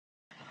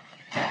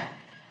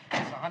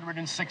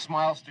106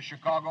 miles to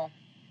Chicago.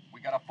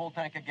 We got a full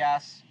tank of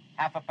gas,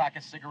 half a pack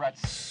of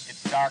cigarettes.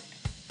 It's dark,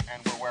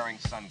 and we're wearing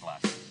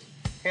sunglasses.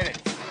 Hit it.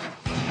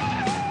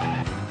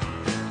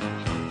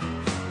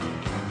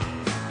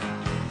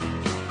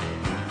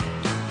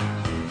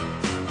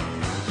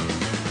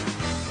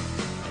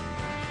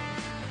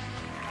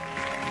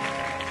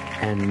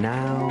 And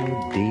now,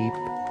 Deep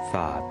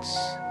Thoughts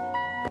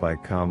by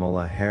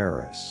Kamala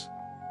Harris.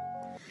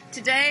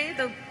 Today,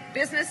 the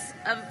business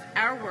of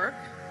our work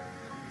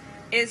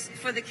is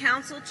for the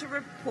Council to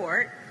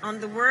report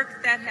on the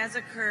work that has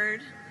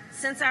occurred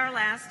since our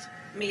last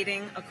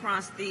meeting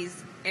across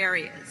these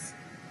areas.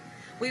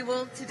 We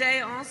will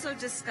today also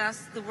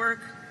discuss the work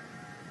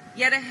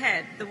yet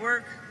ahead, the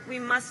work we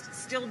must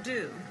still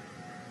do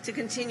to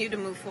continue to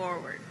move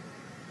forward.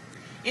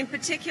 In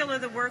particular,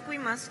 the work we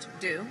must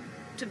do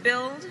to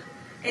build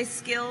a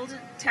skilled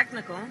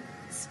technical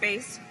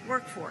space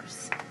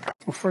workforce.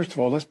 Well, first of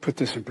all, let's put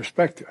this in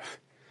perspective.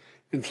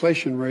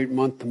 Inflation rate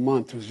month to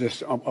month was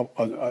just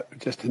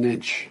an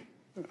inch,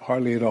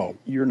 hardly at all.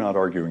 You're not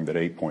arguing that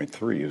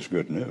 8.3 is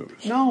good news.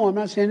 No, I'm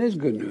not saying it's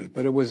good news,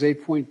 but it was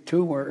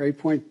 8.2 or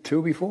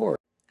 8.2 before.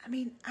 I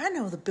mean, I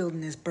know the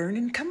building is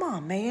burning. Come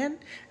on, man.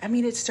 I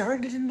mean, it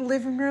started in the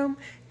living room,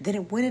 then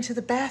it went into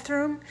the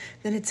bathroom,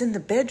 then it's in the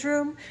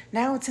bedroom,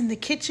 now it's in the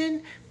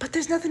kitchen, but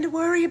there's nothing to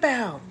worry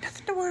about.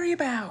 Nothing to worry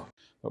about.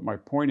 But my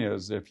point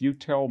is, if you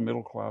tell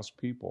middle-class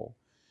people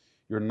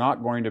you're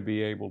not going to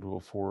be able to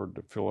afford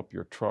to fill up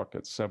your truck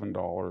at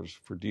 $7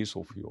 for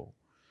diesel fuel,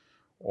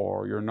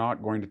 or you're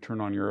not going to turn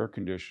on your air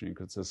conditioning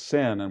because it's a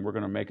sin and we're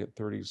going to make it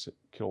 30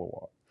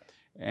 kilowatt,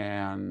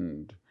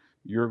 and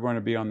you're going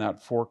to be on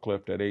that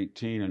forklift at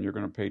 18 and you're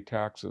going to pay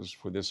taxes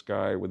for this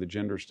guy with a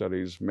gender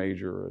studies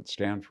major at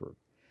Stanford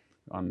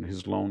on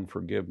his loan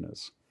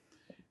forgiveness.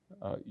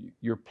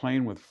 You're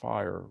playing with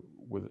fire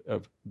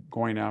of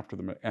going after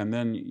them, and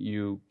then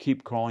you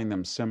keep calling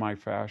them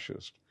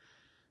semi-fascist.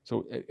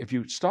 So if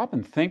you stop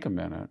and think a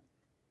minute,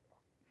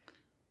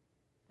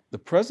 the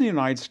President of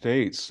the United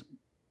States,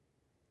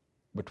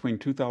 between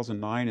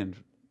 2009 and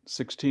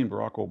 16,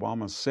 Barack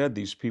Obama said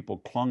these people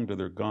clung to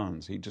their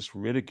guns. He just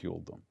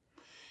ridiculed them.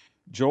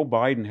 Joe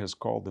Biden has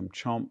called them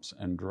chumps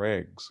and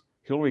dregs.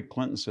 Hillary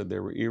Clinton said they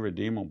were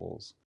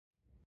irredeemables.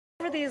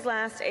 Over these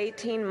last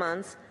 18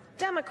 months,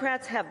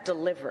 Democrats have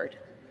delivered.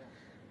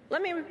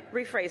 Let me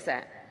rephrase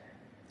that.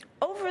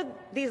 Over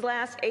these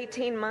last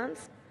 18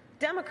 months,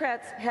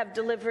 Democrats have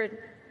delivered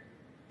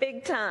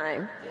big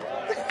time.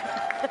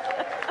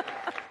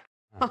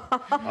 Don't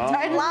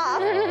laugh.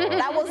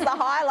 That was the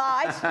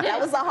highlight. That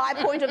was the high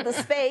point of the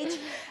speech.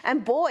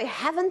 And boy,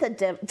 haven't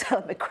the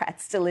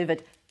Democrats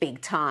delivered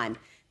big time.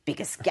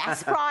 Biggest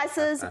gas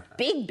prices,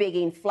 big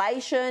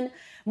inflation,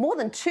 more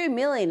than 2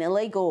 million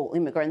illegal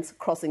immigrants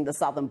crossing the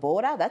southern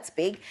border. That's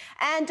big.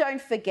 And don't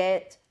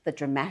forget the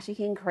dramatic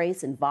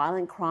increase in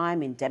violent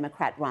crime in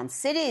Democrat-run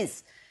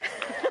cities.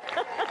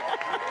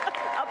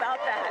 How about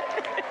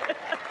that?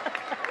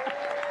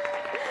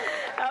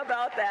 How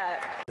about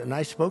that? And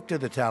I spoke to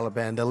the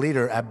Taliban, the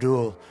leader,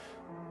 Abdul,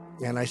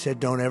 and I said,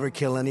 don't ever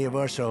kill any of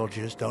our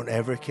soldiers. Don't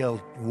ever kill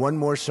one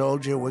more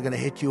soldier. We're going to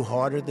hit you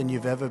harder than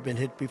you've ever been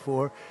hit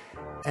before.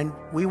 And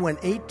we went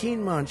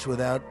 18 months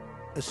without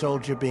a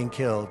soldier being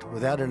killed,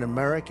 without an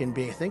American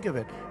being, think of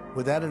it,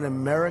 without an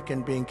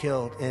American being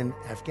killed in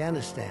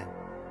Afghanistan.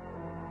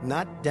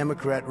 Not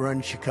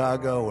Democrat-run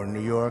Chicago or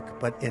New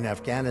York, but in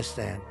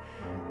Afghanistan.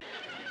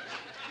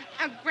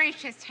 Oh,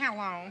 gracious,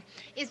 hello.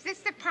 Is this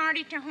the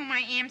party to whom I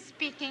am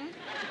speaking?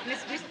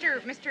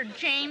 Mr.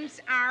 James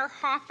R.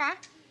 Hoffa,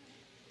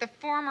 the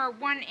former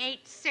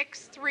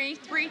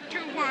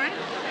 1863321?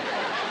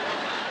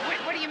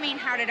 What do you mean,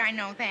 how did I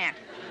know that?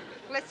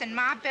 Listen,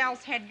 Ma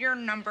Bell's had your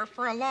number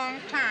for a long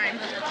time.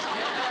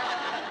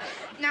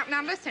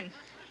 Now listen.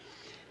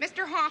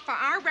 Mr. Hoffa,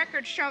 our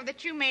records show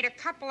that you made a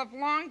couple of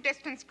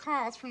long-distance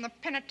calls from the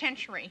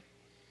penitentiary.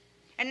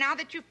 And now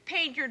that you've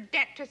paid your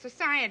debt to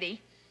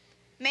society,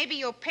 maybe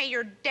you'll pay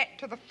your debt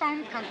to the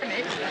phone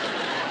company.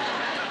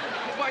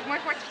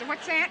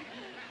 What's that?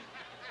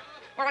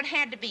 Well, it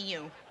had to be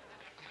you.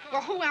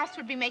 Well, who else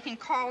would be making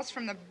calls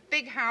from the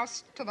big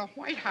house to the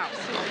White House?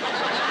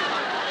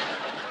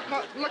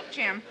 Well, look,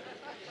 Jim,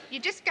 you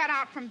just got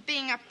out from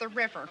being up the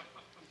river.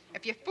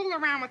 If you fool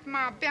around with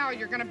Ma Bell,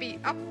 you're going to be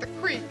up the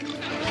creek.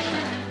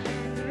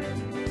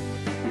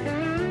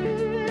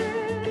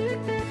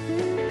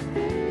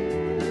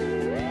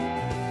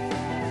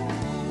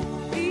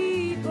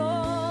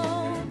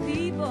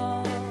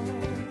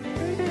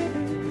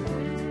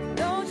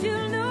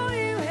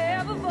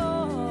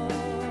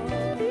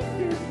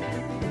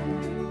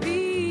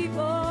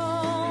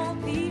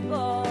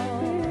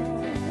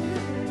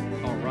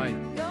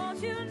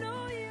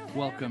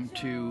 Welcome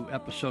to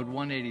episode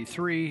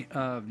 183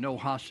 of No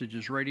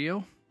Hostages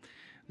Radio.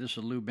 This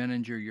is Lou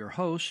Benninger, your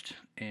host,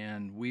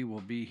 and we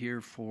will be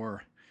here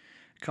for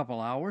a couple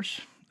hours.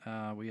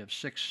 We have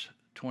 6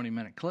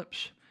 20-minute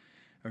clips,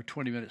 or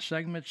 20-minute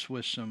segments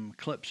with some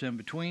clips in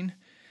between.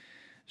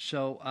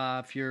 So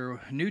if you're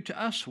new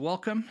to us,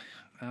 welcome.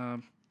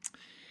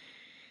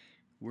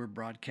 We're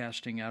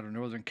broadcasting out of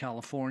Northern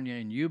California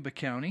in Yuba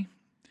County,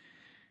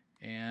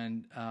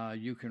 and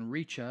you can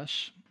reach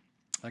us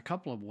a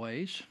couple of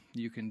ways.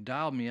 You can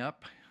dial me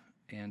up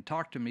and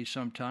talk to me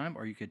sometime,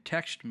 or you could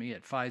text me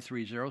at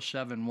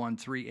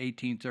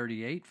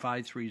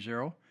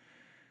 530-713-1838,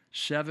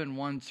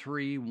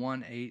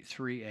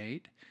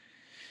 530-713-1838.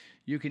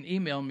 You can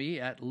email me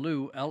at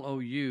Lou,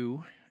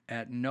 L-O-U,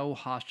 at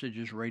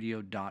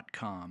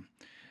nohostagesradio.com.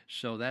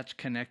 So that's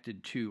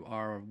connected to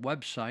our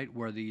website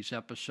where these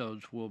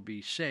episodes will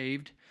be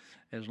saved,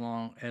 as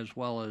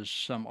well as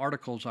some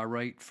articles I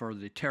write for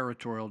the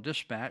Territorial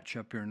Dispatch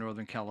up here in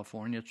Northern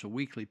California. It's a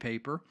weekly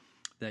paper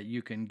that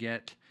you can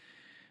get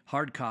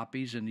hard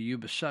copies in the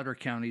Yuba-Sutter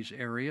counties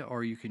area,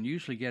 or you can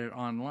usually get it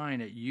online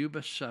at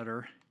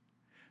Yuba-Sutter.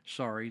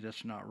 Sorry,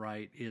 that's not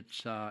right.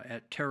 It's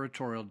at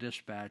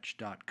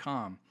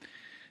territorialdispatch.com.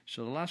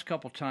 So the last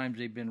couple times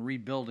they've been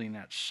rebuilding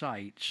that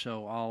site.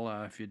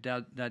 So if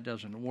that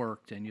doesn't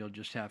work, then you'll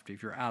just have to,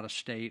 if you're out of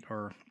state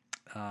or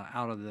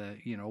out of the,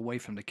 away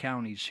from the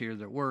counties here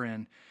that we're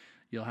in,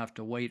 you'll have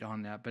to wait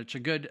on that. But it's a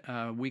good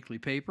weekly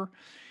paper.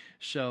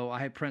 So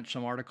I print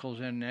some articles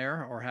in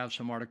there, or have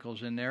some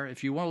articles in there.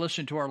 If you want to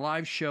listen to our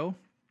live show,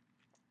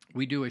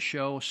 we do a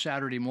show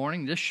Saturday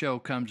morning. This show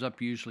comes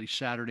up usually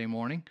Saturday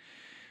morning.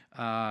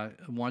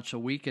 Once a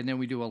week, and then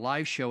we do a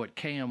live show at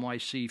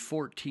KMYC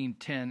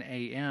 1410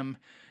 AM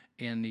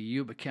in the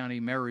Yuba County,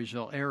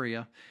 Marysville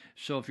area.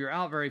 So if you're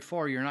out very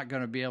far, you're not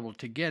going to be able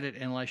to get it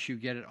unless you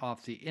get it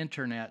off the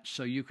internet.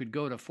 So you could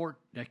go to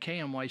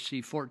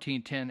KMYC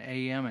 1410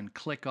 AM and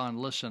click on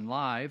Listen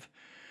Live.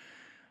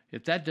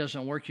 If that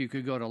doesn't work, you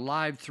could go to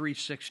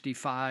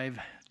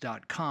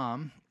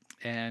live365.com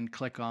and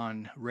click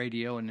on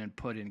radio and then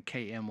put in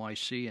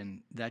KMYC,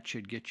 and that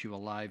should get you a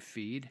live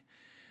feed.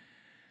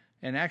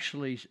 And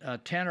actually,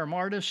 Tanner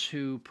Martis,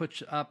 who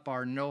puts up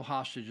our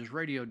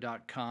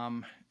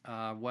nohostagesradio.com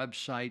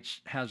websites,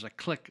 has a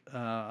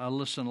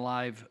listen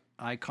live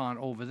icon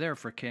over there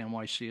for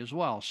KMYC as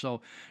well.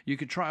 So you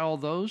could try all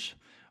those,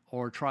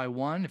 or try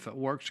one. If it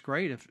works,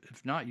 great. If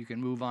not, you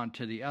can move on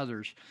to the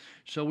others.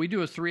 So we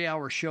do a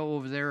 3-hour show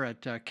over there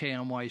at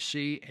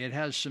KMYC. It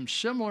has some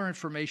similar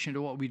information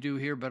to what we do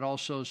here, but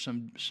also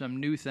some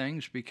new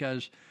things,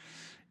 because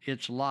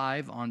it's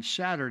live on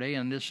Saturday,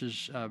 and this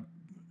is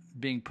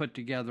being put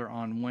together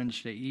on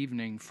Wednesday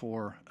evening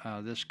for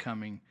this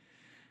coming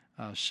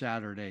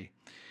Saturday.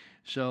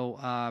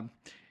 So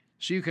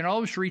you can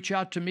always reach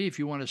out to me if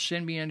you want to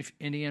send me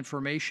any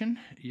information.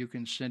 You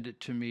can send it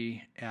to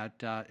me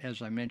at,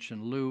 as I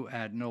mentioned, Lou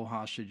at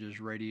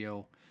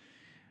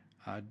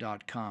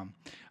nohostagesradio.com.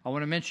 I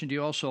want to mention to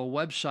you also a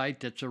website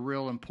that's a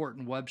real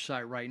important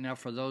website right now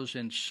for those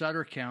in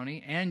Sutter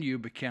County and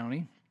Yuba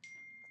County.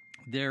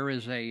 There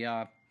is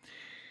an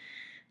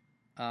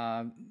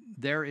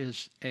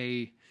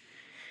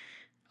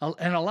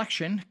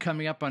election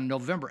coming up on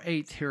November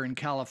 8th here in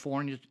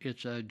California.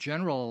 It's a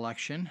general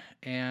election,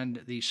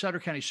 and the Sutter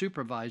County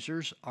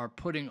Supervisors are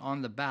putting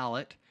on the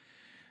ballot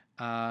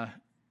a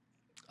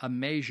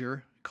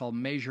measure called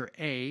Measure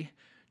A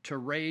to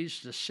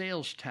raise the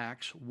sales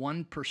tax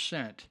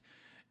 1%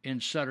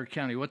 in Sutter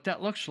County. What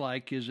that looks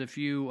like is if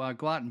you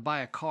go out and buy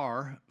a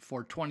car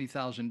for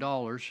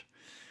 $20,000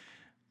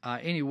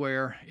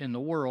 anywhere in the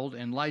world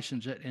and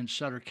license it in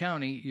Sutter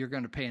County, you're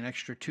going to pay an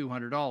extra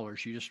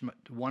 $200. You just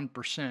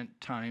 1%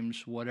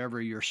 times whatever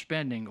you're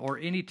spending, or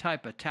any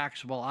type of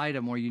taxable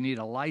item where you need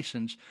a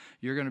license,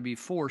 you're going to be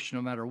forced,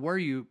 no matter where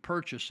you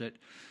purchase it.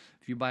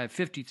 If you buy a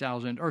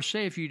 $50,000, or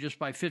say if you just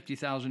buy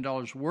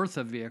 $50,000 worth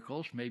of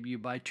vehicles, maybe you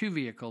buy 2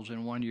 vehicles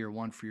in 1 year,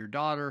 one for your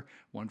daughter,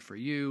 one for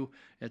you,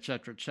 et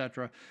cetera, et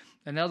cetera.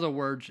 In other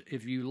words,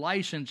 if you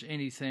license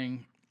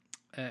anything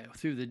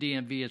through the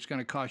DMV, it's going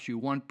to cost you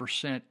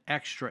 1%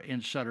 extra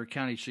in Sutter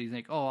County. So you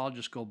think, oh, I'll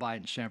just go buy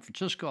it in San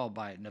Francisco, I'll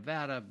buy it in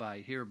Nevada, buy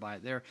it here, buy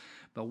it there.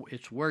 But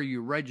it's where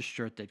you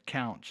register it that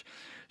counts.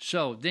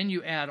 So then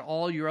you add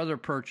all your other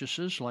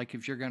purchases, like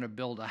if you're going to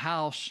build a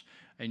house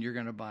and you're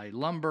going to buy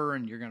lumber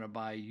and you're going to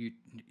buy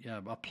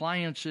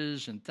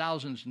appliances and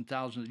thousands,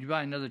 you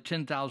buy another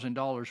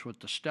 $10,000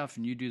 worth of stuff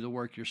and you do the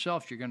work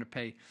yourself, you're going to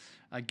pay,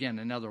 again,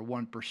 another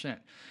 1%.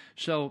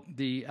 So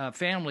the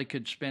family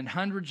could spend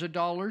hundreds of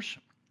dollars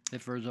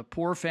if there's a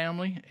poor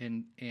family,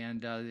 and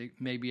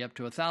maybe up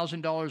to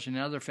 $1,000, and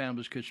other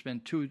families could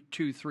spend $2,000,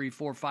 $3,000,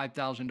 $4,000,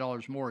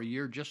 $5,000 more a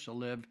year just to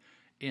live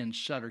in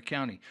Sutter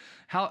County.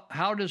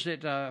 How does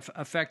it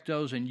affect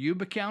those in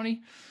Yuba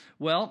County?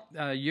 Well,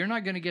 you're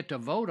not going to get to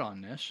vote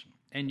on this,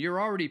 and you're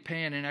already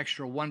paying an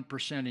extra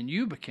 1% in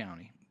Yuba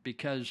County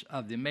because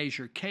of the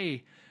Measure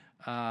K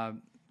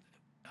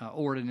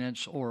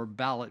ordinance or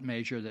ballot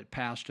measure that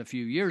passed a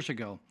few years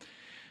ago,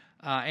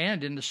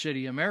 and in the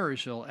city of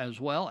Marysville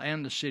as well,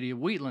 and the city of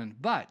Wheatland.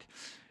 But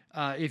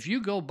if you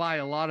go buy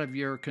a lot of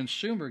your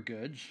consumer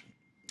goods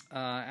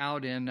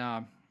out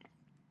in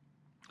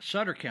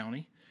Sutter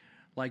County,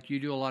 like you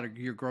do a lot of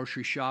your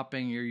grocery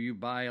shopping, or you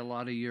buy a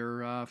lot of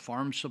your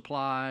farm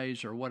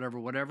supplies or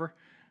whatever.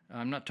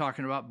 I'm not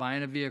talking about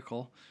buying a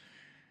vehicle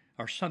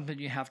or something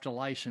you have to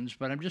license,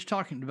 but I'm just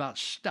talking about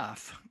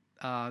stuff.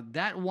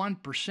 that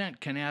 1%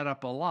 can add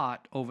up a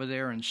lot over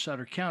there in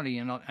Sutter County.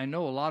 And I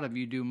know a lot of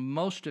you do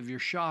most of your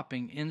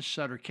shopping in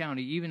Sutter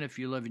County, even if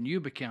you live in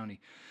Yuba County.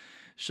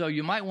 So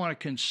you might want to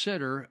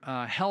consider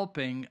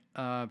helping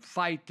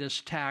fight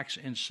this tax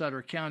in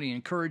Sutter County,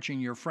 encouraging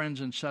your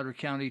friends in Sutter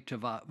County to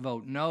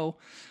vote no,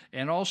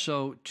 and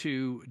also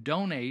to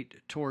donate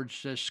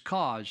towards this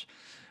cause.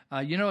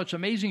 It's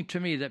amazing to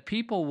me that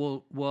people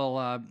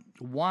will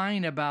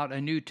whine about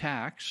a new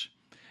tax,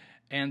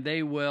 and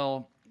they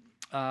will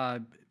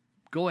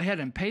go ahead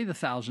and pay the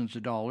thousands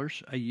of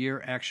dollars a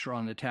year extra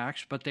on the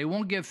tax, but they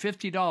won't give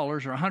 $50 or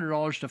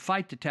 $100 to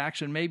fight the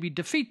tax and maybe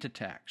defeat the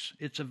tax.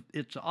 It's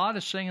the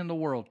oddest thing in the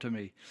world to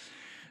me.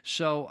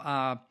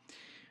 So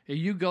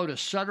you go to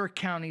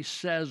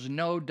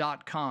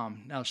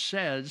SutterCountySaysNo.com. Now,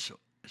 says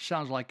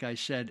sounds like I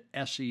said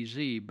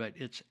S-E-Z, but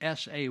it's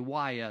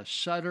S-A-Y-S,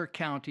 Sutter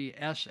County,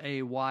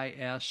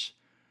 SAYSNO.com.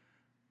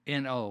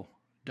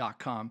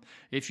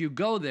 If you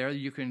go there,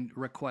 you can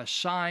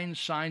request signs.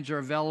 Signs are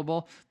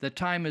available. The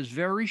time is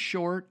very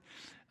short.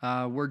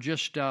 We're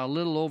just a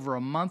little over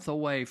a month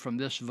away from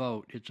this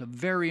vote. It's a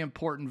very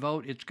important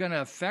vote. It's going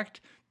to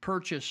affect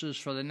purchases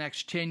for the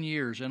next 10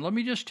 years. And let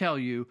me just tell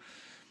you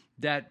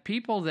that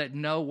people that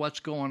know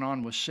what's going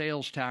on with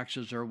sales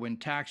taxes or when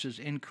taxes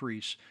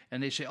increase,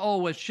 and they say,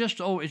 we're just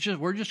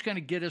going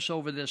to get us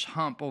over this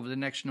hump over the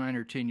next 9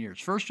 or 10 years.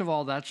 First of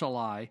all, that's a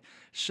lie.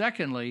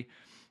 Secondly,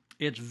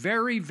 it's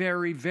very,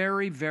 very,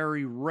 very,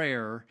 very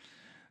rare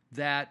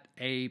that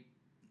a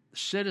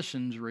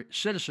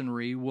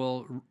citizenry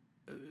will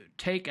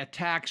take a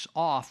tax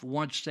off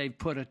once they've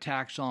put a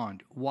tax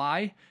on.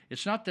 Why?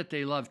 It's not that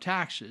they love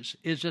taxes.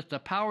 It's that the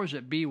powers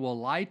that be will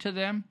lie to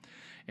them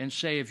and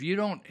say, if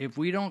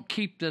we don't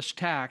keep this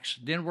tax,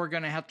 then we're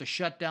going to have to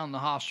shut down the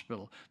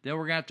hospital. Then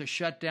we're going to have to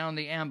shut down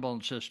the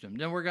ambulance system.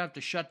 Then we're going to have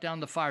to shut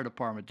down the fire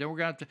department. Then we're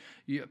going to have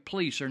to,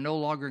 police are no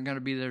longer going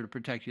to be there to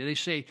protect you.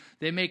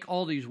 They make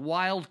all these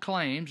wild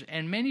claims,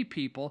 and many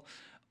people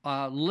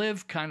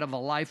live kind of a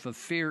life of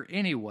fear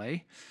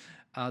anyway.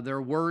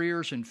 They're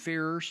worriers and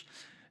fearers.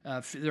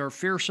 They're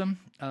fearsome.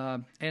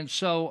 And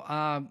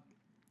so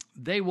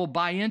they will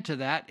buy into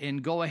that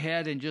and go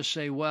ahead and just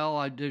say,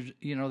 well,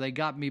 they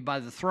got me by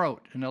the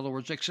throat. In other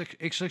words,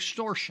 it's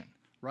extortion,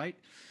 right?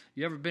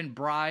 You ever been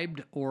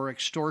bribed or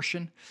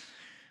extortion?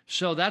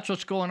 So that's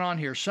what's going on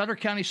here.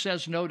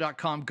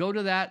 SutterCountySaysNo.com. Go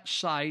to that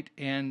site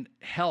and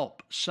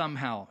help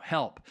somehow.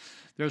 Help.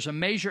 There's a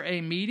Measure A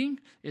meeting.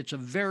 It's a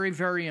very,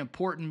 very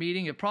important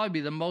meeting. It'll probably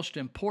be the most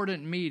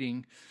important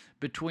meeting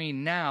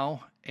between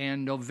now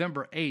and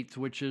November 8th,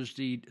 which is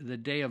the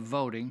day of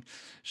voting.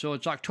 So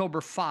it's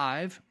October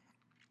 5.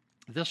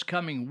 This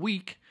coming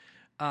week,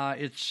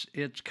 it's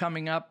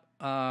coming up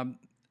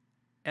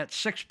at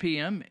 6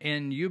 p.m.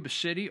 in Yuba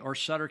City or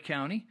Sutter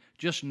County,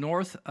 just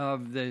north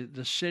of the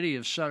city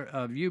of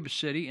Yuba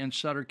City in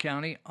Sutter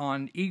County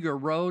on Eager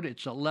Road.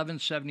 It's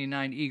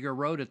 1179 Eager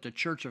Road at the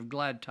Church of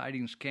Glad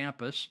Tidings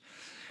campus.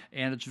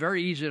 And it's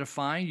very easy to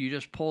find. You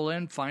just pull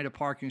in, find a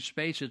parking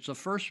space. It's the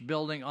first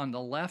building on the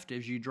left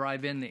as you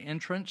drive in the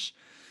entrance.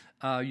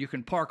 You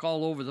can park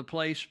all over the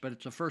place, but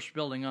it's the first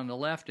building on the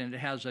left, and it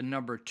has a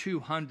number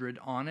 200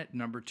 on it,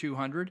 number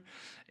 200.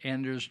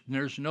 And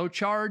there's no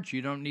charge.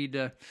 You don't need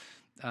to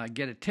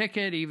get a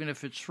ticket, even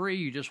if it's free.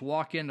 You just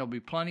walk in. There'll be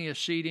plenty of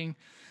seating,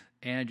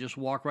 and just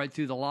walk right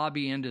through the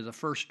lobby into the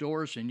first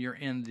doors, and you're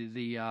in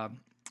the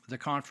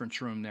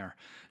conference room there.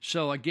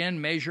 So again,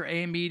 Measure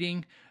A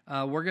meeting.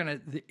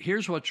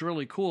 Here's what's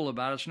really cool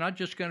about it. It's not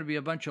just going to be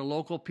a bunch of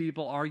local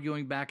people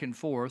arguing back and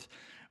forth.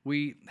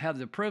 We have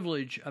the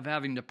privilege of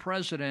having the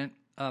president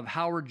of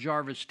Howard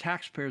Jarvis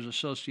Taxpayers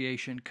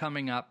Association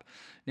coming up,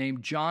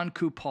 named John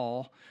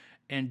Kupal.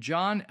 And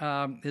John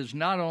has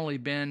not only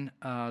been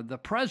the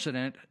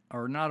president,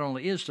 or not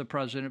only is the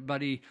president,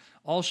 but he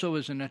also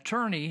is an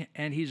attorney,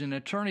 and he's an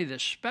attorney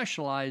that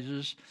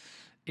specializes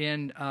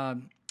in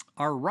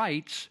our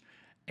rights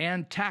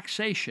and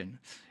taxation.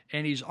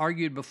 And he's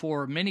argued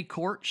before many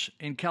courts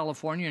in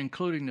California,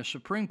 including the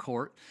Supreme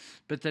Court.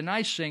 But the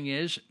nice thing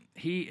is,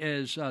 he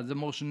is the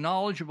most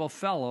knowledgeable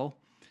fellow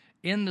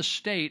in the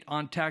state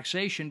on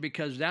taxation,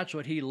 because that's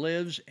what he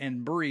lives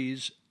and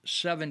breathes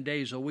 7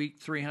 days a week,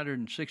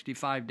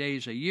 365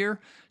 days a year,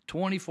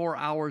 24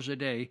 hours a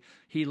day.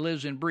 He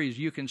lives and breathes.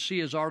 You can see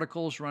his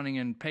articles running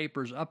in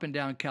papers up and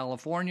down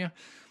California,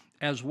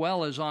 as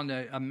well as on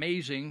the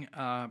amazing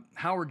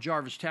Howard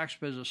Jarvis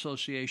Taxpayers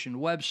Association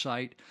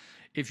website.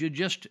 If you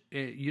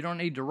don't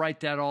need to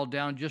write that all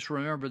down, just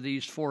remember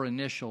these 4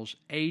 initials,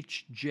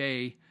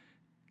 HJTA,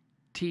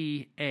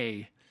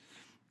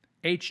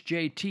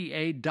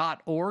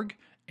 hjta.org.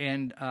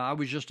 And I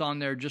was just on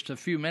there just a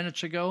few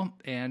minutes ago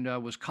and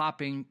was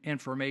copying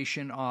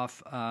information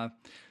off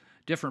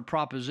different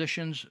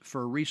propositions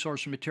for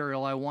resource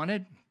material I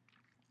wanted.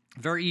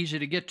 Very easy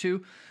to get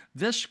to.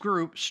 This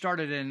group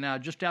started in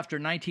just after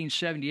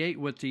 1978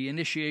 with the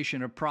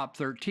initiation of Prop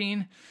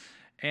 13.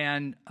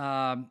 And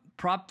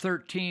Prop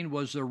 13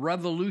 was the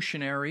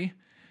revolutionary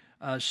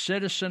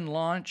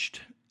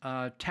citizen-launched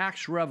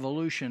tax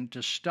revolution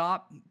to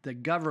stop the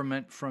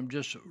government from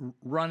just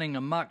running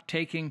amok,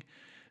 taking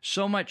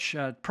so much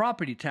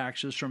property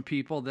taxes from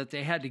people that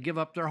they had to give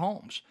up their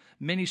homes.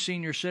 Many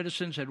senior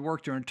citizens had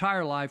worked their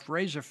entire life,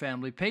 raised their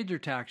family, paid their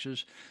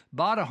taxes,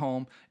 bought a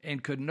home,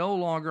 and could no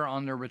longer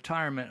on their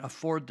retirement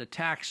afford the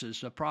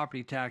taxes, the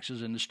property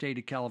taxes in the state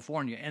of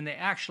California. And they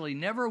actually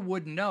never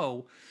would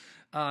know.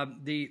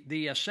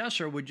 The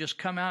assessor would just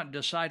come out and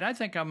decide, I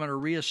think I'm going to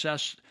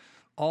reassess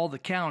all the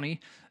county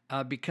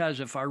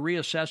because if I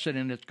reassess it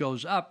and it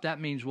goes up,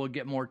 that means we'll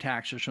get more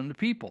taxes from the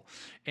people.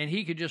 And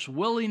he could just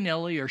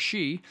willy-nilly, or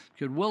she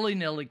could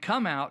willy-nilly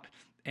come out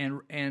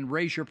and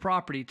raise your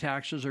property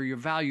taxes or your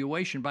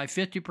valuation by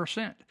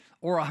 50%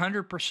 or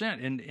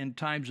 100% in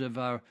times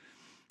of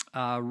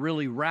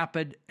really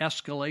rapid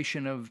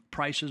escalation of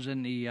prices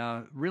in the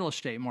real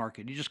estate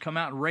market. You just come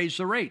out and raise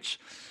the rates.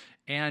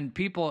 And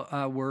people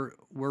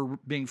were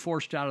being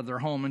forced out of their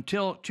home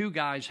until two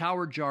guys,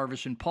 Howard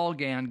Jarvis and Paul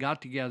Gann,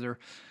 got together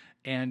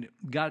and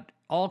got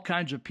all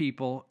kinds of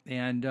people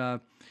and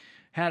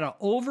had an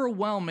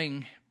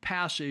overwhelming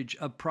passage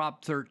of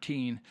Prop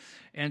 13.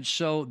 And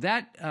so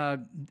that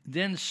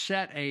then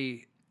set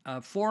a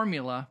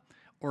formula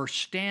or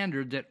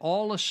standard that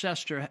all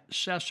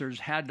assessors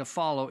had to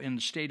follow in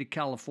the state of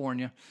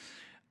California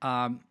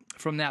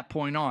from that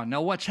point on.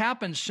 Now, what's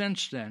happened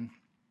since then,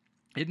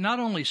 it not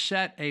only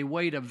set a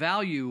way to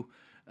value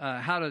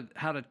how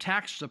to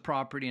tax the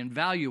property and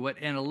value it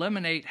and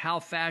eliminate how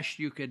fast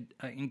you could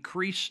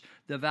increase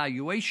the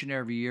valuation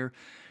every year.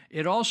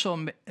 It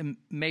also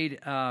made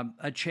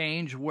a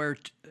change where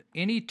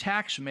any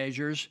tax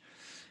measures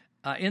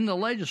in the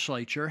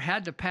legislature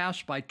had to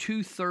pass by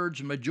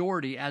 2/3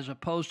 majority as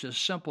opposed to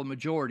simple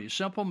majority.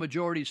 Simple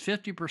majority is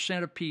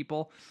 50% of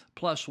people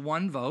plus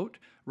one vote,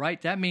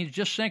 right? That means,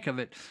 just think of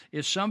it.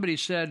 If somebody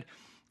said,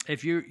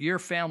 if your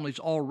family's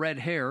all red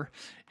hair,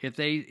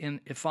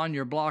 if on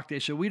your block they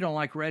say, we don't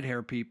like red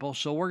hair people,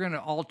 so we're going to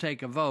all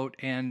take a vote,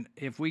 and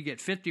if we get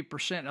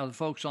 50% of the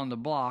folks on the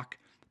block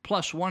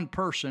plus one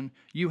person,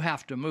 you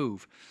have to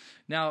move.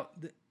 Now,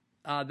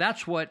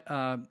 that's what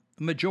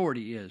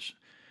majority is.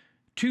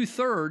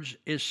 2/3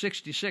 is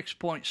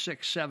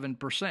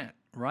 66.67%,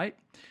 right?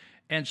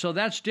 And so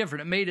that's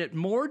different. It made it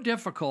more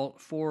difficult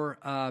for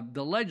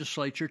the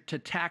legislature to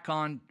tack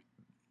on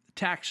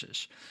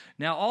taxes.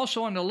 Now,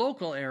 also in the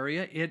local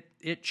area,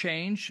 it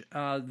changed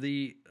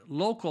the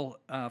local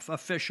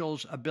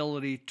officials'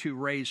 ability to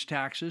raise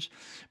taxes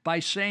by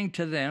saying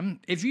to them,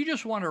 if you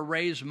just want to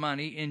raise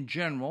money in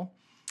general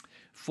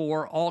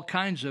for all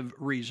kinds of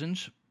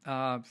reasons,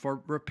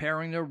 for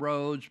repairing the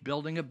roads,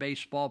 building a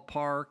baseball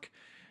park,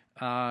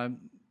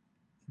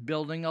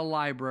 building a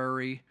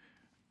library,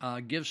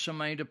 give some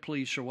money to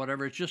police or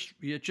whatever, it's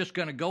just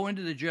going to go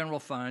into the general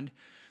fund.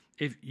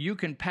 If you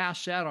can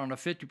pass that on a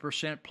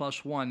 50%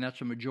 plus one,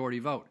 that's a majority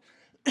vote.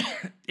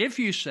 If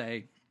you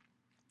say,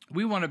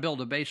 we want to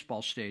build a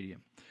baseball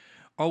stadium,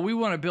 or we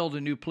want to build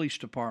a new police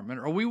department,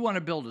 or we want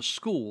to build a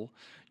school,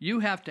 you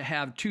have to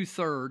have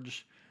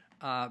 2/3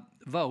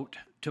 vote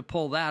to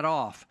pull that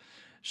off.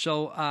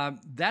 So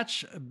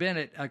that's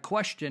been a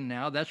question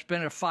now. That's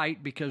been a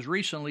fight because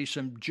recently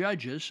some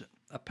judges,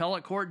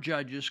 appellate court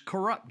judges,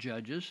 corrupt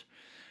judges,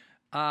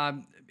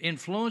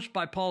 influenced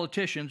by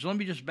politicians. Let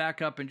me just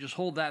back up and just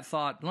hold that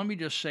thought. Let me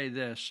just say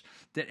this,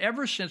 that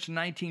ever since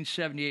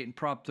 1978 and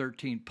Prop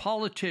 13,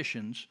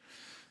 politicians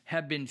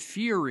have been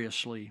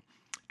furiously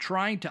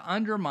trying to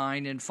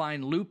undermine and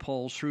find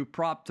loopholes through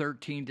Prop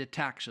 13 to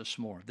tax us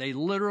more. They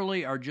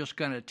literally are just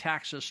going to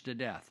tax us to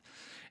death.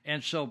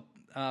 And so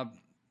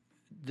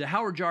the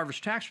Howard Jarvis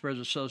Taxpayers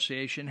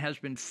Association has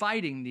been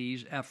fighting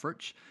these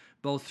efforts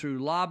both through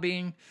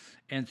lobbying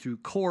and through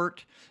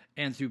court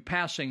and through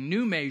passing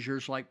new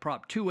measures like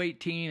Prop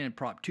 218 and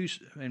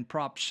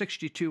Prop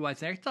 62, I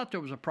think. I thought there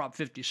was a Prop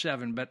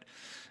 57, but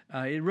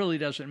it really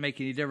doesn't make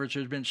any difference.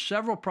 There's been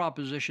several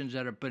propositions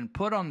that have been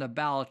put on the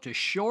ballot to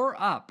shore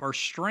up or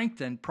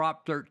strengthen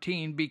Prop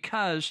 13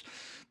 because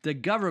the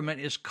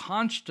government is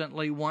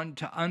constantly wanting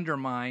to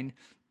undermine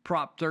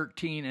Prop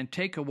 13 and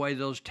take away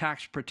those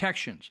tax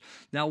protections.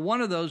 Now,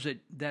 one of those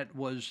that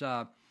was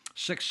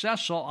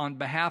successful on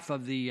behalf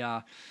of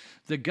the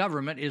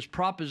government is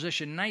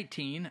Proposition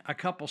 19 a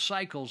couple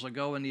cycles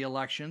ago in the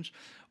elections,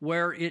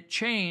 where it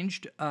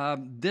changed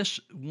this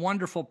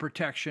wonderful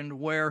protection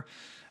where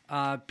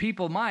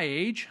people my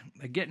age,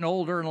 getting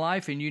older in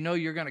life, and you know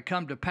you're going to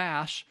come to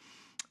pass,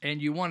 and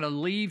you want to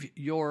leave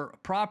your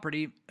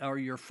property or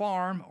your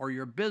farm or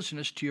your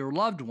business to your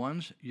loved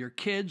ones, your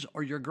kids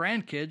or your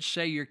grandkids.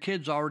 Say your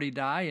kids already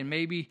die and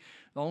maybe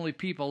the only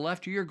people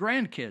left are your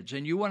grandkids,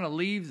 and you want to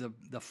leave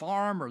the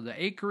farm or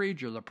the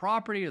acreage or the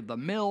property or the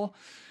mill.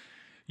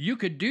 You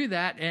could do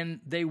that, and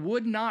they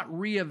would not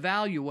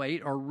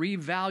reevaluate or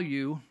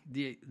revalue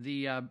the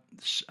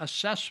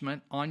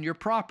assessment on your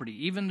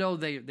property, even though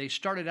they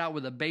started out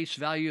with a base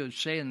value of,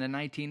 say, in the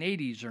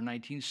 1980s or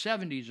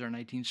 1970s or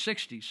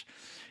 1960s.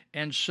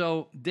 And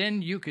so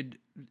then you could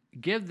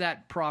give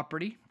that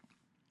property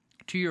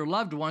to your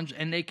loved ones,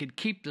 and they could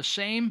keep the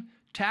same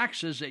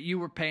taxes that you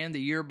were paying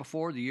the year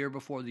before, the year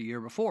before, the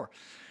year before.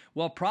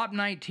 Well, Prop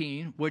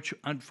 19, which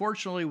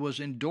unfortunately was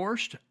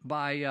endorsed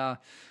by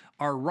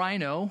our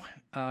Rhino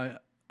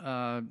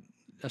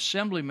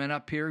assemblyman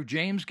up here,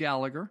 James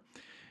Gallagher,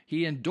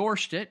 he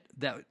endorsed it.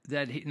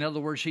 In other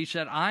words, he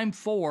said, I'm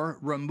for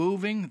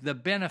removing the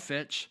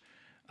benefits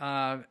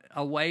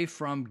away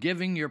from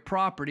giving your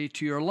property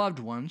to your loved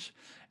ones,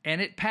 and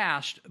it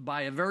passed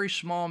by a very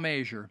small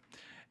measure.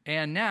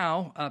 And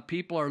now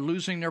people are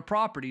losing their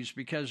properties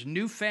because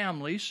new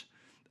families,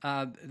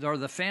 or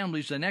the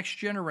families, the next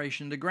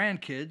generation, the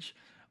grandkids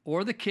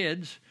or the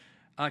kids,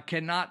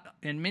 cannot,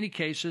 in many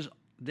cases,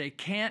 they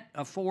can't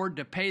afford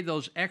to pay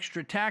those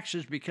extra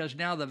taxes because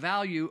now the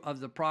value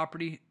of the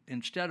property,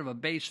 instead of a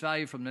base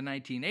value from the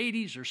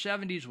 1980s or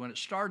 70s when it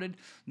started,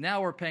 now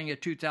we're paying a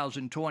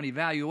 2020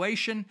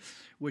 valuation,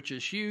 which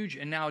is huge,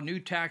 and now new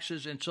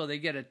taxes, and so they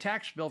get a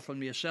tax bill from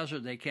the assessor.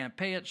 They can't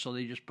pay it, so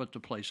they just put the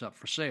place up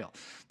for sale.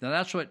 Now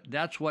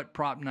that's what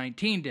Prop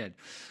 19 did.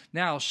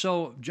 Now,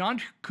 so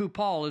John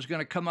Kupal is going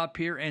to come up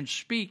here and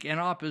speak in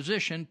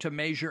opposition to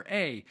Measure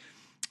A,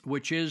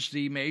 which is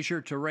the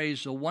measure to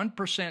raise the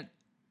 1%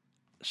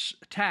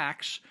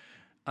 tax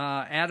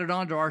added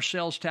on to our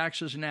sales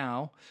taxes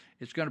now.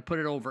 It's going to put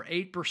it over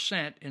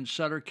 8% in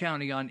Sutter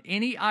County on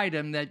any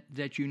item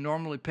that you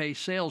normally pay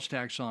sales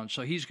tax on.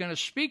 So he's going to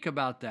speak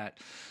about that.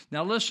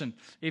 Now listen,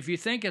 if you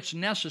think it's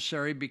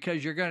necessary,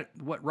 because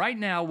right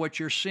now what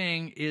you're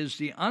seeing is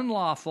the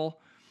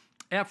unlawful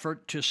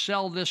effort to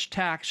sell this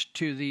tax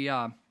to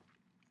the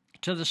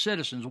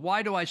citizens.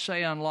 Why do I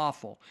say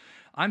unlawful?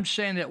 I'm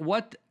saying that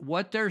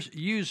what they're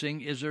using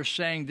is they're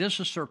saying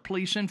this is for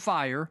police and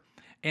fire,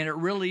 and it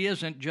really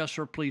isn't just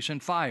for police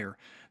and fire.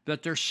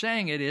 But they're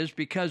saying it is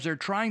because they're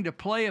trying to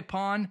play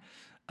upon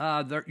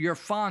your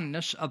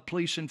fondness of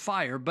police and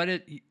fire.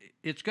 But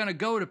it's going to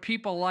go to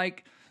people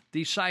like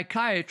the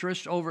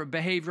psychiatrist over at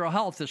Behavioral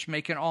Health that's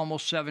making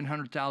almost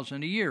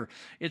 $700,000 a year.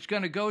 It's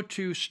going to go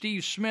to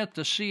Steve Smith,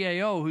 the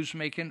CAO, who's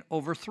making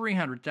over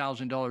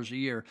 $300,000 a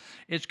year.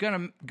 It's going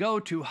to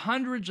go to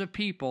hundreds of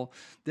people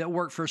that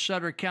work for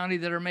Sutter County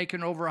that are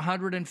making over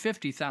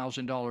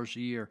 $150,000 a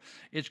year.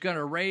 It's going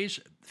to raise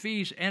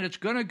fees, and it's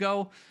going to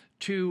go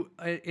to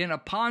in a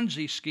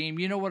Ponzi scheme.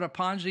 You know what a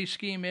Ponzi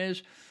scheme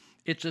is?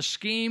 It's a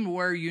scheme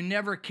where you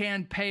never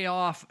can pay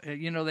off.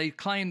 They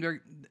claim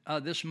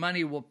this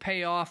money will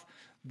pay off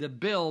the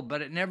bill,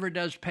 but it never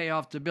does pay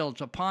off the bill. It's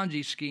a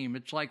Ponzi scheme.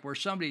 It's like where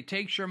somebody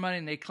takes your money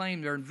and they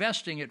claim they're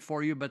investing it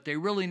for you, but they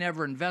really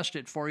never invest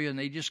it for you, and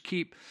they just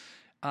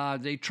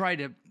they try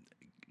to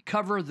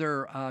cover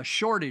their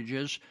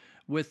shortages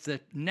with the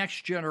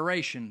next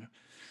generation.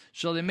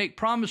 So they make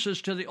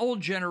promises to the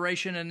old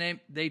generation, and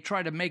they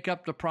try to make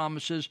up the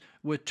promises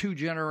with 2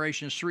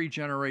 generations, 3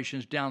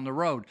 generations down the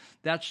road.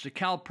 That's the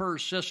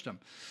CalPERS system.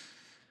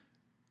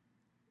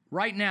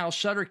 Right now,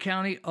 Sutter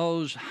County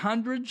owes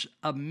hundreds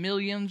of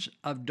millions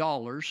of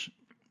dollars.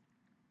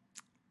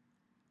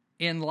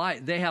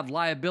 They have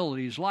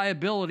liabilities.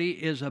 Liability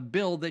is a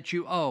bill that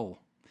you owe.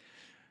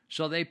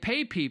 So they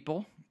pay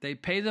people. They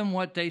pay them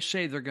what they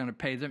say they're going to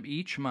pay them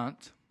each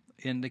month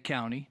in the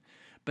county,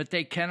 but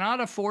they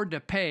cannot afford to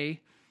pay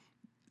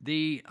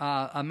the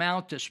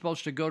amount that's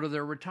supposed to go to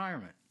their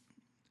retirement.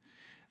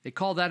 They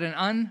call that an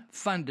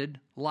unfunded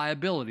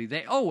liability.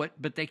 They owe it,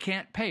 but they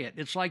can't pay it.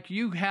 It's like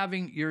you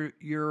having your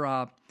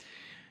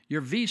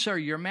Visa or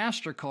your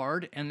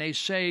MasterCard, and they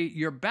say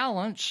your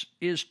balance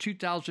is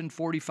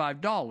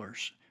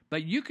 $2,045,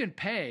 but you can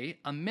pay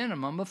a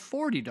minimum of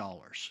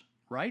 $40,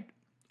 right?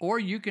 Or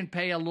you can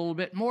pay a little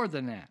bit more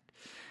than that.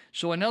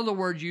 So in other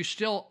words, you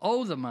still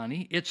owe the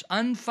money. It's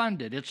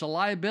unfunded. It's a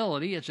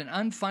liability. It's an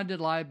unfunded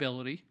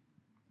liability,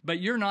 but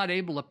you're not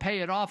able to pay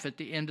it off at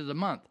the end of the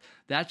month.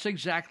 That's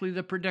exactly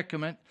the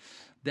predicament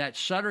that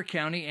Sutter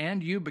County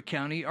and Yuba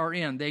County are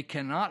in. They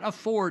cannot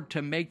afford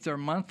to make their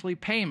monthly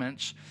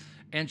payments,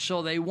 and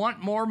so they want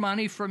more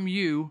money from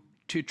you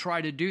to try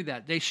to do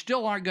that. They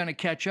still aren't going to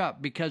catch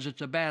up because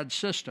it's a bad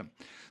system.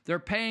 They're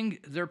paying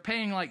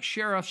like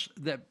sheriffs.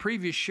 The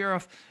previous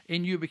sheriff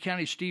in Yuba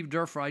County, Steve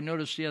Durfer, I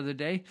noticed the other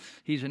day.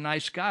 He's a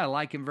nice guy. I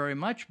like him very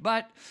much,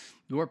 but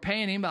we're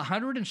paying him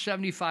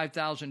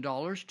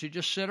 $175,000 to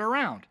just sit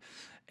around.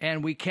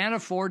 And we can't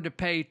afford to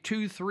pay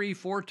 2, 3,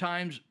 4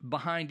 times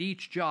behind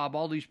each job,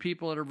 all these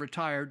people that are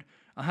retired,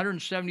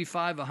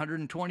 175,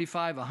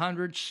 125,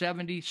 100,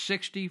 70,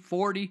 60,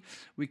 40.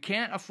 We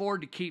can't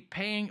afford to keep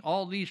paying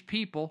all these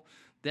people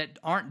that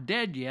aren't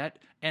dead yet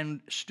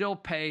and still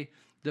pay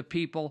the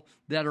people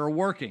that are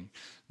working.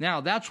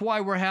 Now, that's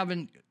why we're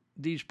having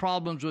these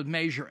problems with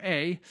Measure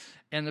A.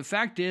 And the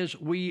fact is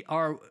we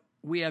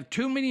have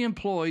too many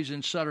employees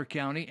in Sutter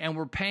County, and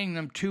we're paying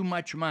them too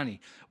much money.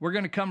 We're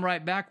going to come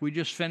right back. We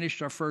just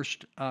finished our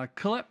first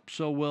clip,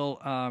 so we'll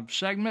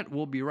segment.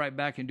 We'll be right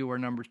back and do our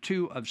number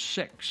 2 of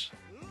 6.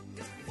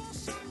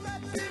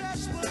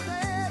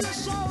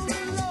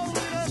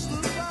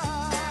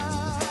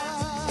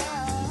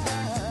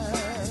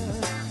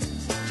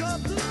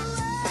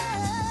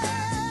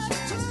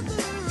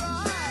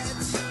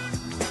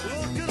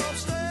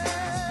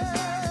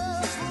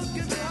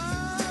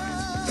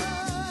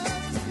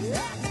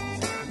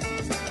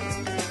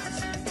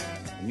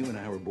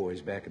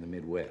 back in the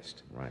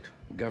Midwest. Right.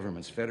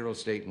 Governments, federal,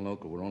 state, and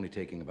local, were only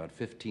taking about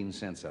 15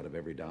 cents out of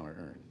every dollar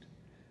earned.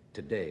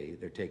 Today,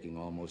 they're taking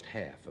almost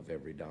half of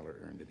every dollar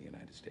earned in the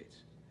United States.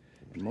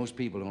 And most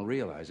people don't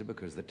realize it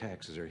because the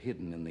taxes are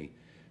hidden in the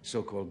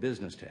so-called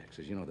business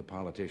taxes. You know, the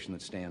politician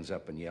that stands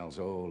up and yells,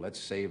 oh, let's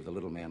save the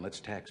little man,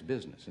 let's tax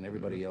business, and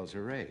everybody yells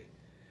hooray.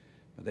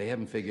 But they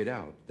haven't figured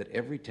out that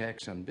every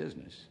tax on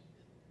business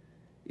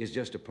is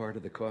just a part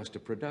of the cost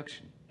of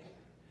production.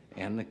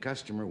 And the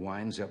customer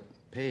winds up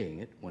paying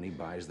it when he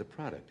buys the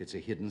product. It's a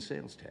hidden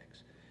sales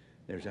tax.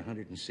 There's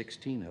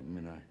 116 of them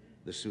in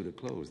the suit of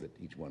clothes that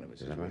each one of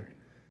us is wearing.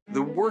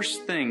 The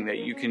worst thing that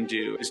you can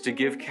do is to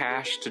give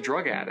cash to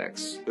drug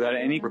addicts without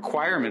any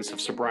requirements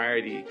of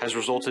sobriety has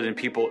resulted in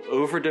people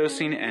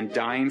overdosing and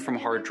dying from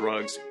hard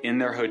drugs in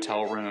their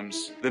hotel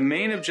rooms. The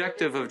main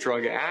objective of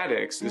drug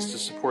addicts is to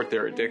support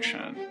their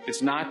addiction.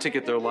 It's not to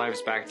get their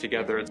lives back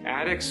together.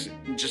 Addicts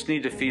just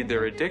need to feed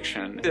their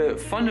addiction. The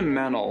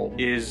fundamental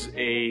is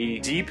a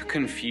deep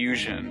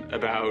confusion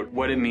about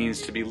what it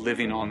means to be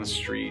living on the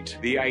street.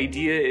 The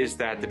idea is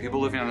that the people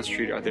living on the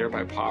street are there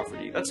by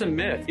poverty. That's a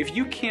myth. If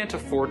you can't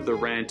afford the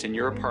rent in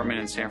your apartment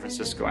in San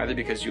Francisco, either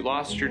because you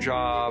lost your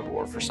job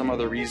or for some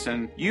other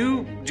reason,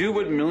 you do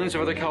what millions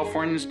of other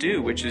Californians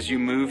do, which is you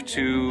move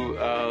to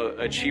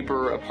a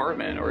cheaper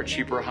apartment or a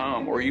cheaper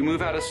home, or you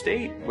move out of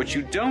state. What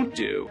you don't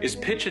do is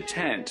pitch a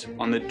tent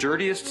on the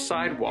dirtiest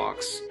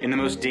sidewalks in the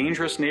most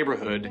dangerous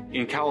neighborhood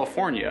in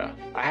California.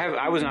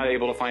 I was not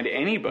able to find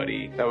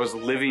anybody that was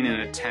living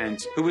in a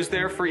tent who was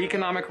there for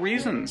economic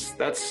reasons.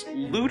 That's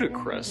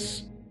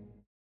ludicrous.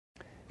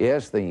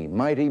 Yes, the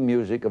mighty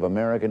music of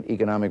American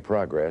economic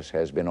progress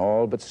has been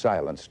all but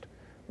silenced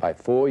by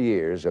 4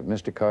 years of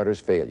Mr.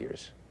 Carter's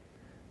failures.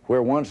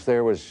 Where once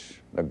there was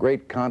a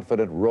great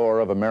confident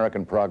roar of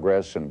American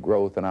progress and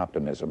growth and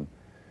optimism,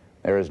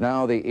 there is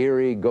now the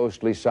eerie,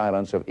 ghostly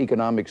silence of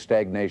economic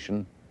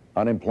stagnation,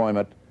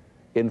 unemployment,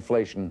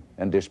 inflation,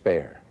 and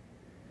despair.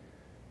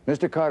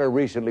 Mr. Carter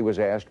recently was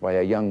asked by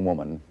a young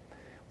woman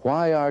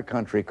why our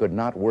country could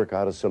not work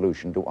out a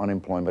solution to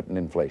unemployment and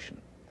inflation.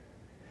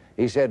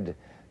 He said,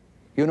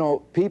 you know,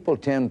 people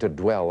tend to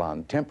dwell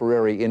on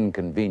temporary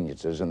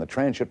inconveniences and the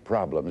transient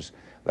problems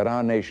that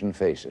our nation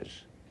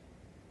faces.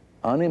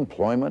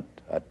 Unemployment,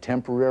 a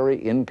temporary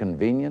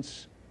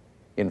inconvenience?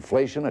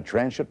 Inflation, a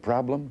transient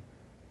problem?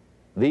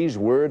 These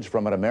words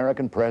from an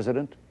American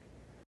president?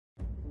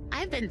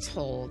 I've been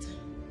told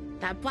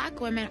that black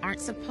women aren't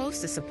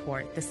supposed to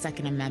support the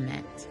Second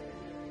Amendment.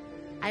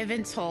 I've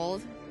been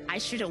told I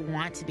shouldn't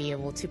want to be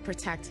able to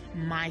protect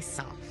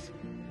myself.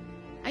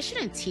 I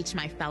shouldn't teach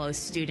my fellow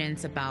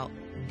students about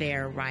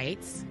their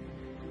rights,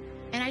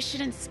 and I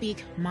shouldn't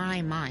speak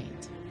my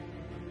mind.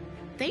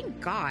 Thank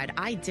God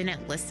I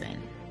didn't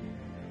listen.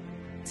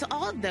 To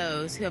all of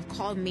those who have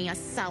called me a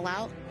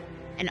sellout,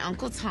 an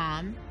Uncle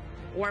Tom,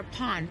 or a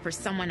pawn for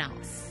someone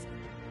else,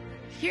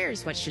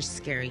 here's what should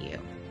scare you.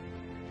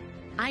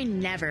 I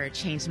never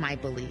changed my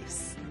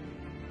beliefs.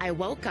 I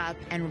woke up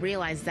and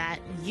realized that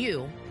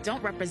you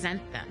don't represent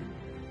them.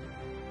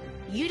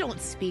 You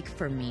don't speak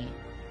for me,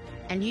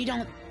 and you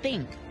don't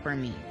think for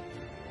me.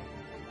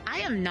 I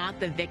am not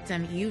the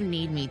victim you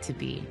need me to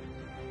be.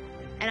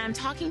 And I'm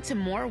talking to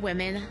more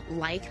women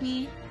like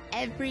me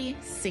every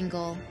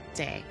single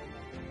day.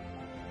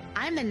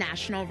 I'm the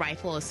National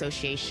Rifle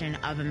Association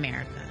of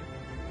America,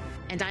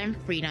 and I'm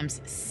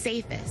freedom's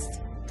safest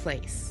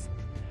place.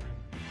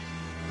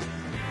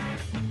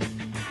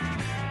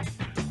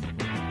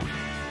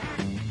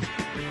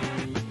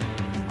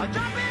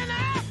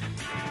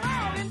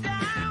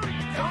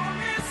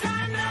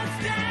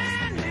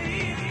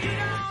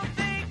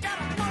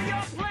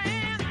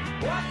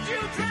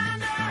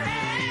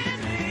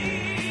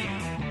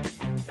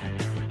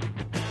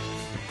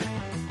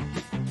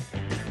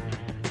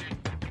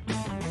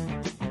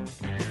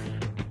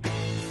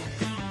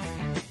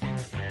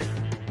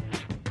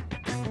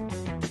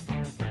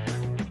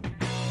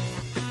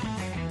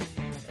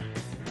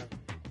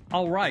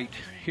 All right,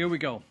 here we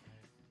go.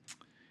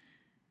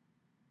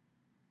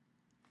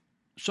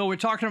 So we're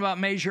talking about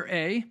Measure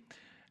A,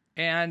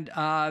 and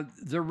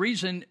the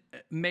reason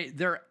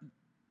they're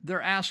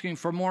asking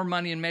for more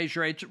money in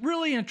Measure A, it's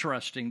really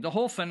interesting. The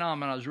whole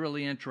phenomenon is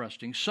really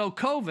interesting. So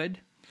COVID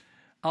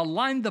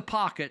lined the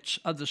pockets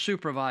of the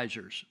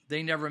supervisors.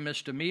 They never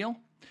missed a meal.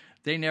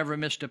 They never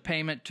missed a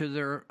payment to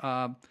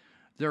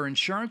their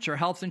insurance or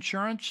health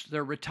insurance,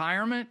 their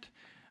retirement.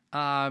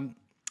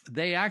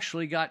 They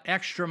actually got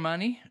extra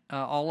money,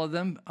 all of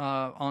them,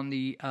 on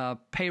the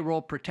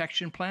payroll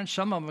protection plan.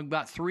 Some of them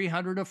got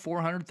 $300,000 to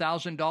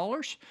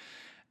 $400,000,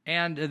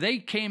 and they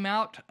came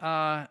out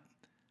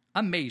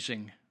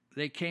amazing.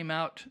 They came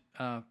out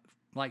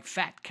like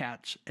fat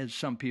cats, as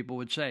some people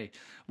would say.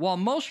 While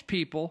most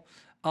people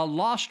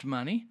lost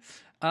money,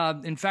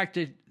 in fact,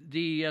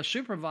 the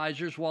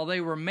supervisors, while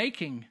they were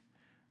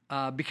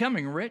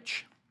becoming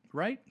rich,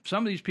 right?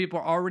 Some of these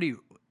people already,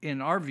 in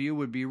our view,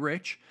 would be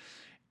rich.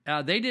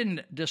 They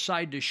didn't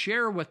decide to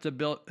share with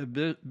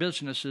the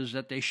businesses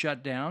that they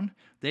shut down.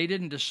 They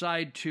didn't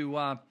decide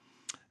to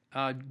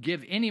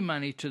give any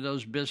money to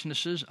those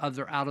businesses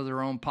out of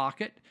their own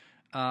pocket,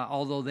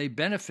 although they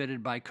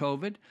benefited by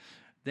COVID.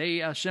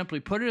 They simply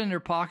put it in their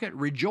pocket,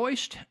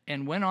 rejoiced,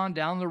 and went on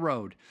down the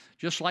road,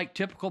 just like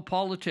typical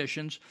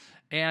politicians.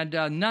 And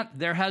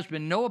there has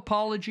been no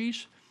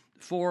apologies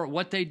for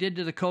what they did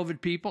to the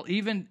COVID people,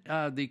 even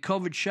the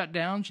COVID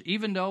shutdowns,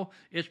 even though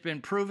it's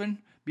been proven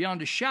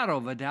beyond a shadow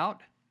of a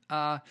doubt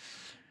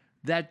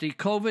that the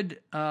COVID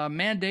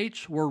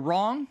mandates were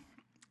wrong.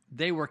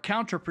 They were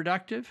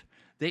counterproductive.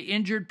 They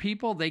injured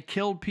people. They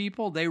killed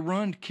people. They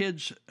ruined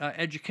kids'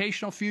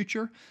 educational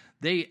future.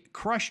 They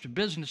crushed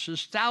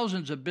businesses.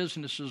 Thousands of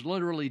businesses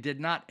literally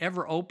did not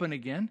ever open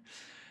again.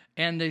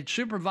 And the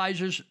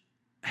supervisors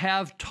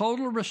have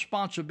total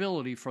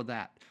responsibility for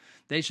that.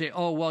 They say,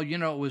 oh, well,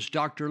 it was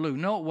Dr. Liu.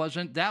 No, it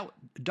wasn't. That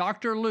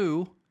Dr.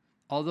 Liu,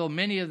 although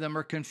many of them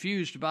are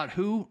confused about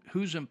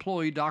whose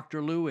employee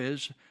Dr. Liu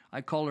is. I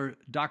call her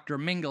Dr.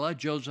 Mengele,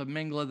 Joseph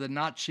Mengele, the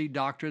Nazi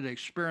doctor that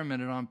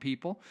experimented on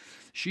people.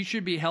 She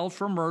should be held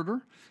for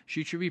murder.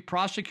 She should be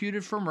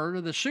prosecuted for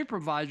murder. The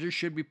supervisors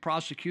should be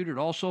prosecuted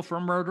also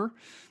for murder.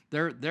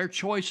 Their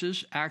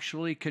choices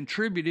actually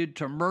contributed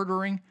to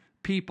murdering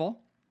people.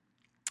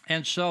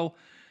 And so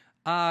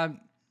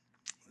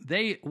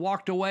they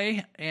walked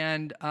away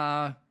and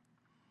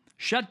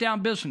shut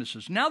down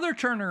businesses. Now they're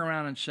turning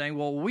around and saying,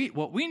 well,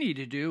 what we need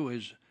to do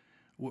is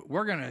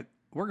we're going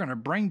to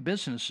bring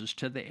businesses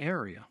to the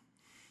area.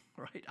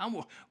 Right?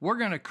 We're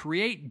going to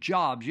create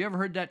jobs. You ever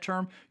heard that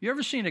term? You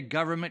ever seen a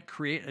government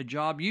create a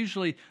job?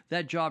 Usually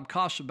that job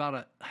costs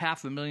about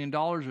 $500,000,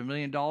 $1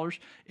 million.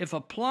 If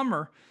a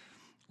plumber,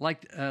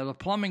 like the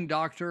plumbing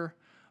doctor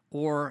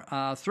or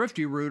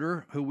Thrifty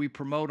Rooter, who we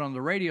promote on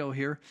the radio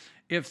here,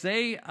 if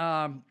they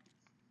want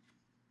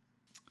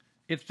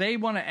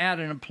to add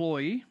an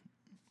employee,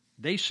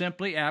 they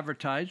simply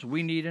advertise,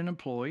 we need an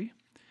employee,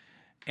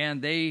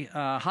 and they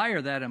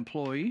hire that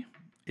employee.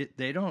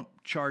 They don't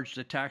charge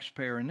the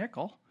taxpayer a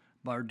nickel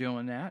by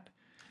doing that.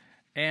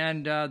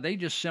 And they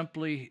just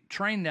simply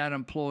train that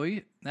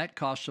employee. That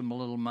costs them a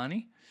little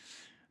money.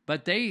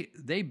 But they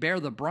bear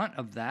the brunt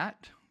of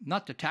that,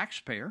 not the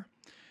taxpayer.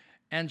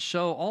 And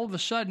so all of a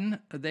sudden,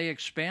 they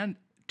expand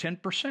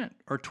 10%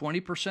 or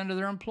 20% of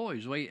their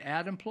employees. They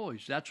add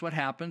employees. That's what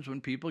happens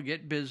when people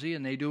get busy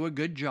and they do a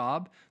good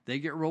job. They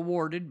get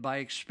rewarded by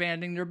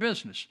expanding their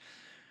business.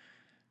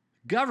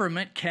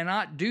 Government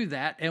cannot do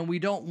that, and we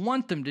don't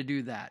want them to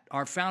do that.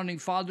 Our founding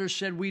fathers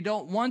said we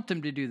don't want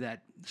them to do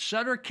that.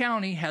 Sutter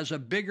County has a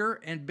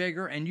bigger and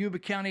bigger, and Yuba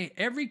County,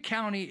 every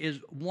county is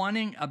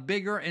wanting a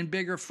bigger and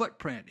bigger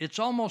footprint. It's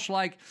almost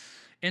like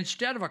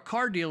instead of a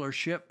car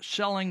dealership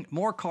selling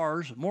more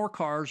cars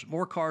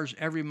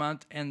every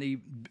month, and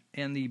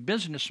the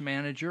business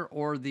manager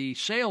or the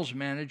sales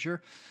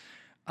manager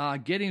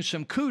getting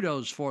some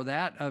kudos for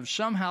that, of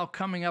somehow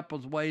coming up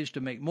with ways to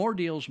make more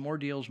deals,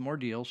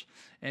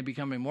 and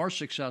becoming more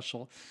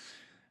successful.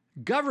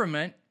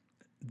 Government,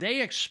 they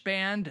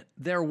expand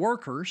their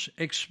workers,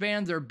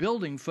 expand their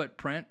building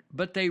footprint,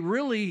 but they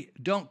really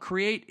don't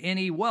create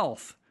any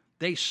wealth.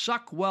 They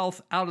suck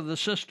wealth out of the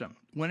system.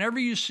 Whenever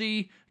you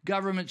see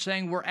government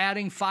saying we're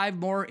adding 5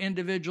 more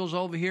individuals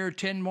over here,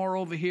 10 more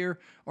over here,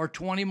 or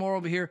 20 more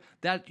over here,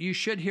 that you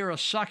should hear a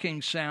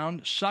sucking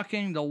sound,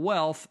 sucking the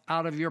wealth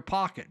out of your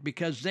pocket,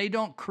 because they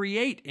don't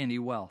create any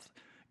wealth.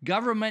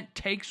 Government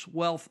takes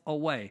wealth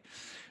away.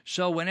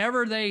 So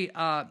whenever they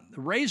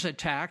raise a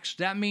tax,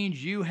 that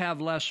means you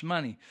have less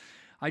money.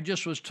 I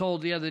just was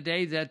told the other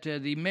day that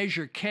the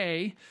Measure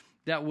K,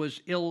 that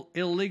was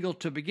illegal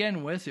to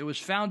begin with. It was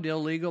found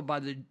illegal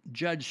by the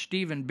Judge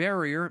Stephen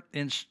Barrier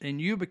in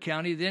Yuba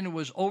County. Then it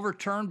was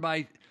overturned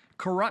by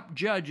corrupt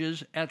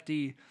judges at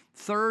the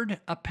 3rd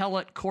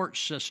Appellate Court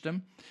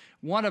System.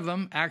 One of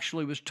them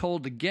actually was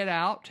told to get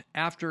out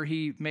after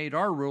he made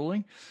our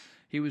ruling.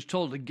 He was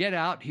told to get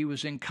out. He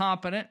was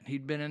incompetent.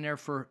 He'd been in there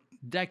for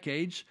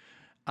decades.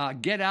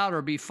 Get out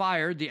or be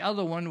fired. The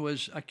other one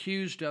was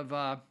accused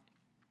of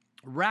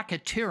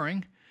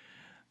racketeering.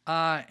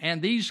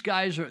 And these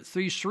guys,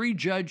 these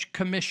 3-judge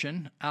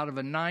commission out of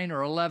a 9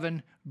 or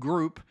 11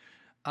 group,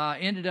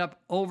 ended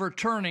up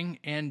overturning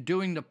and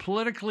doing the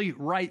politically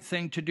right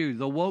thing to do,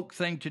 the woke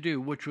thing to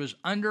do, which was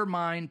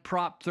undermine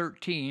Prop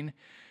 13,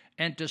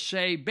 and to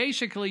say,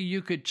 basically,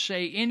 you could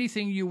say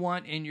anything you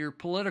want in your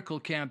political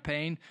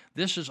campaign.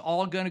 This is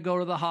all going to go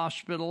to the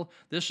hospital.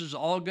 This is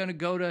all going to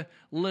go to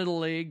Little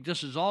League.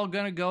 This is all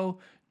going to go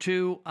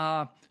to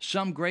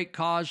some great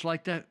cause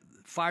like the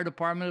fire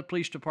department, the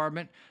police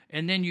department,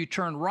 and then you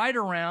turn right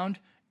around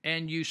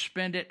and you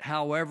spend it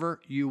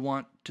however you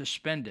want to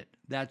spend it.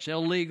 That's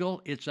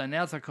illegal. It's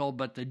unethical.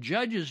 But the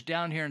judges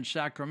down here in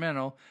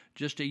Sacramento,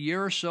 just a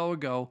year or so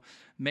ago,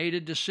 made a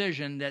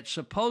decision that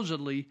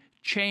supposedly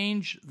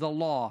changed the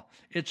law.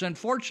 It's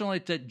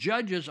unfortunate that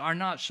judges are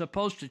not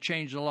supposed to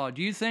change the law.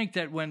 Do you think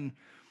that when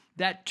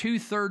that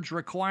 2/3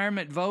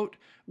 requirement vote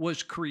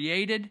was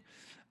created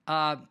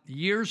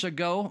years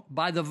ago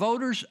by the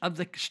voters of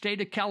the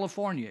state of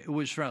California, it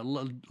was for a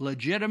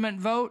legitimate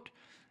vote?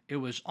 It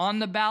was on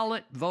the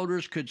ballot.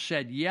 Voters could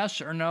said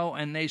yes or no,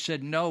 and they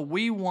said, no,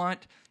 we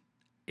want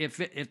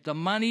if the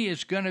money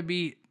is going to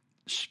be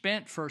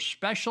spent for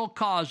special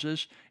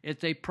causes, if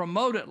they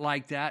promote it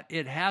like that,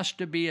 it has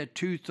to be a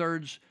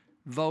 2/3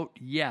 vote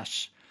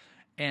yes.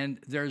 And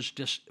there's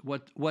just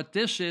what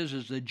this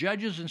is the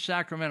judges in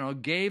Sacramento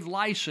gave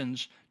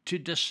license to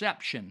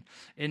deception.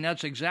 And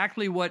that's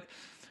exactly what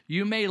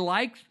you may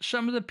like.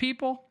 Some of the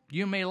people,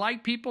 you may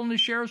like people in the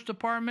sheriff's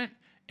department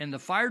and the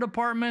fire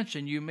departments,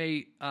 and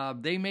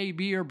they may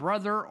be your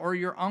brother or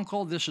your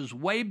uncle. This is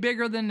way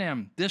bigger than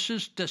them. This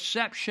is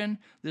deception.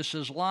 This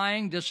is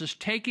lying. This is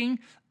taking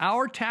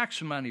our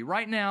tax money.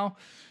 Right now,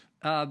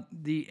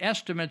 the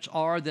estimates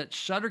are that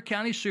Sutter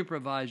County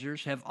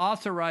supervisors have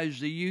authorized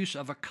the use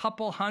of a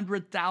couple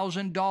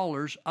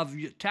 $100,000 of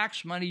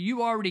tax money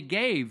you already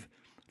gave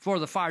for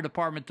the fire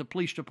department, the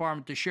police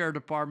department, the sheriff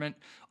department,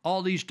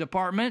 all these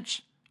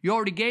departments. You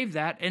already gave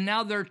that, and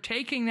now they're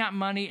taking that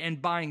money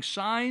and buying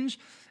signs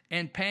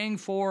and paying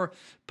for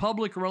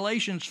public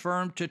relations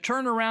firm to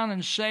turn around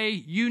and say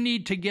you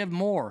need to give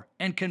more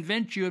and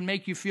convince you and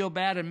make you feel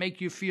bad and make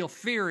you feel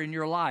fear in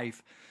your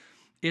life.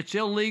 It's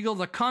illegal.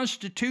 The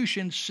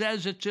Constitution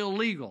says it's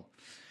illegal.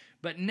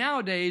 But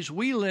nowadays,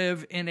 we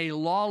live in a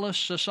lawless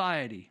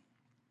society.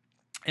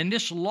 And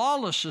this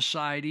lawless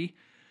society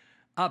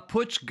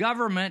puts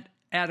government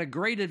at a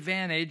great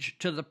advantage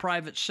to the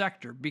private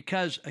sector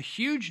because a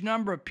huge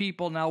number of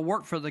people now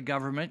work for the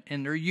government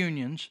in their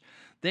unions.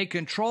 They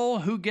control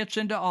who gets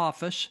into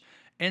office,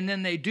 and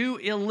then they do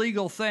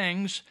illegal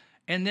things.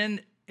 And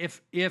then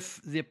if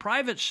the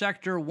private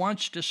sector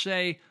wants to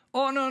say,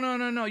 oh,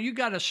 no, you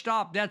got to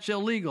stop, that's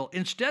illegal.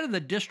 Instead of the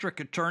district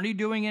attorney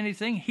doing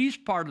anything, he's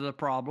part of the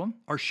problem,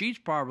 or she's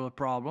part of the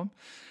problem.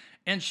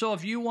 And so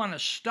if you want to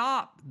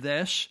stop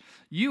this,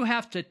 you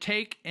have to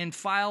take and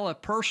file a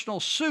personal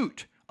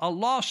suit, a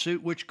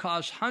lawsuit, which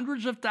costs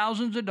hundreds of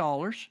thousands of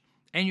dollars,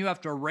 and you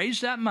have to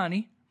raise that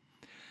money,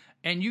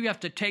 and you have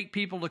to take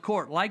people to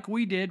court like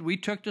we did. We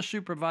took the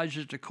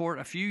supervisors to court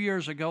a few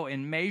years ago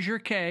in Measure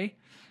K,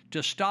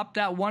 to stop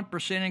that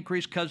 1%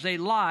 increase because they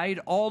lied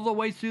all the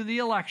way through the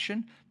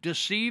election,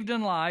 deceived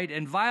and lied,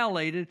 and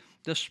violated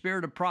the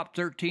spirit of Prop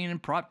 13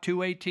 and Prop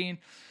 218.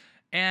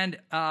 And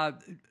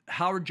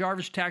Howard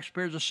Jarvis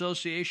Taxpayers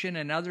Association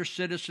and other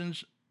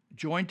citizens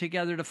joined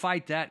together to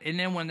fight that. And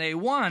then when they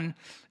won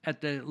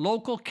at the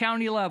local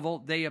county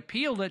level, they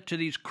appealed it to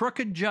these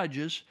crooked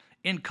judges,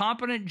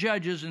 incompetent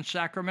judges in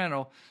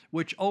Sacramento,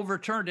 which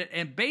overturned it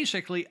and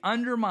basically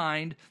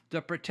undermined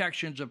the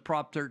protections of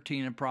Prop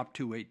 13 and Prop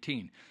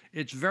 218.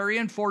 It's very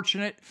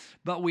unfortunate,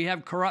 but we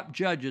have corrupt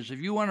judges. If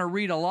you want to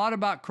read a lot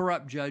about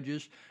corrupt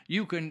judges,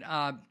 you can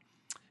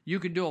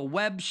do a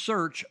web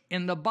search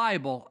in the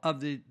Bible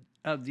of the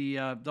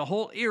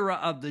whole era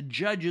of the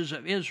judges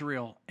of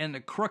Israel and the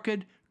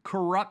crooked,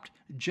 corrupt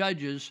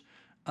judges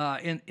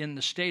in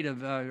the state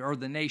of or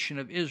the nation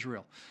of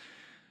Israel.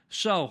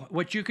 So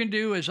what you can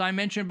do, as I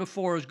mentioned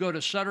before, is go to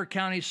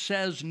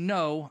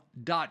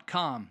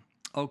SutterCountySaysNo.com,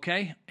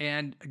 okay?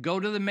 And go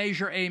to the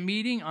Measure A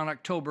meeting on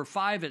October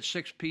 5 at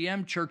 6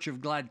 p.m., Church of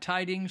Glad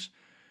Tidings,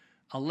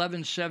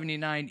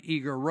 1179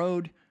 Eager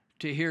Road,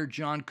 to hear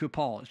John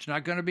Kupal. It's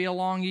not going to be a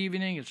long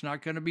evening. It's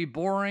not going to be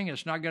boring.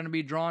 It's not going to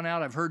be drawn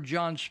out. I've heard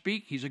John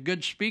speak. He's a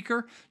good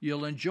speaker.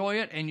 You'll enjoy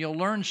it, and you'll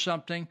learn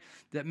something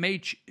that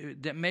may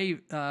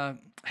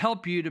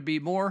help you to be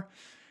more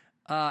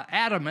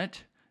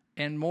adamant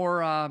and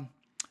more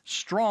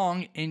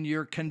strong in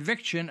your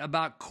conviction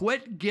about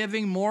quit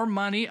giving more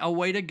money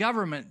away to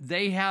government.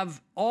 They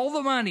have all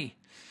the money.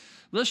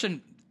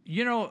 Listen,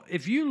 you know,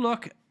 if you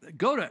look,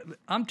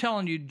 I'm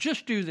telling you,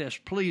 just do this.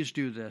 Please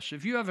do this.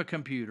 If you have a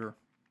computer,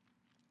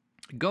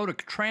 go to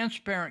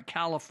Transparent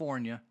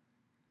California.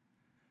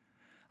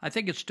 I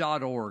think it's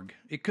 .org.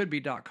 It could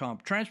be .com.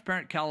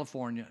 Transparent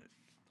California,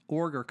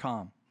 org or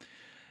com.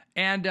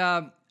 And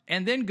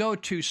then go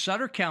to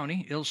Sutter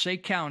County. It'll say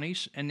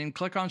counties, and then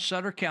click on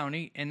Sutter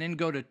County, and then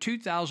go to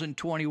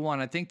 2021.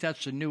 I think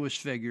that's the newest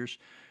figures.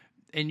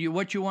 And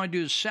what you want to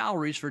do is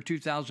salaries for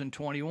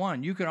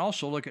 2021. You can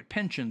also look at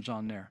pensions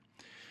on there.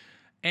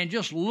 And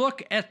just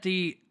look at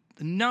the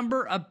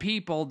number of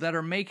people that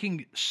are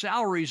making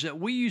salaries that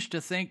we used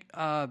to think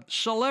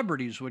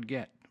celebrities would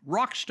get,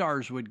 rock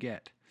stars would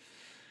get.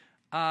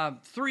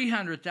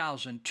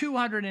 300,000,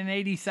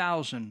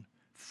 280,000,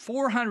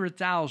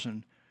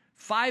 400,000,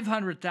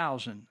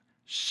 500,000,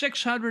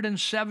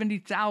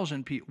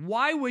 670,000 people.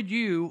 Why would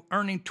you,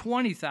 earning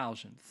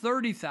 20,000,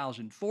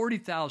 30,000,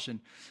 40,000,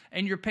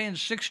 and you're paying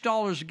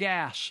 $6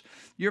 gas,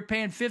 you're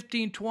paying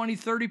 15, 20,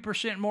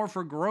 30% more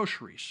for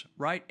groceries,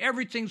 right?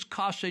 Everything's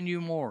costing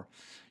you more.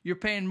 You're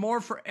paying more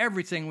for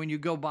everything when you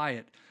go buy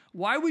it.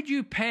 Why would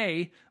you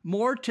pay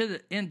more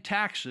in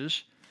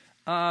taxes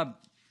to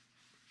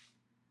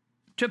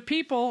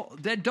people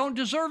that don't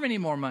deserve any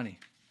more money?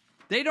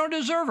 They don't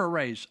deserve a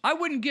raise. I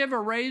wouldn't give a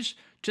raise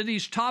to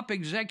these top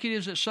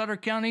executives at Sutter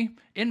County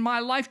in my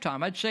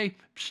lifetime. I'd say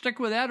stick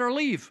with that or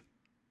leave.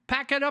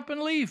 Pack it up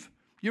and leave.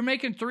 You're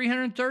making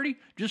 $330.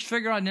 Just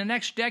figure on the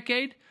next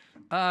decade,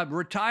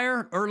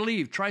 retire or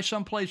leave. Try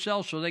someplace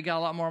else so they got a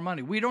lot more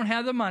money. We don't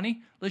have the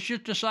money. Let's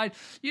just decide.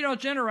 You know,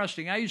 it's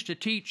interesting. I used to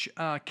teach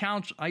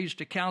counsel. I used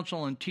to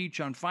counsel and teach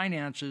on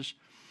finances,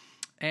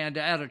 and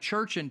at a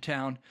church in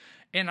town.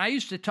 And I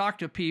used to talk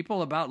to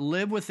people about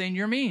live within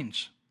your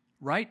means,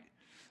 right?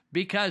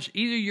 Because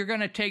either you're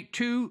going to take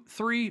 2,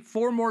 3,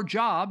 4 more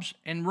jobs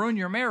and ruin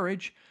your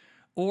marriage,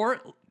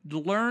 or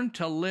learn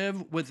to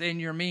live within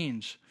your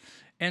means.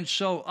 And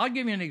so I'll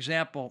give you an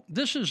example.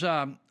 This is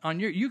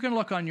you can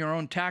look on your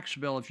own tax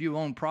bill if you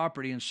own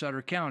property in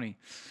Sutter County.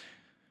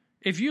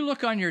 If you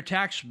look on your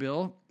tax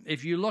bill,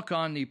 if you look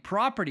on the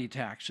property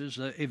taxes,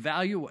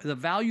 the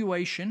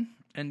valuation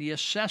and the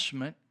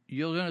assessment,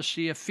 you're going to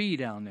see a fee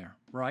down there,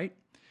 right?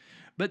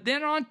 But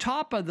then on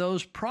top of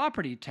those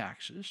property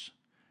taxes,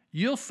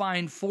 you'll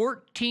find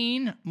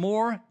 14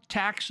 more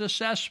tax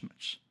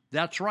assessments.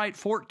 That's right,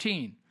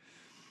 14.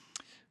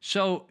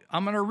 So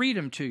I'm going to read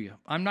them to you.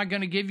 I'm not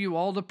going to give you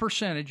all the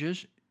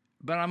percentages,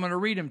 but I'm going to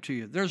read them to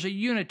you. There's a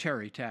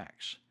unitary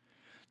tax.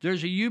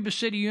 There's a Yuba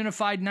City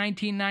Unified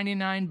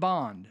 1999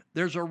 bond.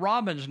 There's a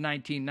Robbins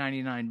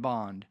 1999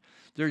 bond.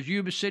 There's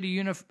Yuba City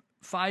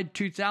Unified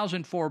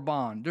 2004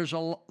 bond. There's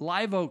a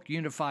Live Oak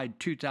Unified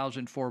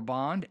 2004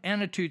 bond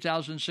and a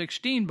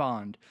 2016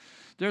 bond.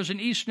 There's an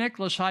East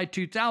Nicholas High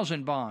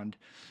 2000 bond.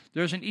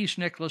 There's an East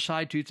Nicholas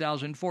High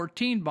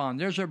 2014 bond.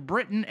 There's a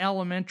Britton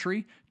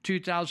Elementary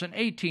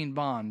 2018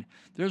 bond.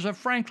 There's a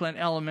Franklin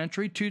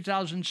Elementary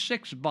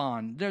 2006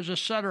 bond. There's a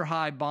Sutter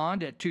High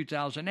bond at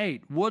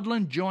 2008.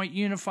 Woodland Joint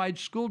Unified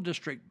School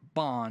District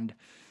bond.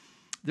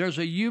 There's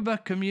a Yuba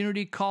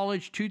Community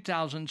College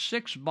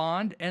 2006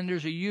 bond, and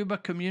there's a Yuba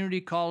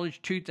Community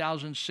College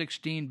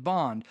 2016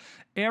 bond.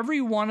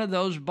 Every one of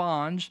those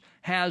bonds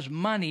has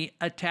money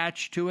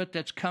attached to it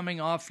that's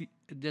coming off,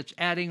 that's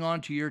adding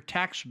on to your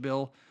tax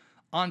bill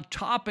on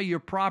top of your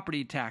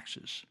property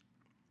taxes.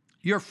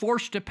 You're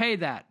forced to pay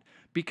that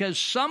because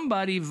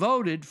somebody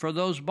voted for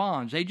those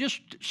bonds.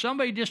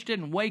 Somebody just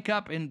didn't wake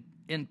up in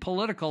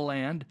political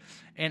land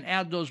and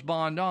add those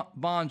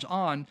bonds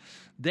on.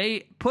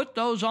 They put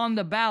those on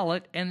the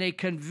ballot and they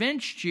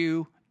convinced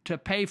you to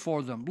pay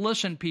for them.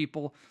 Listen,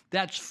 people,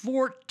 that's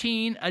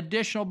 14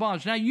 additional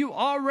bonds. Now, you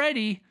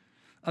already,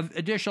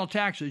 additional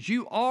taxes,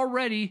 you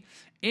already,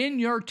 in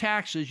your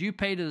taxes you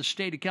pay to the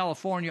state of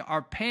California,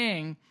 are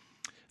paying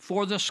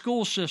for the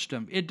school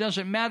system. It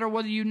doesn't matter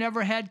whether you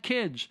never had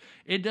kids.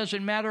 It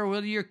doesn't matter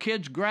whether your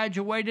kids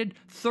graduated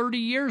 30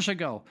 years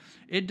ago.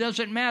 It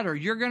doesn't matter.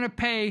 You're going to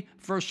pay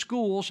for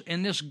schools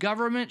in this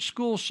government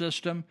school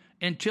system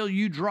until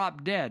you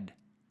drop dead.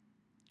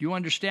 You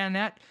understand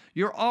that?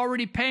 You're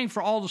already paying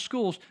for all the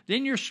schools.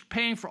 Then you're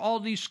paying for all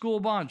these school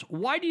bonds.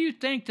 Why do you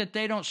think that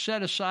they don't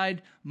set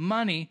aside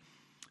money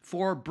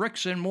for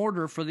bricks and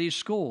mortar for these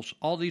schools?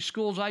 All these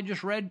schools I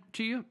just read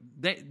to you,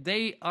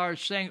 they are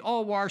saying,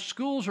 oh, well, our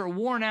schools are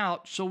worn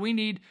out, so we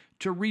need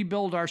to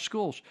rebuild our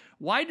schools.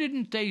 Why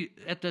didn't they,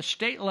 at the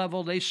state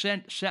level, they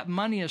set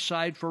money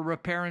aside for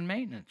repair and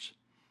maintenance?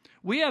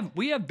 We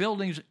have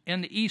buildings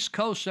in the East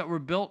Coast that were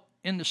built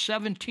in the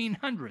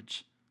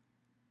 1700s.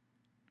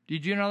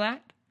 Did you know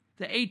that?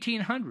 The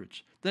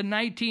 1800s, the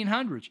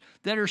 1900s,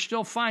 that are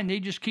still fine.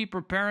 They just keep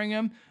repairing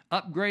them,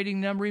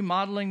 upgrading them,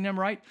 remodeling them,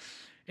 right?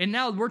 And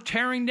now we're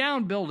tearing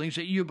down buildings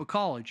at Yuba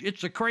College.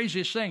 It's the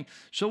craziest thing.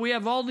 So we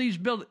have all these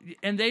buildings,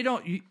 and they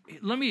don't, you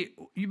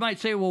might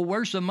say, well,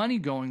 where's the money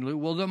going, Lou?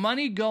 Well, the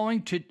money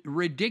going to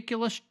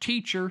ridiculous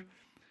teacher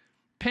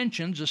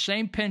pensions, the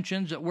same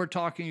pensions that we're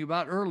talking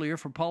about earlier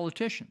for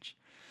politicians.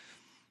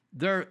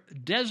 They're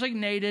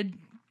designated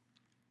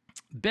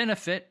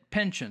benefit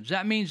pensions.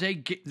 That means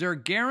they're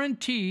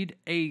guaranteed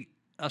a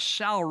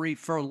salary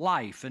for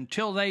life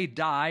until they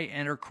die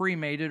and are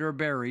cremated or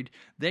buried.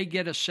 They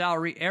get a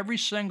salary every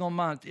single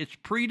month. It's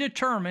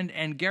predetermined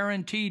and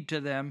guaranteed to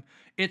them.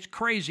 It's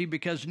crazy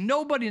because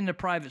nobody in the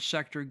private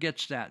sector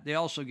gets that. They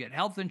also get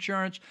health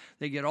insurance.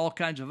 They get all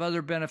kinds of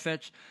other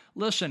benefits.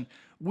 Listen,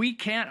 we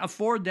can't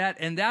afford that,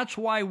 and that's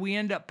why we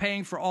end up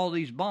paying for all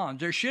these bonds.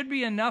 There should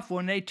be enough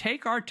when they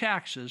take our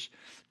taxes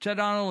to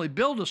not only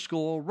build a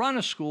school, run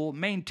a school,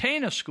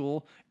 maintain a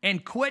school,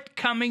 and quit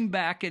coming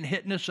back and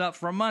hitting us up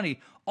for money.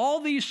 All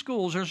these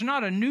schools, there's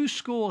not a new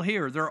school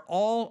here. They're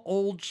all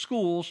old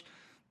schools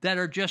that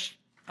are just,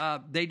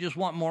 they just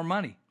want more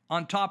money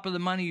on top of the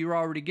money you're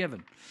already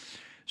given.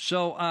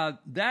 So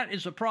that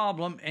is a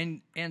problem,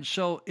 and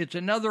so it's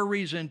another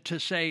reason to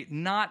say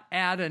not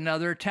add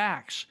another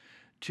tax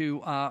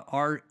to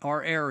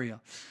our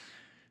area.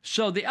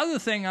 So the other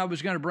thing I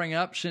was going to bring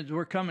up, since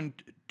we're coming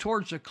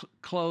towards the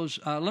close,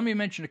 let me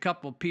mention a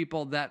couple of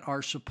people that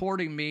are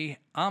supporting me.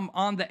 I'm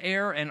on the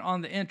air and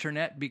on the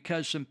internet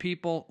because some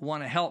people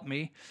want to help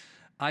me.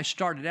 I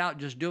started out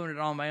just doing it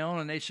on my own,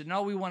 and they said,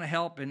 no, we want to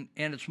help, and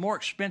it's more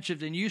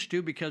expensive than used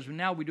to because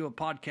now we do a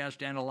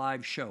podcast and a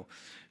live show.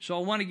 So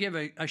I want to give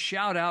a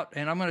shout-out,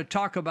 and I'm going to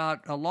talk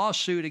about a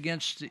lawsuit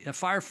against the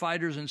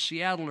firefighters in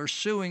Seattle are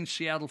suing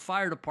Seattle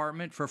Fire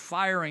Department for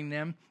firing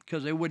them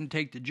because they wouldn't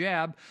take the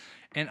jab.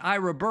 And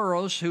Ira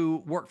Burrows,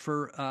 who worked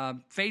for,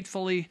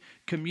 faithfully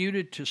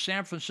commuted to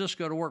San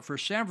Francisco to work for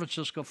San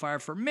Francisco Fire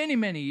for many,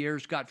 many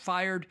years, got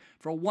fired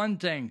for one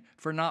thing,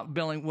 for not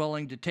being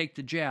willing to take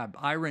the jab.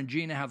 Ira and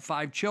Gina have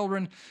 5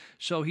 children,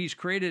 so he's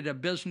created a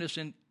business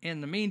in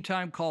the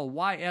meantime called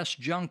YS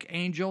Junk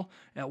Angel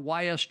at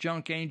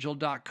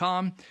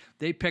ysjunkangel.com.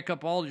 They pick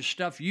up all the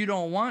stuff you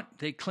don't want.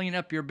 They clean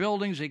up your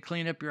buildings, they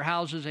clean up your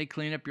houses, they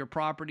clean up your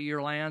property,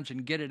 your lands,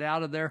 and get it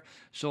out of there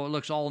so it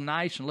looks all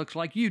nice and looks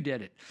like you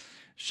did it.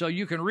 So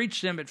you can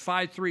reach them at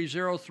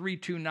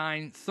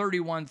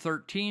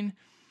 530-329-3113,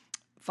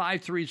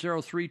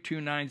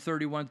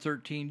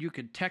 530-329-3113. You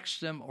can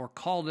text them or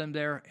call them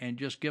there and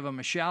just give them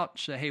a shout.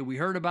 Say, hey, we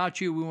heard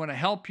about you. We want to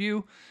help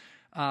you.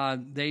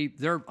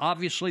 They're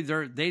obviously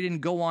they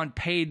didn't go on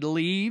paid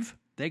leave.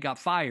 They got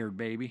fired,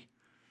 baby.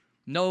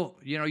 No,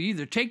 you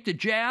either take the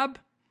jab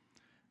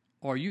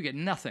or you get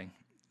nothing.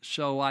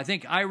 So I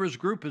think Ira's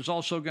group is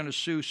also going to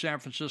sue San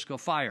Francisco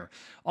Fire.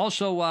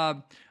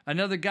 Also,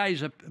 another guy,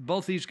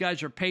 both these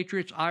guys are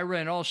patriots, Ira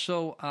and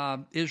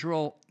also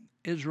Israel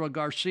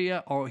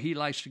Garcia, or he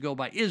likes to go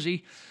by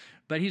Izzy.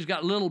 But he's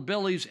got Little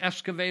Billy's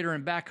excavator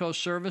and backhoe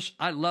service.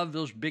 I love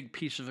those big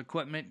pieces of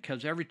equipment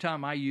because every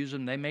time I use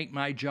them, they make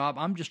my job.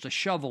 I'm just a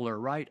shoveler,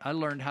 right? I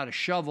learned how to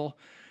shovel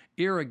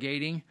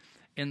irrigating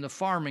in the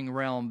farming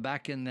realm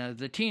back in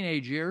the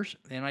teenage years,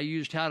 and I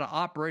used how to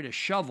operate a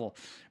shovel.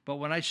 But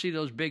when I see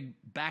those big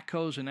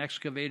backhoes and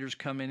excavators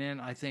coming in,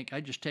 I think I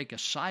just take a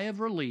sigh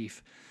of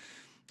relief.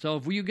 So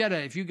if you got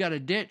a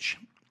ditch,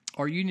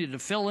 or you need to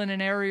fill in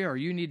an area, or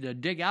you need to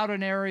dig out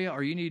an area,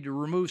 or you need to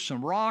remove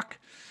some rock,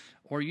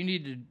 or you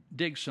need to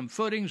dig some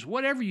footings,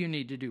 whatever you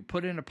need to do,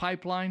 put in a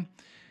pipeline,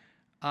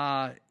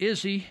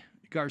 Izzy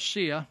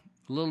Garcia,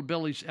 Little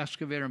Billy's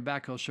excavator and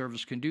backhoe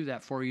service, can do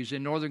that for you. He's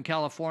in Northern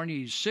California.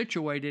 He's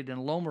situated in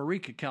Loma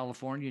Rica,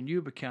 California, in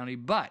Yuba County,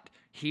 but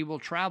he will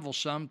travel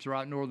some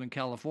throughout Northern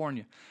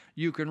California.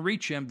 You can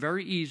reach him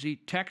very easy.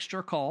 Text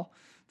or call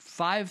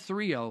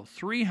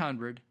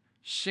 530-300-6010,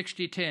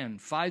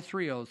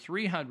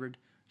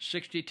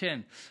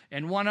 530-300-6010.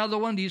 And one other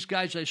one, these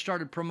guys I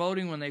started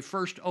promoting when they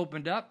first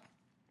opened up,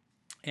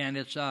 and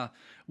it's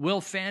Will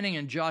Fanning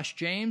and Josh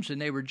James,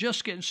 and they were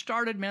just getting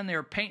started, man. They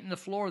were painting the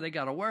floor. They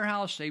got a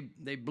warehouse.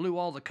 They blew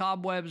all the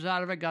cobwebs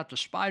out of it, got the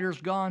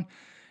spiders gone,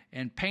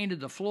 and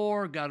painted the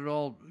floor, got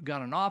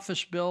an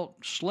office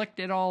built, slicked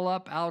it all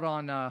up out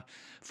on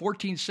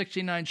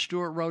 1469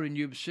 Stewart Road in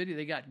Yuba City.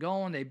 They got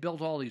going. They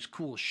built all these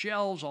cool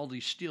shelves, all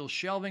these steel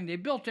shelving. They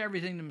built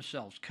everything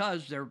themselves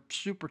because they're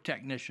super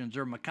technicians.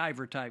 They're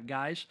MacGyver-type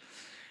guys.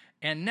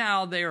 And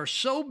now they are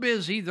so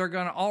busy, they're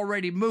going to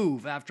already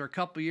move. After a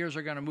couple of years,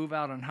 they're going to move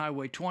out on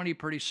Highway 20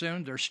 pretty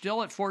soon. They're still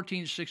at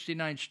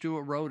 1469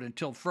 Stewart Road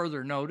until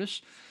further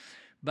notice.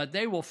 But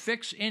they will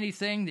fix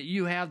anything that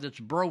you have that's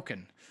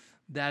broken,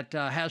 that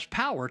has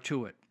power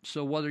to it.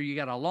 So whether you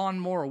got a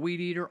lawnmower, a weed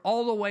eater,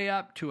 all the way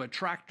up to a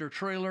tractor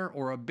trailer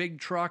or a big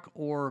truck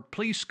or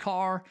police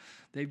car.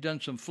 They've done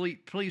some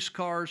fleet police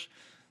cars.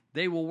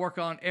 They will work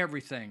on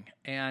everything.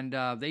 And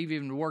they've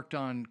even worked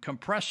on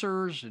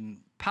compressors and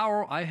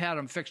power. I've had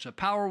them fix a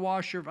power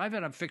washer. I've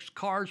had them fix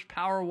cars,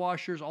 power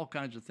washers, all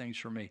kinds of things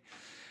for me.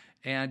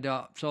 And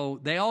so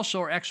they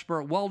also are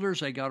expert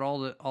welders. They got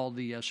all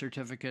the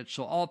certificates.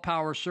 So All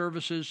Power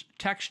Services.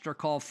 Text or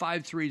call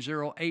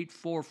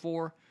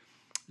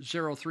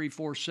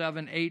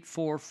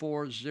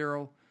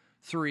 530-844-0347,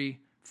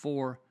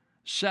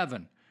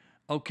 844-0347.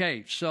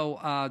 Okay, so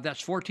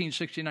that's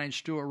 1469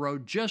 Stewart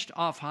Road, just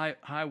off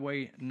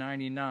Highway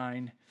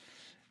 99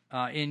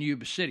 in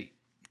Yuba City.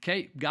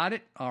 Okay, got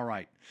it? All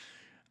right.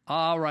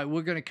 All right,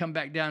 we're going to come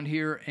back down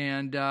here,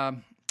 and I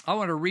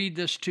want to read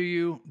this to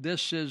you.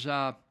 This is,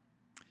 I'm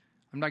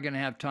not going to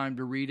have time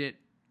to read it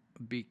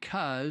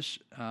because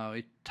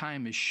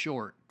time is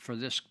short for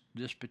this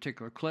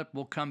particular clip.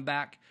 We'll come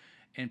back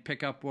and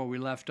pick up where we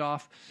left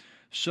off.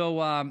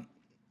 So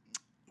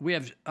we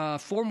have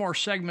 4 more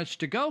segments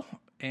to go,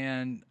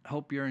 and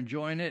hope you're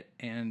enjoying it,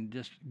 and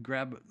just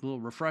grab a little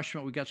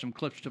refreshment. We got some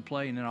clips to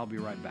play, and then I'll be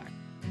right back.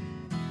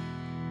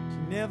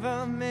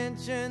 Never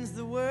mentions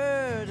the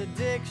word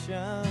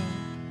addiction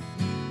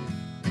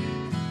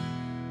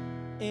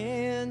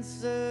in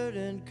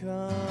certain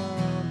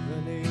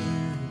company.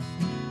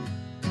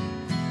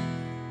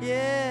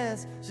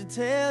 Yes, she'll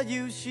tell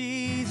you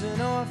she's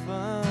an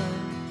orphan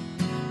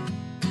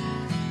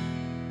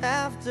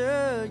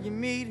after you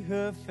meet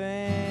her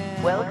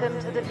family.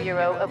 Welcome to the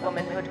Bureau of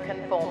Womanhood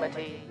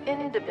Conformity.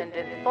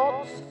 Independent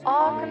thoughts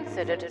are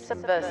considered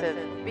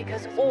subversive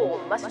because all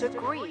must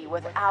agree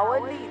with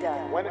our leader.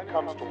 When it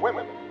comes to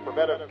women,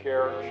 preventive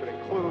care should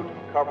include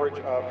coverage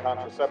of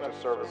contraceptive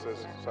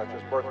services such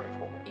as birth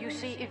control. You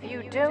see, if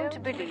you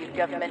don't believe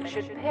government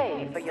should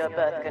pay for your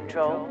birth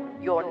control,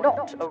 you're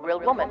not a real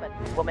woman.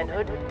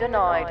 Womanhood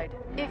denied.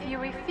 If you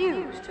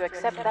refuse to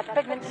accept that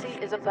pregnancy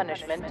is a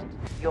punishment,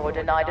 you're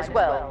denied as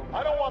well.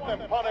 I don't want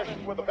them punished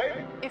with a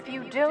baby. If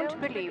you don't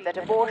believe that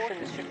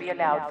abortions should be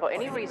allowed for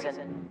any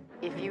reason,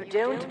 if you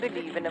don't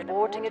believe in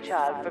aborting a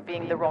child for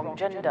being the wrong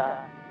gender,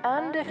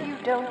 And if you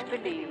don't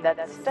believe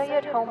that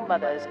stay-at-home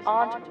mothers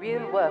aren't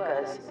real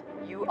workers,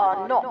 you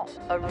are not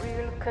a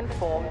real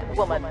conformed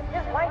woman.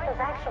 His wife has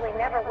actually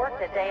never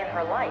worked a day in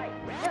her life.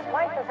 His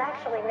wife has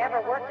actually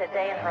never worked a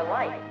day in her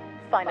life.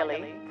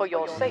 Finally, for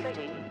your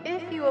safety,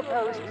 if you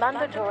oppose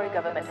mandatory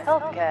government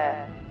health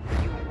care,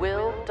 you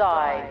will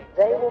die.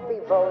 They will be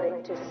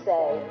voting to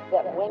say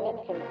that women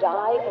can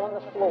die on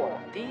the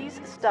floor. These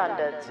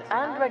standards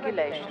and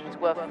regulations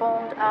were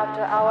formed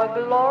after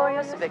our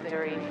glorious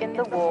victory in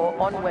the war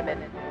on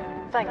women.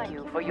 Thank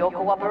you for your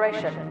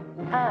cooperation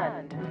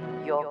and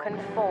your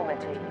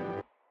conformity.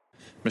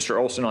 Mr.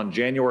 Olson, on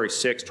January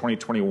 6,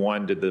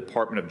 2021, did the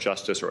Department of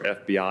Justice or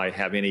FBI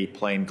have any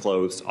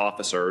plainclothes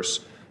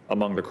officers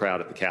among the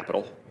crowd at the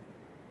Capitol?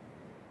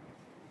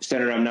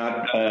 Senator, I'm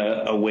not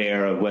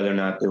aware of whether or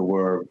not there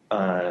were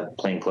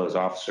plainclothes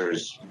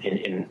officers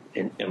in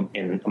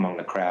among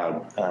the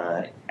crowd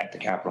at the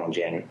Capitol on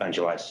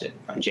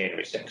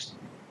January 6th.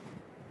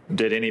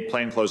 Did any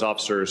plainclothes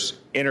officers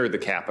enter the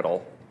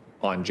Capitol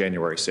on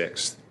January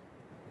 6th?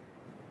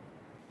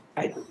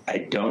 I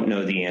don't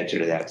know the answer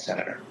to that,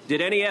 Senator.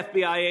 Did any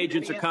FBI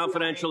agents or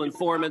confidential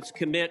informants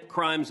commit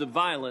crimes of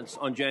violence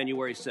on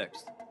January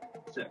 6th?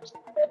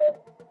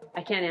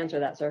 I can't answer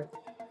that, sir.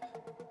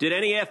 Did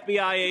any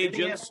FBI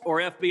agents or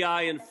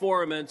FBI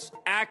informants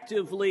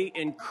actively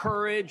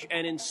encourage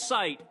and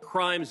incite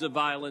crimes of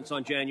violence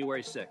on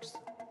January 6th?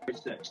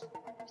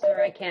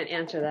 Sir, I can't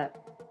answer that.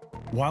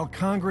 While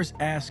Congress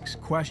asks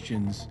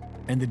questions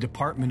and the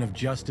Department of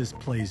Justice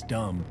plays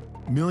dumb,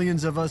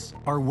 millions of us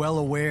are well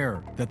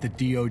aware that the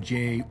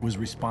DOJ was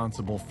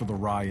responsible for the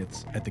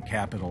riots at the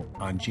Capitol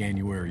on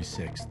January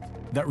 6th.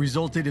 That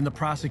resulted in the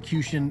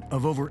prosecution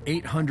of over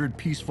 800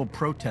 peaceful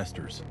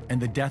protesters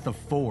and the death of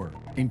 4,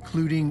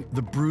 including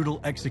the brutal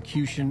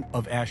execution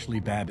of Ashley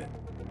Babbitt.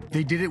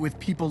 They did it with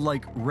people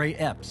like Ray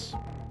Epps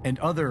and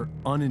other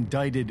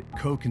unindicted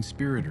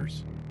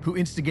co-conspirators who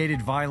instigated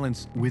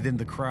violence within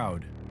the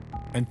crowd.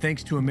 And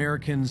thanks to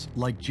Americans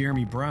like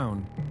Jeremy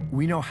Brown,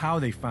 we know how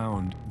they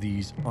found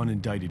these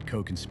unindicted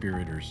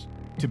co-conspirators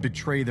to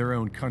betray their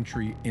own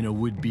country in a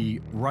would-be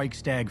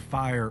Reichstag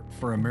fire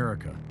for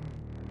America.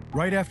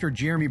 Right after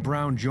Jeremy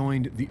Brown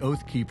joined the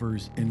Oath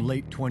Keepers in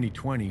late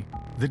 2020,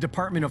 the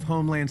Department of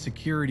Homeland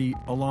Security,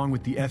 along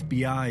with the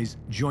FBI's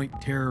Joint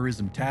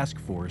Terrorism Task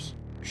Force,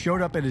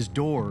 showed up at his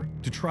door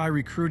to try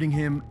recruiting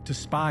him to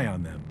spy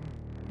on them.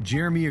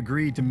 Jeremy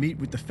agreed to meet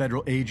with the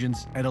federal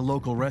agents at a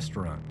local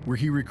restaurant where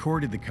he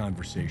recorded the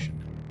conversation.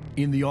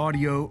 In the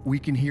audio, we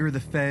can hear the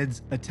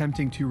feds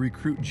attempting to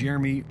recruit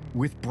Jeremy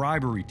with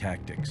bribery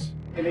tactics.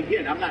 And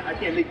again, I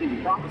can't make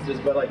any promises,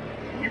 but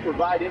you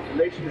provide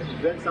information that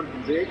prevents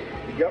something big,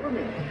 the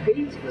government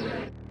pays for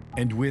that.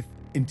 And with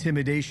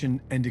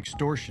intimidation and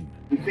extortion.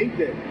 We think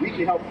that we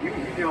can help you,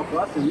 you can help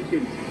us, and we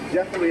can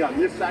definitely, on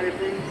this side of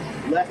things,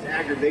 less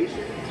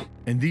aggravation.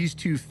 And these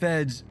two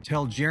feds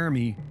tell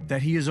Jeremy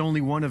that he is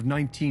only one of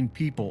 19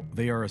 people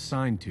they are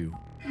assigned to.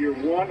 You're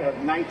one of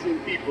 19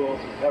 people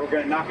that we're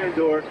going to knock on the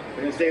door, they're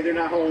going to say they're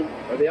not home,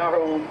 or they are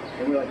home,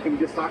 and we're like, can we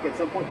just talk at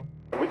some point?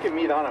 We can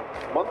meet on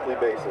a monthly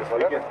basis.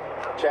 We can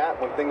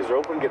chat when things are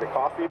open, get a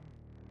coffee.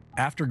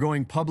 After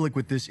going public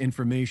with this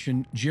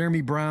information,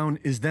 Jeremy Brown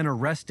is then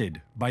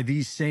arrested by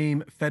these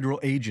same federal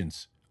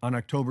agents on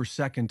October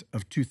 2nd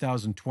of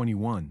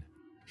 2021.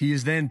 He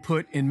is then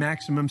put in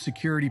maximum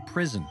security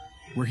prison,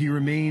 where he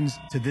remains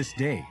to this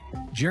day.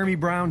 Jeremy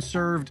Brown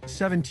served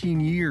 17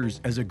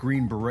 years as a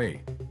Green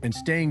Beret, and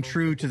staying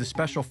true to the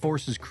Special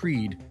Forces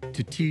creed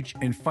to teach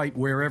and fight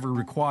wherever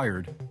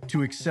required,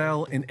 to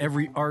excel in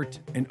every art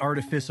and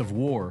artifice of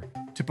war,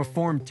 to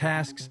perform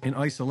tasks in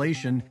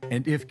isolation,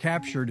 and if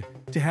captured,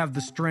 to have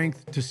the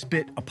strength to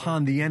spit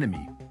upon the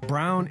enemy.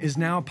 Brown is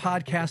now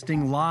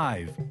podcasting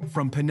live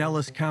from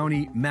Pinellas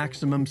County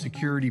Maximum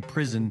Security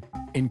Prison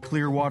in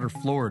Clearwater,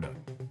 Florida,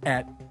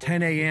 at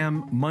 10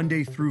 a.m.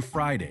 Monday through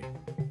Friday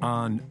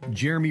on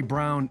Jeremy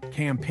Brown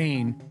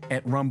Campaign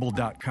at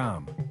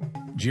rumble.com.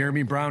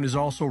 Jeremy Brown is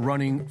also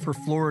running for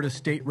Florida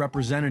State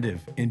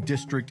Representative in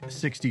District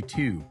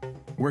 62,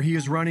 where he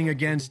is running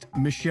against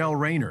Michelle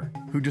Rayner,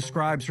 who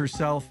describes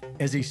herself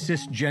as a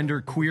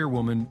cisgender queer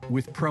woman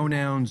with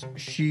pronouns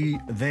she,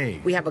 they.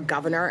 We have a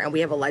governor and we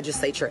have a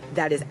legislature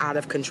that is out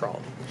of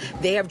control.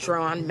 They have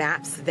drawn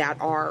maps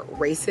that are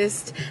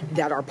racist,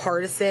 that are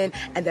partisan,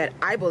 and that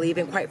I believe,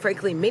 and quite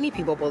frankly, many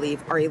people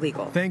believe, are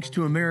illegal. Thanks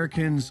to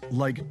Americans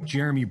like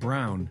Jeremy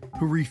Brown,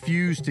 who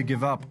refuse to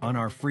give up on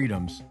our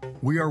freedoms,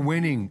 we are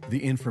winning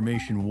the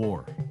information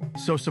war.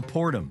 So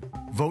support him,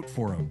 vote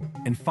for him,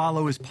 and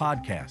follow his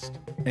podcast.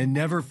 And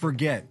never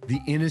forget the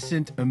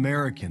innocent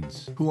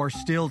Americans who are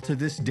still to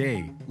this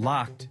day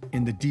locked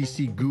in the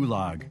D.C.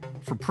 gulag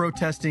for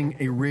protesting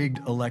a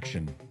rigged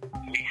election.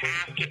 We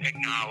have to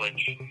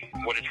acknowledge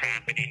what is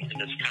happening in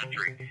this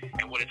country.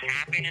 And what is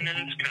happening in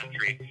this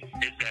country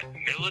is that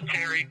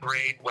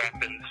military-grade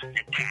weapons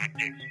and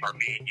tactics are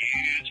being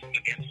used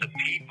against the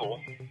people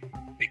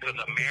because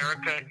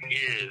America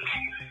is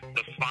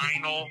the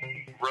final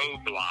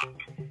roadblock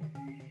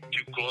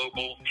to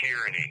global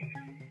tyranny.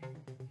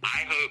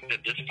 I hope that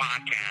this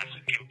podcast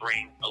can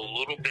bring a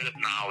little bit of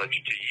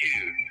knowledge to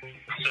you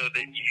so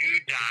that you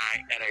die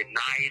at a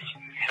nice,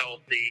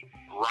 healthy,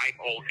 ripe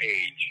old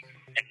age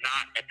and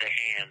not at the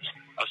hands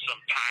of some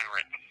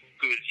tyrant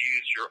who has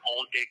used your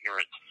own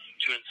ignorance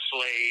to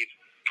enslave,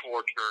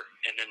 torture,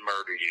 and then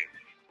murder you.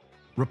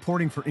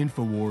 Reporting for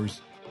InfoWars,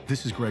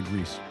 this is Greg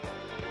Reese.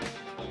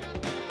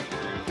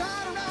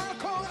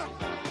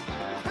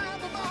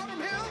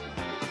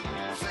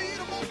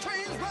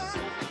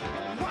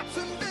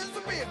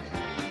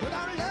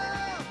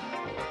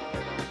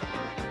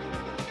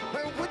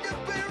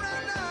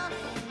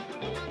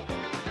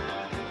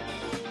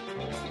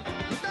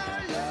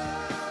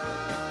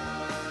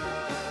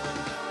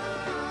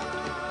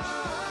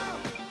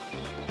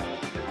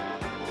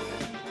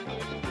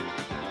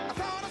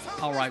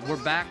 All right,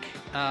 we're back.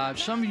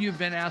 Some of you have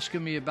been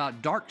asking me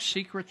about Dark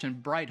Secrets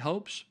and Bright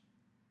Hopes,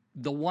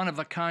 the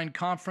one-of-a-kind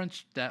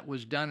conference that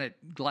was done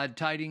at Glad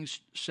Tidings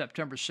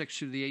September 6th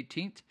through the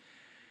 18th, a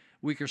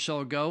week or so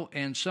ago.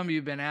 And some of you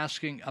have been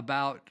asking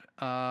about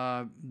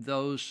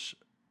those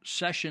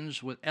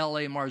sessions with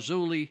L.A.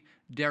 Marzulli,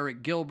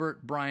 Derek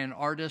Gilbert, Brian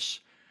Ardis,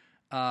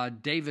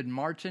 David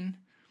Martin,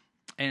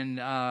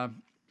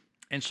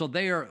 and so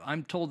they are,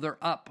 I'm told they're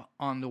up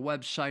on the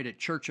website at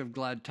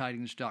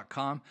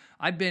churchofgladtidings.com.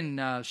 I've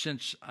been,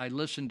 since I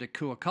listened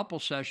to a couple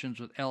sessions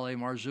with L.A.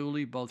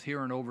 Marzulli, both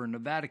here and over in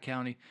Nevada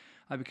County,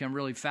 I've become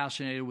really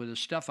fascinated with his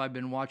stuff. I've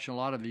been watching a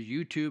lot of his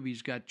YouTube.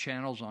 He's got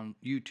channels on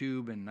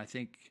YouTube and I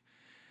think,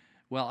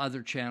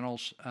 other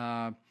channels.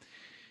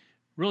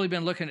 Really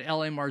been looking at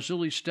L.A.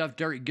 Marzulli's stuff,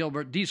 Derek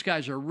Gilbert. These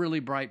guys are really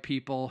bright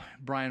people.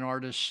 Brian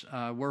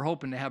Ardis, we're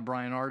hoping to have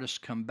Brian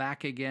Ardis come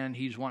back again.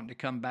 He's wanting to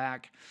come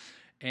back.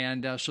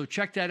 And so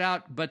check that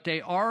out. But they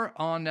are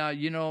on, there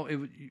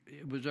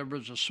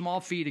was a small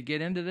fee to get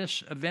into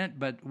this event,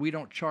 but we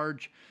don't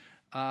charge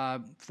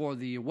for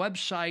the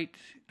website.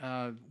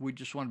 We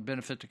just want to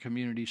benefit the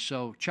community.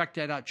 So check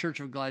that out, Church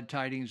of Glad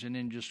Tidings, and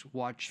then just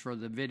watch for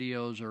the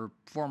videos or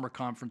former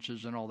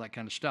conferences and all that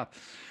kind of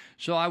stuff.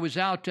 So I was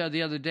out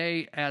the other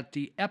day at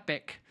the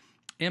EPIC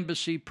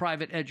Embassy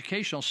Private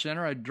Educational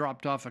Center. I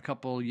dropped off a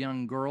couple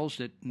young girls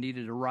that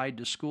needed a ride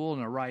to school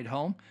and a ride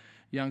home.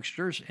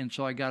 Youngsters, and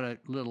so I got a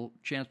little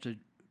chance to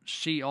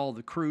see all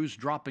the crews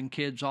dropping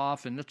kids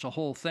off, and it's a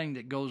whole thing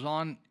that goes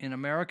on in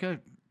America.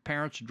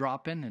 Parents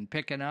dropping and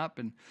picking up,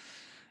 and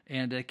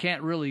they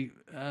can't really.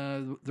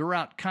 They're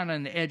out kind of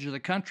on the edge of the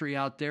country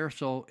out there,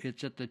 so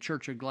it's at the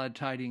Church of Glad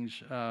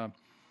Tidings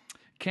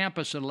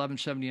campus at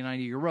 1179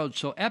 Eagle Road.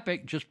 So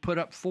Epic just put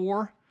up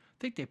four. I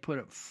think they put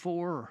up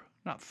four,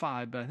 not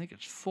five, but I think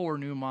it's four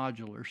new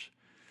modulars.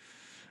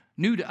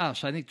 New to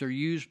us. I think they're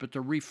used, but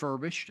they're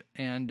refurbished,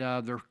 and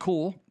they're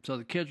cool. So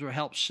the kids were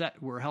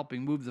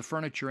helping move the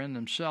furniture in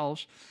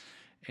themselves,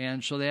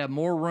 and so they have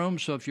more room.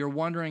 So if you're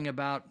wondering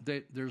about,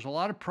 there's a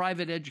lot of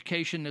private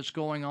education that's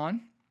going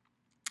on,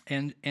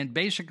 and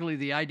basically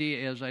the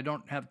idea is, I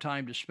don't have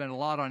time to spend a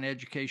lot on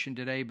education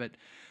today, but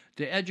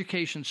the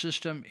education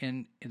system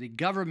in the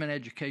government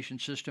education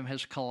system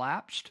has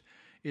collapsed.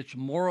 It's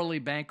morally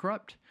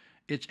bankrupt.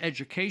 It's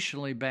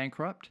educationally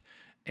bankrupt.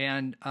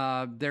 And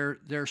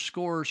their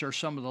scores are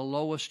some of the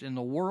lowest in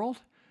the world.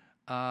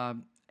 But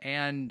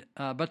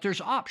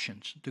there's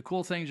options. The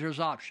cool thing is there's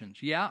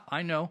options. Yeah,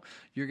 I know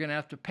you're going to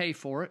have to pay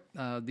for it.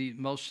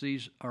 Most of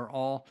these are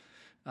all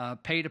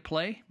pay to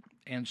play.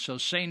 And so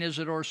St.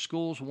 Isidore's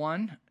School's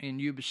one in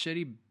Yuba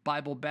City.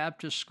 Bible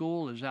Baptist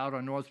School is out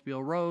on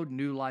Northfield Road.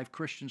 New Life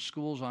Christian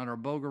Schools on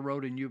Arboga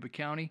Road in Yuba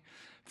County.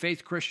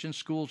 Faith Christian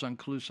Schools on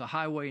Colusa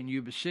Highway in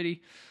Yuba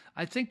City.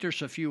 I think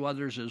there's a few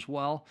others as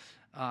well.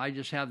 I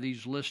just have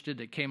these listed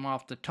that came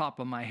off the top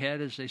of my head,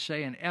 as they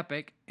say. An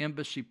EPIC,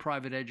 Embassy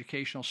Private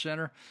Educational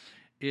Center,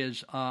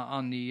 is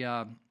on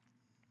the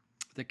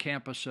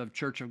campus of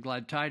Church of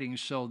Glad Tidings.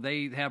 So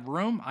they have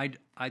room.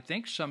 I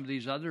think some of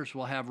these others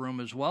will have room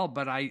as well,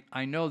 but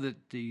I know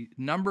that the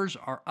numbers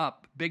are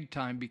up big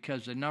time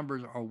because the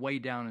numbers are way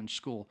down in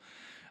school,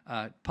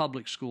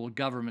 public school,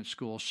 government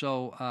school.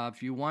 So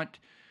if you want...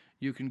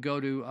 You can go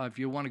to, if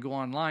you want to go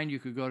online, you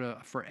could go to,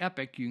 for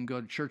EPIC, you can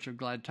go to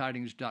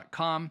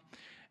churchofgladtidings.com,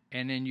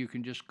 and then you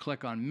can just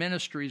click on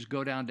Ministries,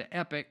 go down to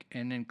EPIC,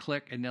 and then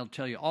click, and they'll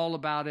tell you all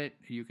about it.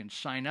 You can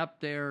sign up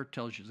there,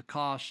 tells you the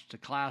costs, the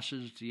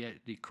classes, the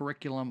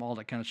curriculum, all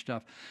that kind of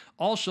stuff.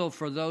 Also,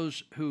 for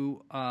those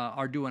who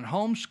are doing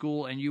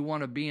homeschool and you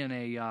want to be in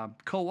a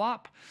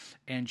co-op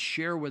and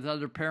share with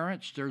other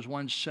parents, there's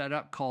one set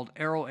up called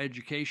Arrow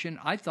Education.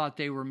 I thought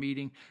they were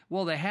meeting,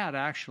 well, they had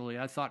actually,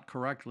 I thought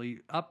correctly,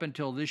 up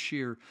until this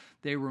year,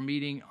 they were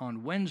meeting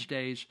on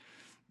Wednesdays.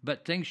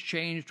 But things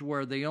changed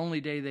where the only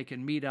day they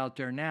can meet out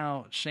there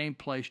now, same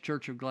place,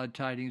 Church of Glad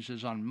Tidings,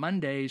 is on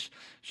Mondays.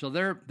 So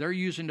they're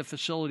using the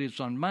facilities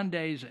on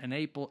Mondays, and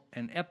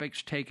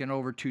EPIC's taking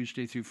over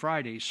Tuesday through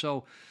Friday.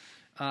 So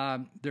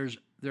there's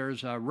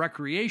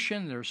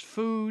recreation, there's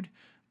food,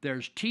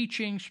 there's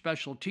teaching,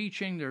 special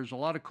teaching. There's a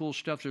lot of cool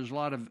stuff. There's a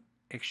lot of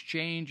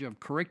exchange of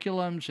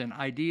curriculums and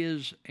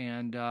ideas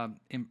and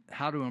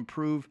how to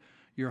improve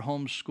your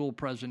homeschool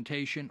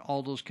presentation,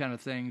 all those kind of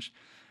things.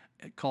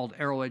 called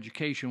Arrow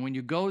Education. When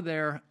you go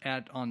there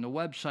on the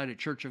website at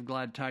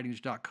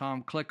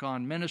churchofgladtidings.com, click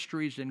on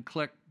Ministries and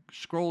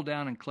scroll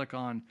down and click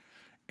on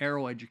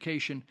Arrow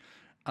Education.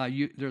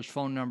 There's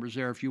phone numbers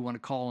there if you want to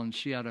call and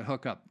see how to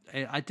hook up.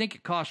 I think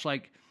it costs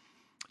like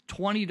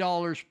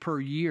 $20 per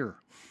year.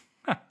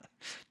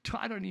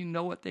 I don't even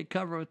know what they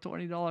cover with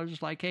 $20.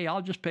 It's like, hey,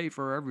 I'll just pay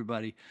for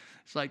everybody.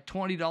 It's like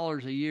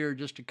 $20 a year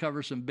just to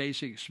cover some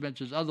basic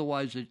expenses.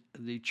 Otherwise,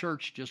 the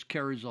church just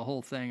carries the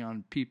whole thing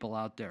on people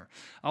out there.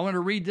 I want to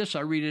read this. I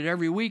read it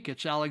every week.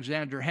 It's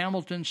Alexander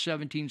Hamilton,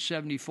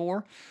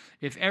 1774.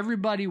 If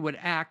everybody would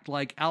act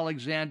like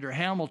Alexander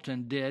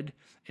Hamilton did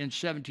in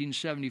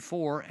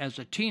 1774 as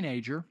a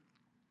teenager,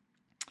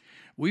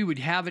 we would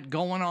have it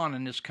going on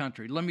in this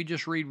country. Let me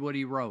just read what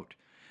he wrote.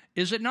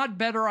 Is it not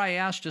better, I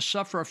ask, to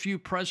suffer a few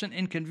present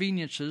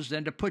inconveniences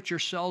than to put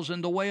yourselves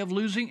in the way of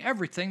losing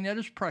everything that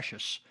is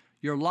precious?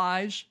 Your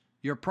lives,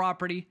 your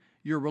property,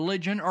 your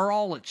religion are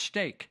all at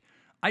stake.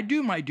 I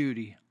do my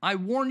duty. I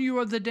warn you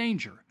of the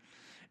danger.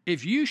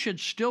 If you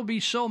should still be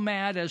so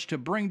mad as to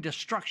bring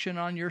destruction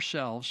on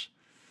yourselves,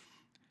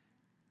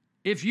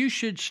 if you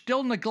should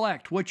still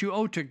neglect what you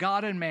owe to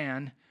God and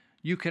man,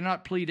 you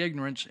cannot plead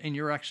ignorance in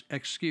your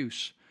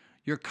excuse.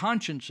 Your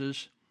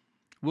consciences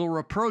will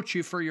reproach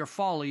you for your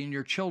folly, and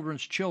your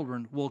children's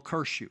children will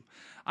curse you.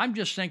 I'm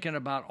just thinking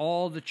about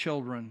all the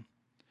children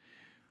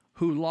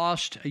who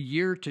lost a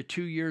year to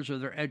 2 years of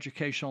their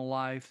educational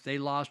life. They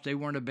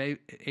weren't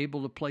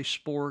able to play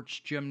sports,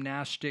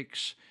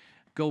 gymnastics,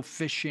 go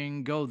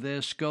fishing, go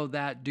this, go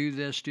that, do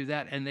this, do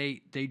that. And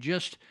they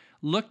just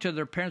look to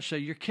their parents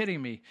and say, you're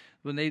kidding me.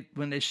 When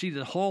they see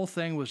the whole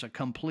thing was a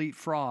complete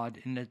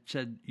fraud, and it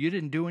said, you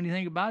didn't do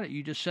anything about it.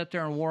 You just sat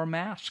there and wore a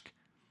mask.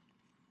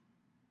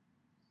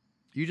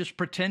 You just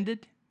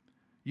pretended?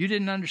 You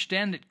didn't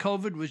understand that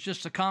COVID was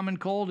just a common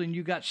cold and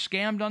you got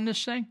scammed on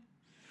this thing?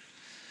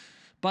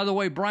 By the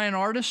way, Brian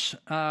Ardis,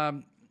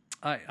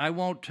 I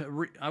won't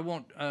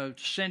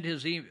send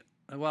his email.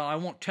 Well, I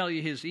won't tell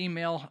you his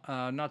email.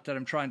 Not that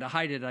I'm trying to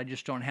hide it. I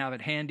just don't have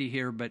it handy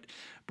here. But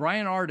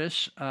Brian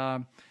Ardis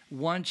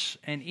wants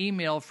an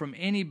email from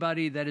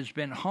anybody that has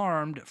been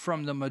harmed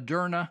from the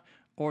Moderna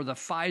or the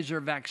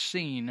Pfizer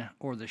vaccine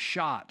or the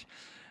shot.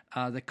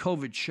 The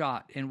COVID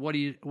shot. And what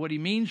he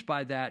means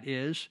by that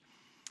is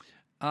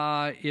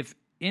if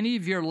any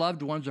of your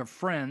loved ones or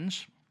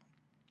friends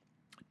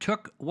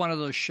took one of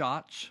those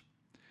shots,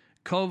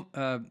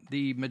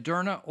 the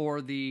Moderna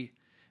or the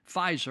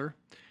Pfizer,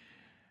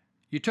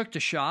 you took the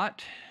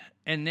shot,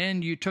 and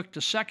then you took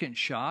the second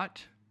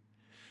shot,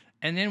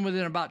 and then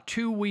within about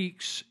 2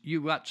 weeks,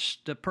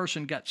 the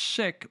person got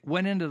sick,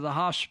 went into the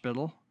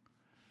hospital,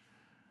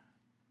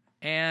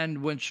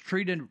 and was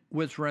treated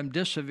with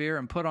remdesivir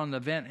and put on the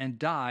vent and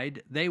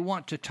died. They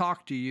want to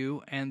talk to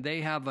you, and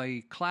they have a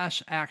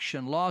class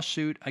action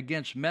lawsuit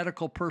against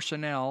medical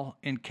personnel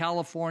in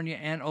California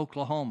and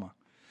Oklahoma.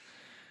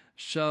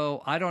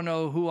 So I don't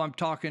know who I'm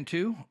talking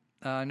to.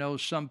 I know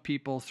some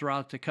people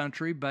throughout the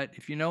country, but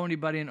if you know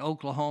anybody in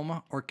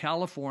Oklahoma or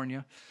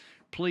California,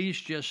 please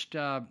just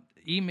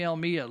email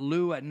me at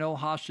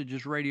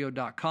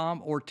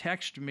lou@nohostagesradio.com or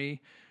text me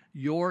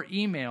your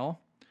email.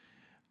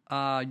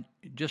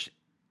 Just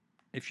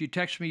if you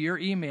text me your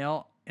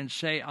email and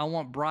say, I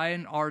want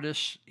Brian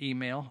Ardis'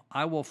 email,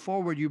 I will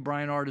forward you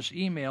Brian Ardis'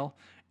 email,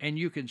 and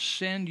you can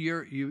send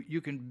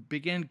you can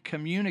begin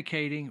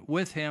communicating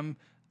with him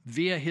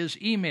via his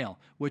email,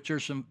 which are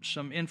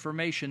some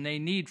information they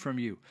need from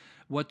you.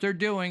 What they're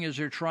doing is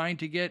they're trying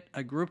to get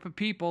a group of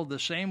people the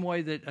same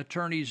way that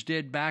attorneys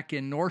did back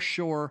in North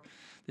Shore.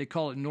 They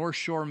call it North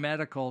Shore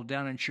Medical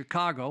down in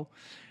Chicago.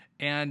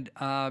 And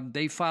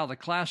they filed a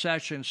class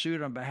action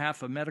suit on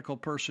behalf of medical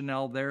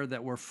personnel there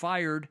that were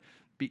fired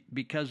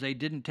because they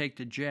didn't take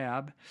the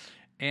jab.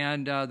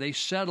 And they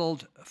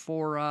settled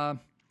for, I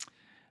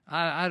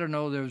don't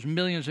know, there was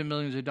millions and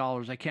millions of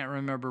dollars. I can't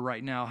remember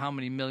right now how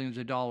many millions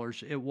of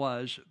dollars it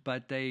was.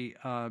 But they,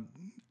 I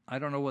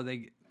don't know whether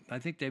I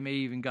think they may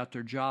even got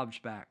their jobs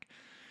back.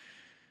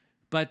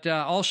 But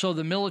also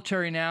the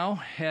military now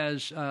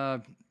has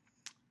the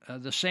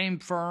same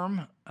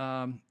firm,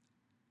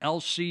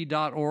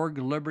 LC.org,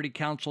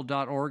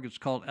 libertycouncil.org. It's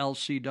called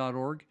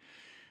LC.org.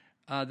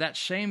 That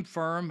same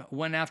firm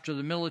went after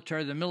the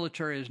military. The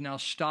military has now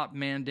stopped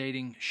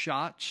mandating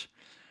shots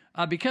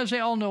because they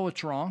all know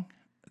it's wrong.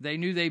 They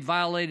knew they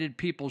violated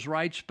people's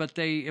rights, but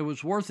it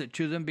was worth it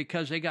to them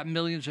because they got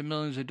millions and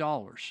millions of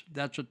dollars.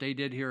 That's what they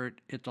did here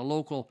at the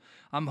local.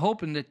 I'm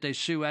hoping that they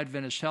sue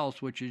Adventist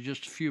Health, which is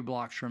just a few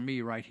blocks from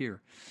me right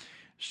here.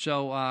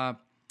 So,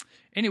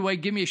 anyway,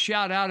 give me a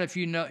shout out if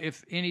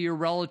any of your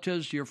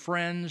relatives, your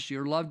friends,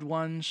 your loved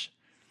ones,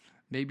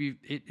 maybe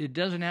it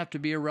doesn't have to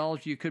be a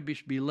relative. You could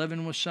be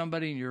living with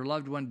somebody and your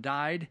loved one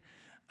died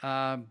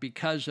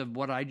because of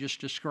what I just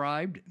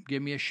described.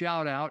 Give me a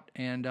shout out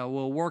and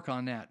we'll work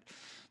on that.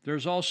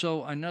 There's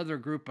also another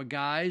group of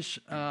guys.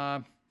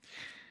 I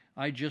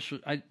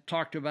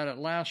talked about it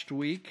last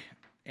week,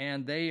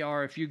 and they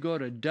are, if you go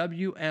to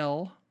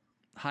WL-LLP.com,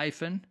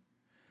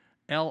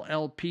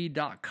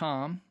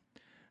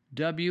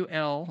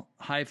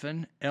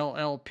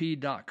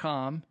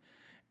 WL-LLP.com,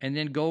 and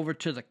then go over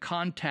to the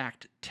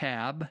Contact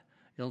tab.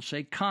 It'll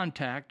say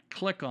Contact.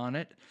 Click on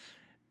it,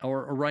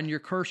 or run your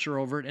cursor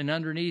over it, and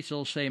underneath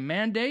it'll say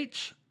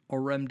Mandates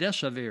or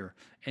Remdesivir,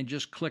 and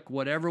just click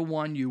whatever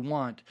one you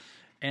want,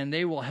 and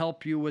they will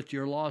help you with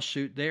your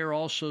lawsuit. They are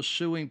also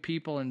suing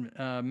people and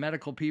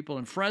medical people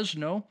in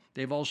Fresno.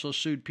 They've also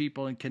sued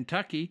people in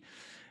Kentucky,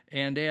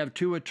 and they have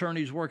 2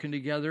 attorneys working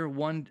together.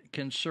 One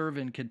can serve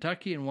in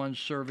Kentucky and one's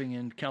serving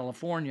in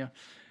California,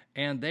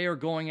 and they are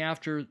going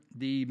after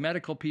the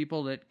medical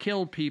people that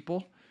killed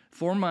people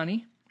for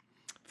money,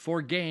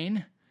 for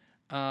gain,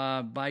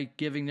 by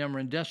giving them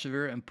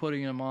Remdesivir and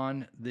putting them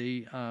on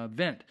the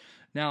vent.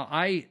 Now,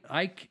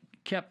 I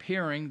kept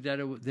hearing that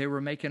they were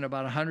making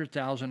about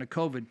 $100,000 a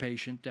COVID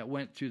patient that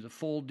went through the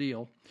full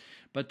deal,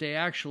 but they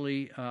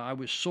actually, I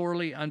was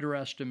sorely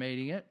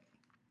underestimating it.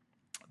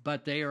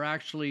 But they are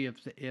actually,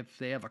 if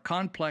they have a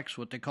complex,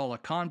 what they call a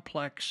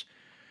complex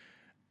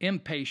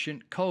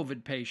inpatient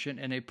COVID patient,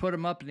 and they put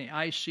them up in the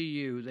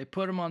ICU, they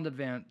put them on the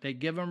vent, they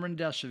give them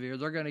Remdesivir,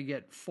 they're going to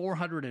get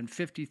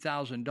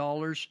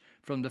 $450,000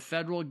 from the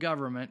federal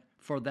government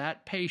for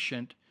that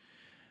patient,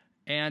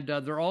 and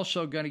they're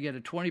also going to get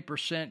a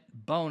 20%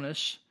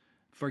 bonus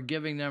for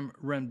giving them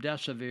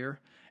Remdesivir,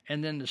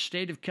 and then the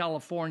state of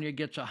California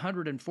gets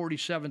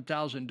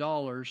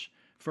 $147,000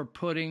 for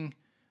putting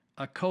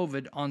a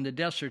COVID on the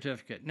death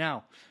certificate.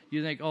 Now,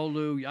 you think, oh,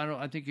 Lou,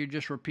 I think you're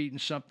just repeating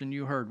something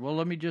you heard. Well,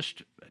 let me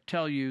just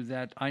tell you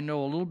that I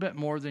know a little bit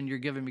more than you're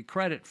giving me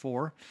credit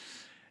for,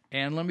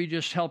 and let me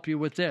just help you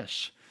with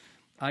this.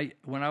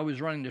 When I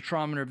was running the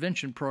trauma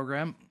intervention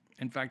program,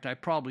 in fact, I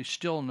probably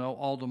still know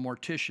all the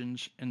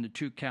morticians in the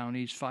 2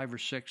 counties, 5 or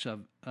 6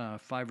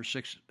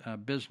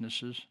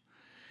 businesses.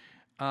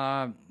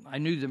 I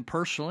knew them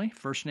personally,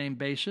 first name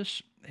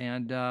basis,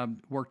 and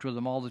worked with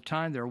them all the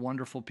time. They're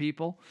wonderful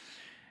people.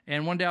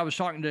 And one day I was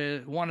talking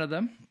to one of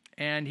them,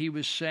 and he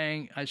was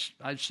saying, I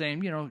was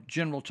saying,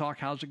 general talk,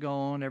 how's it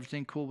going?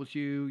 Everything cool with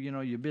you?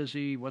 You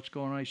busy? What's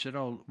going on? He said,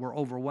 oh, we're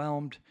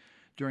overwhelmed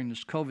during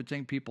this COVID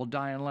thing, people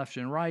dying left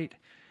and right.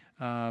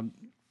 Of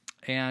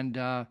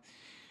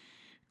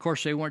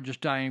course, they weren't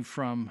just dying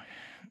from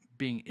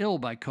being ill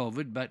by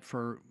COVID, but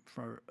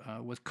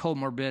with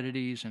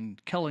comorbidities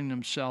and killing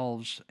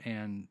themselves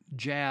and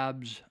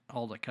jabs,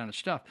 all that kind of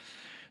stuff.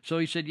 So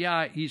he said,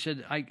 I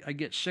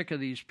get sick of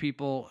these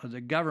people.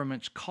 The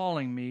government's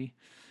calling me.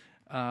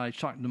 He's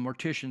talking to the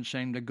mortician,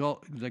 saying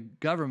the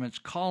government's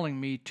calling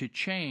me to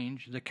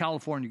change, the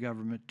California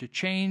government, to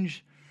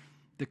change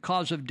the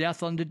cause of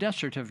death on the death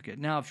certificate.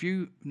 Now, if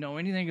you know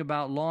anything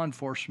about law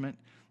enforcement,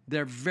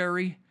 they're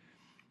very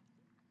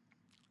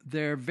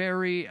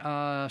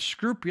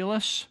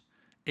scrupulous,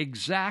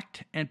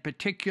 exact, and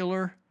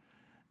particular,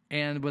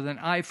 and with an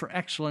eye for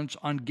excellence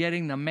on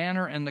getting the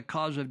manner and the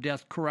cause of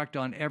death correct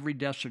on every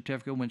death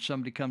certificate when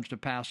somebody comes to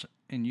pass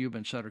in Yuba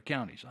and Sutter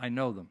counties. I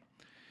know them.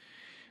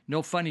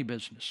 No funny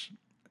business.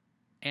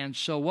 And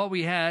so what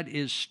we had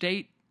is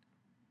state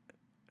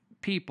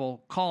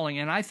people calling,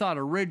 and I thought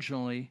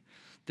originally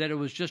that it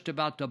was just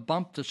about to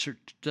bump the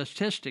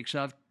statistics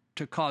up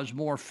to cause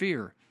more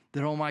fear,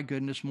 that, oh my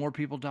goodness, more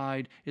people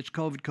died, it's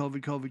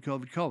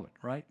COVID,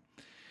 right?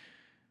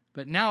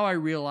 But now I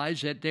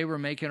realize that they were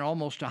making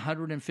almost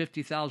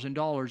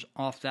 $150,000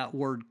 off that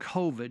word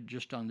COVID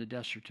just on the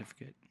death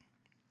certificate,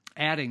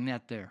 adding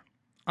that there.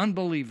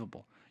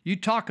 Unbelievable. You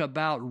talk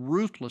about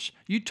ruthless.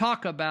 You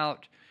talk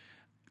about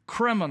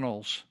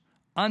criminals,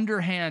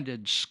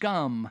 underhanded,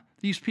 scum.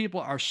 These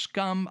people are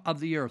scum of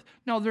the earth.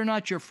 No, they're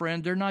not your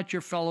friend. They're not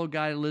your fellow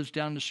guy who lives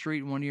down the street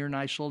in one of your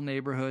nice little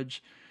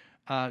neighborhoods.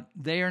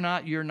 They are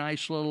not your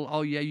nice little,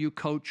 oh yeah, you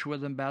coach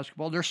with them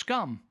basketball. They're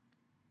scum.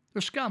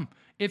 They're scum.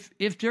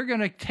 If they're going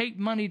to take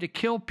money to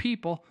kill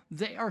people,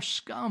 they are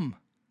scum.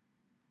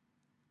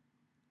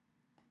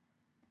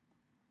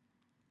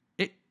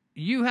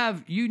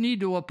 You need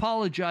to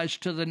apologize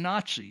to the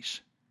Nazis.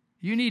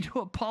 You need to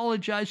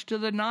apologize to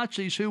the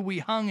Nazis who we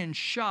hung and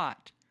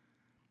shot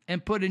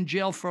and put in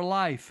jail for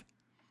life,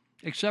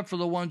 except for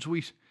the ones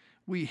we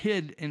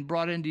hid and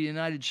brought into the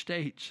United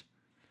States.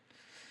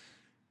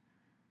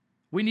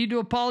 We need to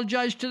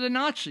apologize to the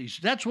Nazis.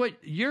 That's what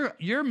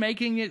you're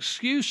making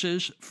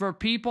excuses for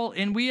people,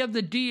 and we have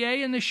the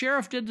DA and the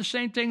sheriff did the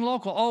same thing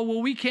local. Oh,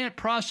 well, we can't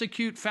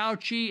prosecute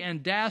Fauci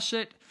and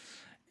Dassett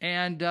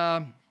and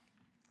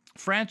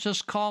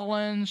Francis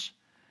Collins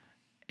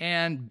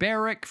and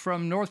Barrick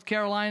from North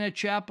Carolina,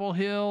 Chapel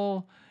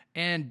Hill,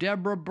 and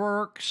Deborah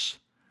Birx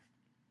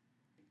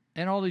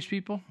and all these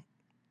people,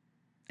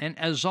 and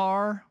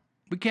Azar.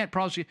 We can't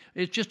prosecute.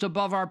 It's just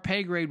above our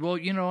pay grade. Well,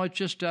 it's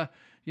just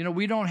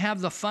we don't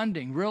have the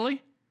funding.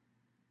 Really?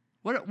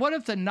 What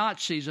if the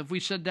Nazis, if we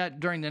said that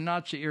during the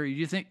Nazi era, do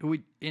you think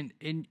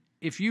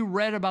if you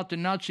read about the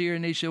Nazi era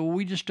and they say, well,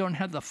 we just don't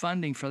have the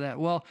funding for that.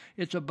 Well,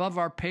 it's above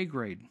our pay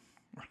grade,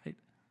 right?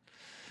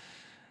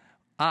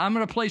 I'm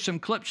going to play some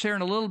clips here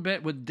in a little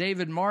bit with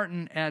David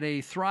Martin at a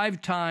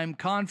Thrive Time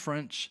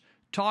conference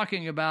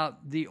talking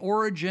about the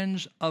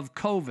origins of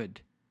COVID.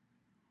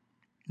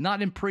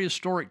 Not in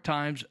prehistoric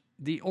times,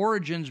 the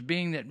origins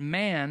being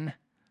that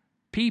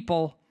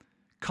people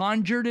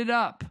conjured it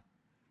up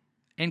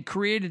and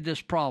created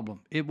this problem.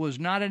 It was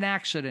not an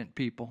accident,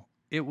 people.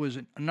 It was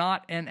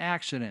not an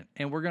accident.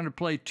 And we're going to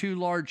play 2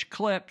 large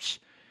clips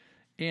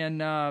in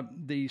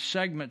the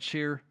segments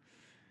here.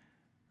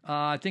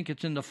 I think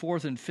it's in the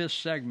 4th and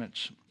 5th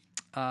segments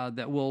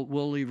that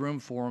we'll leave room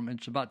for them.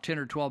 It's about 10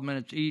 or 12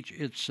 minutes each.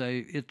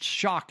 It's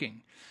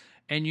shocking.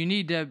 And you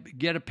need to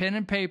get a pen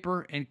and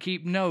paper and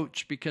keep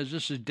notes, because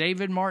this is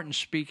David Martin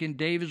speaking.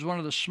 Dave is one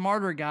of the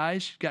smarter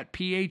guys. He's got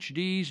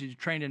PhDs. He's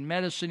trained in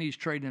medicine. He's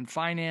trained in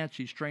finance.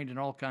 He's trained in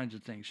all kinds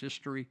of things,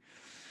 history.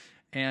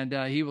 And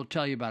he will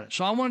tell you about it.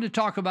 So I wanted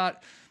to talk about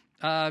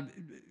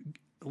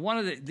one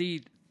of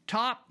the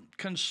top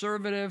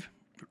conservative,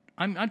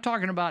 I'm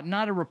talking about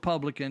not a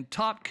Republican,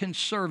 top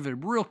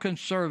conservative, real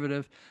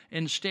conservative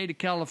in the state of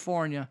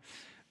California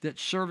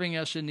that's serving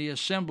us in the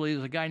assembly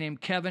is a guy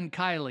named Kevin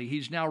Kiley.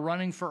 He's now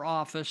running for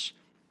office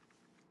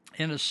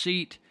in a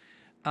seat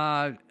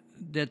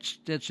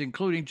that's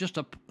including just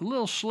a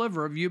little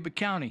sliver of Yuba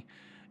County,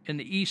 in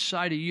the east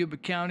side of Yuba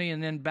County,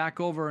 and then back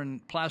over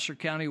in Placer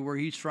County where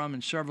he's from,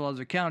 and several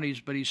other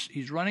counties. But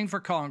he's running for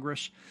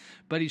Congress,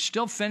 but he's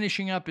still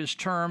finishing up his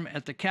term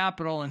at the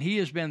Capitol, and he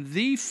has been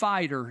the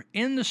fighter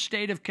in the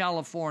state of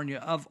California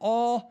of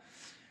all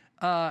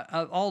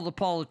the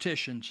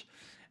politicians.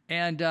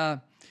 And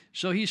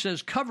so he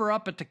says, cover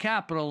up at the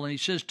Capitol, and he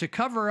says to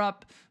cover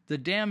up the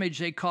damage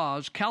they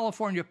cause,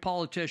 California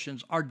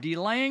politicians are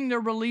delaying the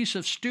release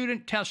of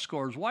student test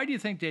scores. Why do you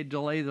think they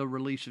delay the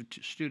release of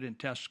student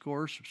test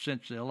scores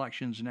since the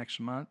election's next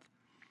month?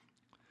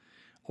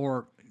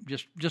 Or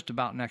just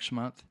about next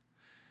month,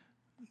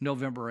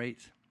 November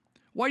 8th.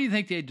 Why do you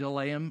think they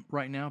delay them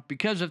right now?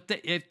 Because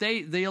if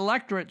the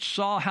electorate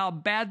saw how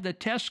bad the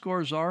test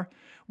scores are,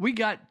 we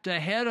got the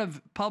head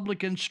of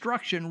public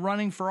instruction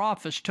running for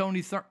office,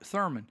 Tony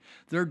Thurmond.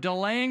 They're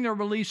delaying the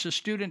release of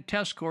student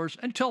test scores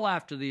until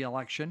after the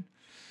election.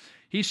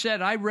 He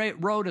said, I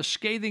wrote a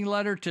scathing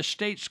letter to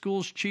state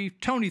schools chief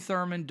Tony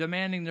Thurmond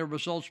demanding the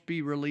results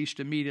be released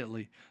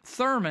immediately.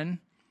 Thurmond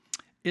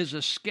is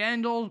a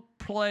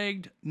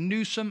scandal-plagued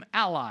Newsom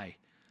ally,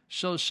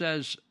 so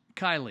says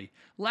Kiley.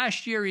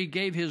 Last year, he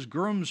gave his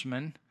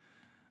groomsman,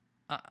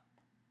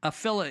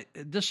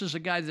 this is a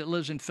guy that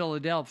lives in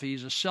Philadelphia.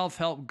 He's a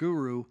self-help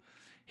guru.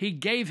 He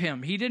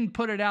didn't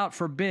put it out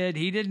for bid.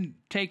 He didn't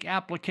take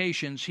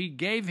applications. He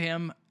gave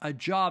him a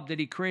job that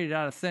he created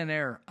out of thin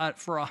air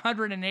for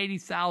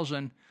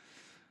 $180,000.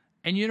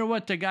 And you know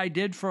what the guy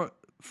did for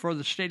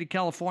the state of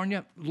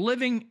California?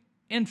 Living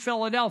in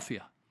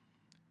Philadelphia.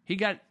 He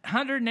got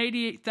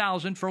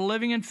 $188,000 for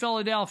living in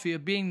Philadelphia,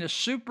 being the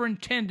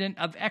superintendent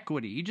of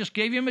equity. He just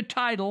gave him a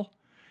title.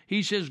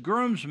 He's his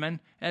groomsman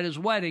at his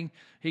wedding.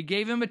 He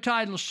gave him a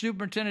title,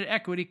 superintendent of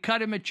equity,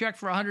 cut him a check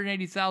for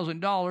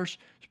 $180,000. It's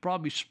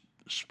probably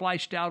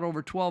spliced out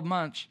over 12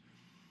 months.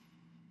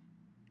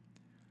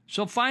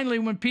 So finally,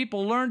 when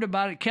people learned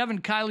about it,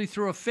 Kevin Kiley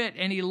threw a fit,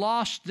 and he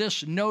lost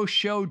this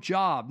no-show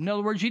job. In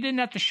other words, he didn't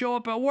have to show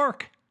up at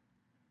work.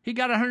 He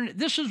got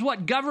this is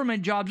what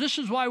government jobs, this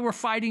is why we're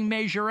fighting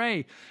Measure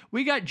A.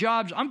 We got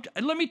jobs.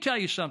 Let me tell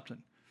you something.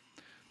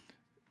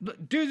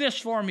 Do this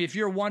for me if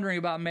you're wondering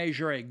about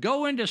Measure A.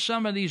 Go into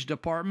some of these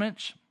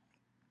departments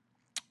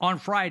on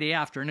Friday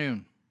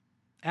afternoon,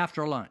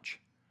 after lunch,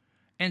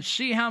 and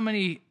see how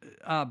many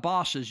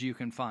bosses you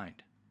can find.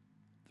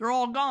 They're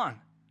all gone.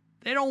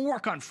 They don't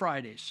work on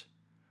Fridays.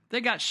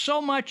 They got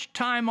so much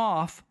time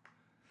off.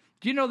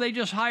 Do you know they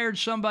just hired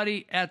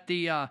somebody at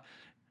the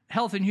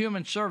Health and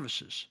Human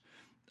Services,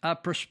 a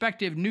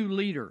prospective new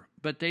leader,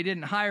 but they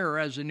didn't hire her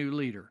as a new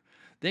leader.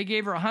 They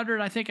gave her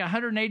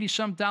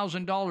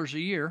 $180,000 a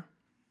year,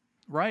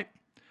 right?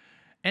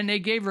 And they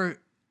gave her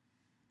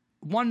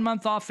 1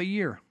 month off a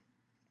year.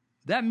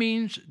 That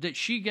means that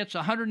she gets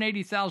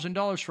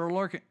 $180,000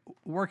 for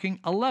working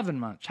 11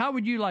 months. How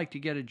would you like to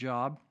get a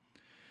job?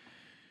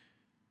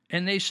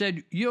 And they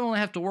said, you only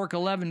have to work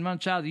 11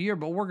 months out of the year,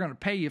 but we're going to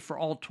pay you for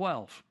all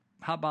 12.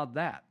 How about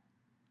that?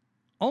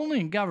 Only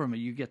in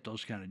government you get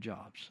those kind of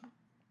jobs.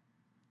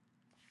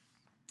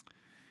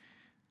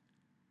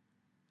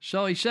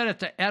 So he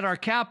said at our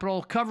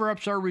Capitol,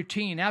 cover-ups are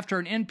routine. After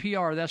an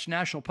NPR, that's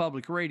National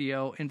Public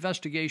Radio,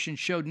 investigation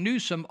showed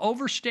Newsom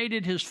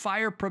overstated his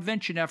fire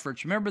prevention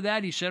efforts. Remember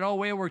that? He said,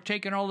 we're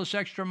taking all this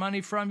extra money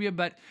from you,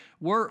 but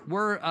we're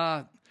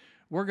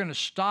going to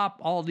stop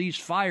all these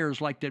fires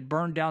like that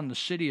burned down the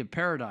city of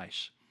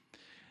Paradise.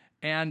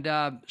 And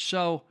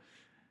so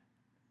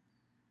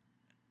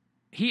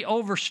he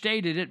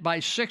overstated it by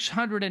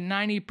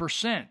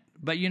 690%.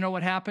 But you know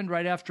what happened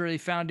right after they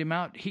found him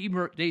out?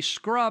 They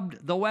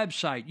scrubbed the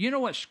website. You know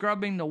what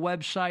scrubbing the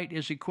website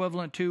is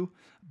equivalent to?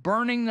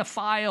 Burning the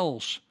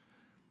files,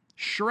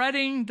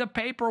 shredding the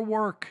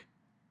paperwork.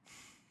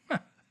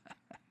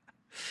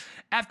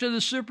 After the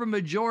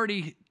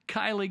supermajority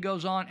Kiley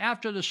goes on,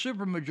 after the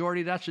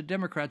supermajority, that's the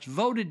Democrats,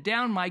 voted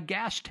down my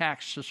gas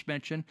tax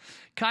suspension,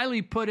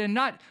 Kiley put in,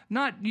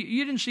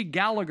 you didn't see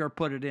Gallagher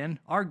put it in,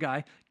 our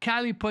guy.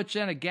 Kiley puts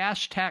in a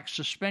gas tax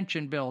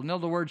suspension bill. In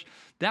other words,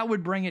 that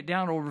would bring it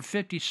down over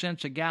 50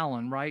 cents a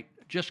gallon, right?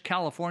 Just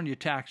California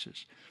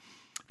taxes.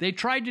 They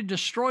tried to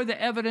destroy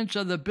the evidence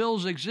of the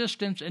bill's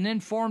existence and then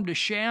formed a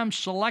sham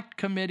select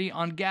committee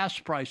on gas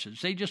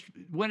prices. They just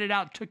went it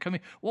out to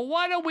committee. Well,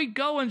 why don't we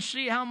go and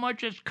see how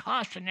much it's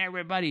costing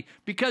everybody?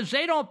 Because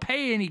they don't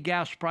pay any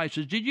gas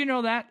prices. Did you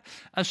know that?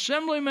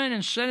 Assemblymen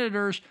and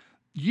senators,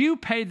 you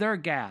pay their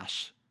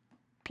gas,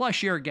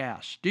 plus your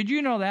gas. Did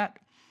you know that?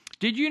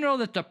 Did you know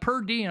that the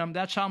per diem,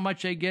 that's how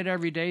much they get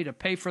every day to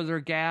pay for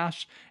their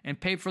gas and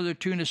pay for their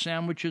tuna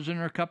sandwiches and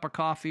their cup of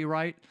coffee,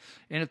 right?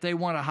 And if they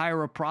want to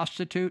hire a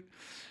prostitute,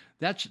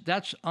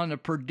 that's on the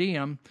per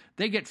diem.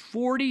 They get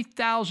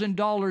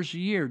 $40,000 a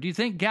year. Do you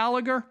think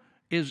Gallagher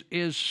is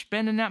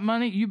spending that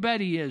money? You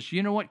bet he is.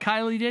 You know what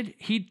Kiley did?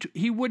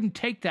 He wouldn't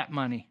take that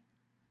money.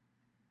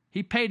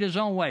 He paid his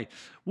own way.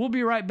 We'll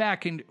be right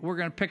back, and we're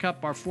going to pick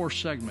up our fourth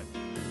segment.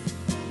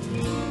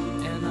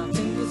 And I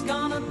think it's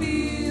gonna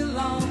be a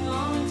long,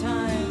 long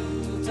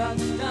time till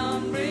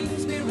touchdown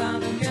brings me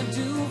round again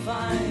to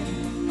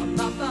find I'm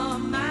not the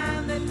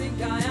man they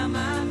think I am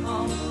at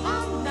home.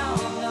 Oh no,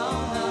 no,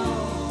 no,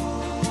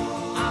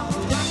 I'm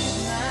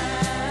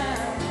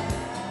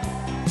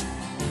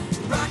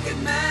a rocket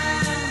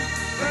man,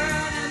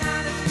 burning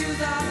out his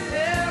fuse out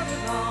every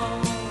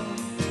home.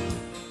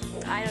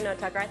 I don't know,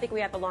 Tucker. I think we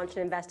have to launch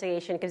an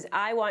investigation because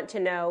I want to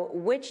know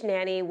which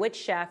nanny, which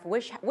chef,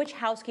 which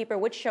housekeeper,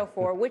 which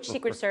chauffeur, which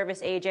Secret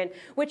Service agent,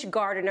 which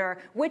gardener,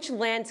 which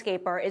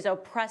landscaper is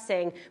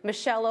oppressing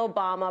Michelle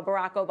Obama,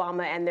 Barack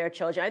Obama, and their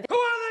children. Who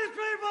are these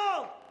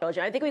people?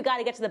 I think we've got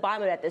to get to the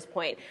bottom of it at this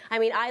point. I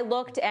mean, I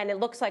looked, and it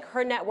looks like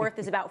her net worth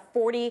is about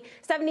 $70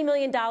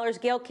 million.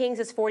 Gayle King's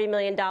is $40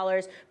 million.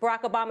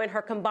 Barack Obama and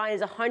her combined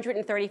is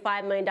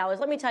 $135 million.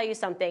 Let me tell you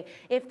something.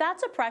 If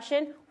that's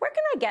oppression, where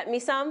can I get me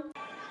some?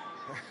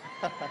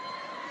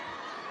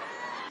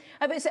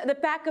 I mean, so the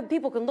back of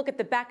people can look at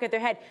the back of their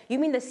head. You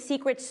mean the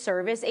Secret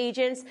Service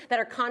agents that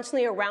are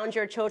constantly around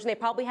your children? They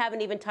probably haven't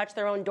even touched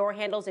their own door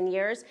handles in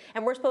years.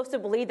 And we're supposed to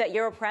believe that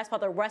you're oppressed while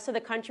the rest of the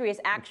country is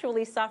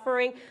actually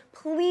suffering?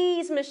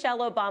 Please, Michelle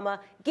Obama,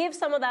 give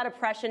some of that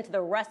oppression to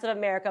the rest of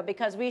America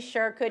because we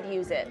sure could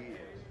use it.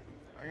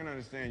 I can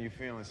understand you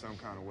feeling some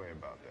kind of way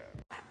about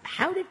that.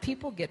 How did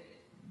people get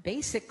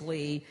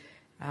basically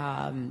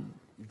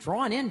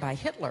drawn in by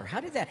Hitler? How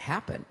did that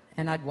happen?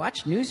 And I'd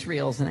watch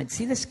newsreels and I'd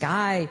see this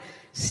guy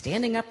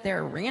standing up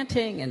there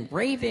ranting and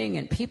raving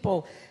and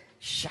people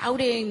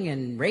shouting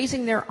and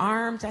raising their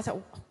arms. I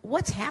thought,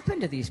 what's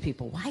happened to these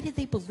people? Why did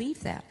they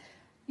believe that?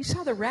 You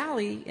saw the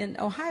rally in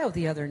Ohio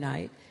the other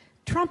night.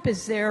 Trump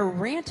is there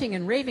ranting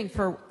and raving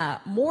for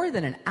more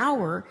than an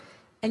hour,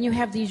 and you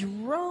have these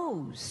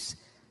rows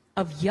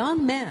of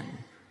young men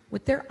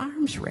with their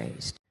arms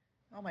raised.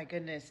 Oh my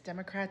goodness,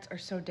 Democrats are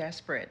so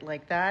desperate.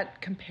 Like,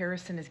 that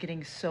comparison is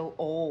getting so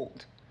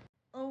old.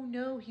 Oh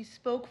no, he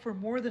spoke for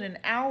more than an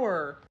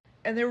hour.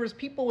 And there was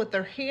people with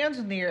their hands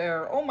in the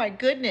air. Oh my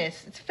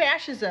goodness, it's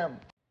fascism.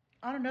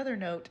 On another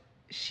note,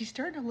 she's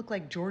starting to look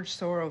like George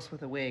Soros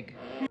with a wig.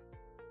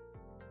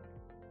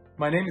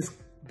 My name is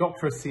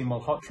Dr. Asim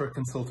Malhotra,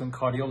 consultant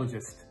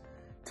cardiologist.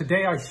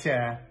 Today I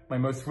share my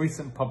most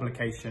recent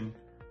publication,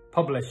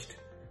 published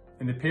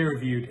in the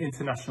peer-reviewed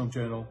International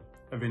Journal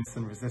of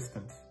Insulin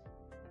Resistance.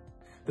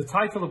 The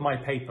title of my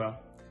paper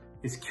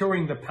is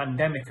Curing the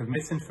Pandemic of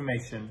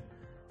Misinformation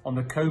on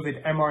the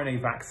COVID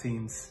mRNA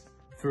Vaccines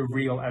through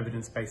Real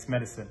Evidence-Based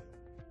Medicine.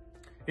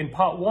 In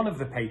part one of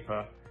the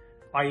paper,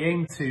 I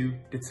aim to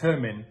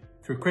determine,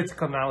 through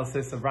critical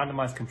analysis of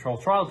randomized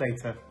controlled trial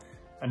data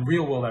and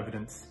real-world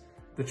evidence,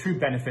 the true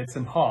benefits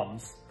and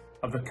harms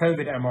of the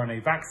COVID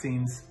mRNA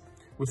vaccines,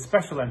 with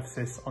special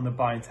emphasis on the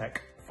BioNTech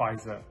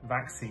Pfizer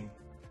vaccine.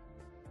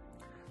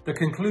 The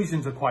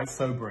conclusions are quite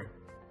sobering.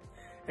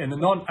 In the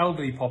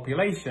non-elderly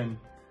population,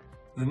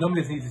 the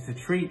numbers needed to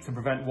treat to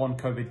prevent one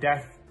COVID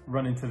death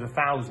run into the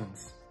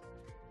thousands.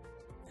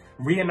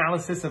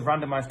 Reanalysis of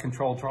randomized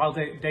controlled trial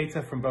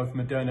data from both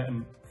Moderna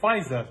and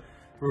Pfizer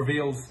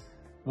reveals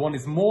one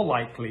is more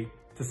likely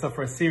to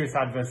suffer a serious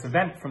adverse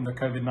event from the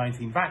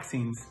COVID-19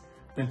 vaccines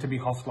than to be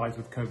hospitalized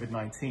with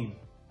COVID-19.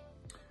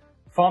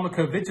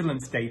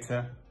 Pharmacovigilance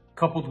data,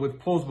 coupled with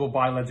plausible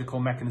biological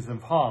mechanism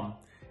of harm,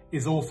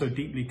 is also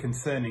deeply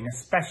concerning,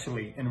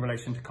 especially in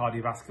relation to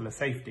cardiovascular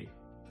safety.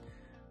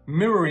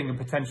 Mirroring a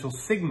potential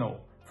signal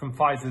from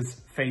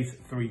Pfizer's phase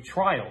 3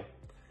 trial,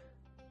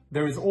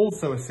 there is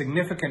also a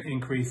significant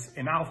increase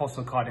in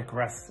out-of-hospital cardiac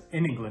arrests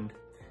in England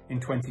in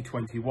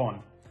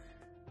 2021.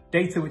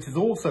 Data which is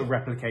also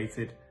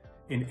replicated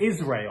in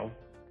Israel,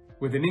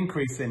 with an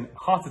increase in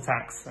heart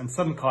attacks and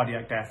sudden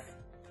cardiac death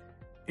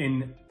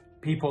in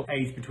people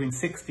aged between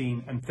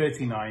 16 and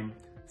 39,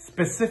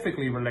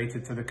 specifically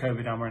related to the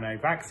COVID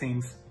mRNA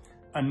vaccines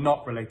and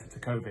not related to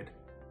COVID.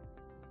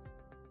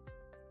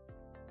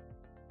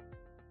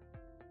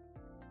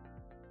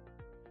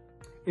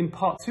 In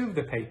part two of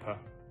the paper,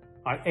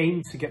 I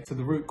aim to get to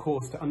the root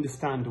cause to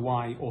understand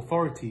why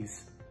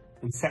authorities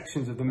and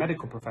sections of the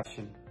medical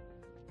profession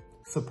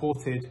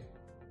supported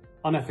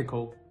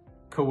unethical,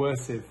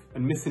 coercive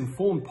and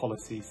misinformed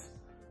policies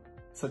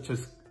such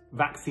as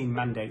vaccine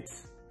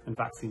mandates and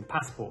vaccine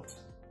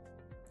passports,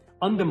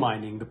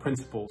 undermining the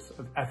principles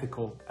of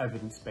ethical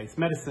evidence-based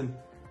medicine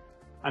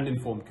and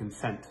informed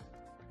consent.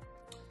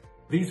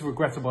 These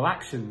regrettable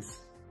actions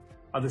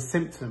are the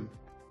symptom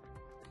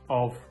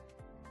of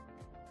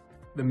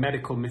the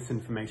medical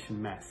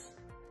misinformation mess,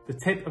 the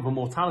tip of a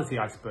mortality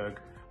iceberg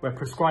where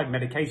prescribed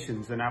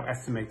medications are now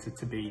estimated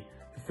to be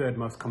the third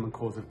most common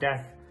cause of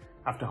death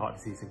after heart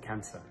disease and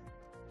cancer.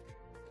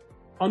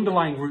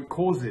 Underlying root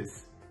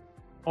causes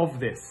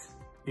of this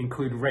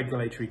include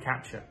regulatory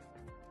capture.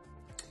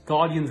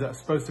 Guardians that are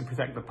supposed to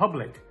protect the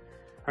public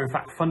are in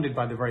fact funded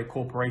by the very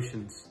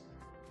corporations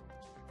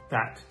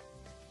that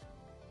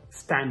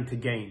stand to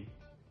gain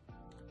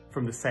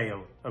from the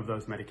sale of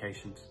those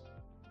medications.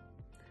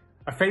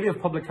 A failure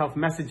of public health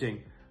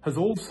messaging has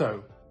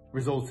also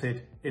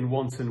resulted in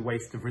wanton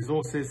waste of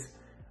resources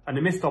and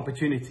a missed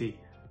opportunity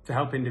to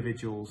help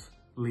individuals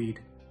lead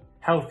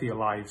healthier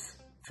lives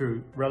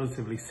through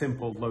relatively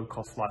simple,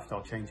 low-cost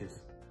lifestyle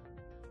changes.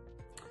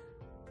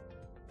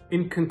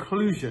 In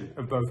conclusion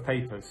of both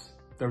papers,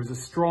 there is a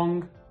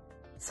strong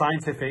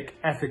scientific,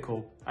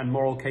 ethical, and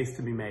moral case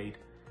to be made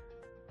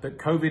that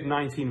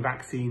COVID-19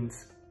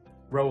 vaccines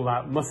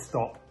rollout must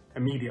stop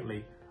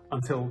immediately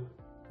until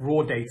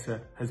raw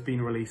data has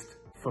been released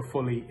for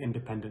fully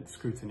independent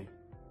scrutiny.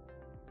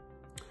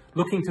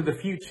 Looking to the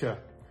future,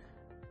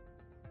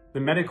 the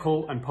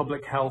medical and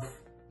public health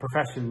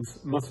professions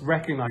must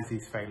recognize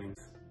these failings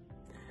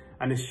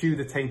and eschew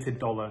the tainted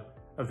dollar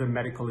of the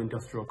medical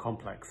industrial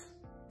complex.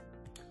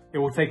 It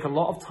will take a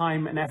lot of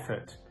time and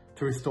effort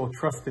to restore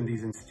trust in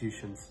these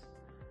institutions,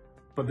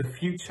 but the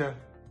future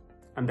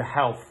and the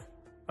health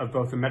of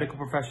both the medical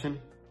profession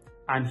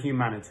and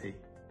humanity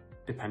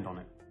depend on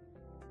it.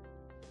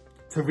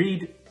 To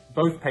read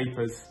both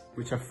papers,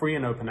 which are free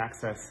and open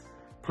access,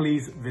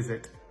 please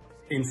visit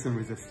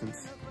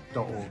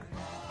insulinresistance.org.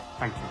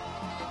 Thank you.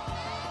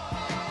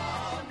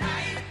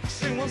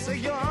 She was a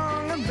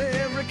young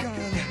American.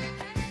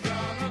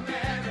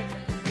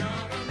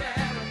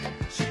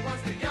 She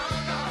was the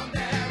young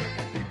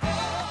American.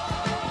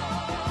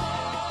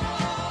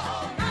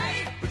 All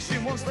night. She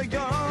was the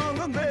young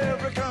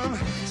American.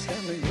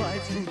 Standing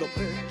right through the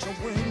picture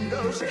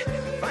window. She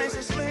finds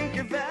a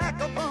slinky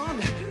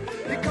vagabond.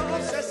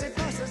 Because as he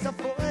passes,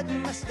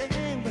 avoiding my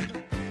sting.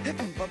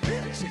 Heaven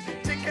forbid she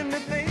take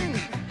anything.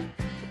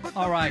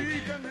 All right,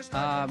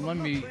 let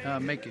me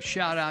make a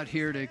shout out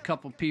here to a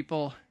couple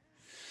people.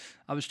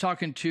 I was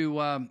talking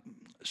to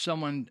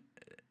someone,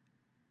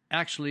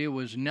 actually it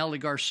was Nellie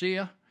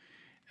Garcia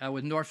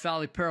with North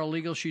Valley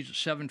Paralegal. She's at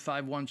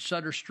 751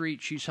 Sutter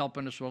Street. She's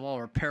helping us with all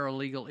our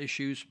paralegal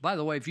issues. By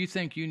the way, if you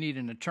think you need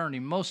an attorney,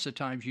 most of the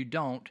times you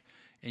don't,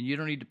 and you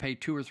don't need to pay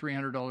 $200 or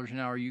 $300 an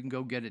hour. You can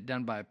go get it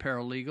done by a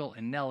paralegal,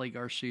 and Nellie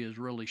Garcia is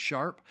really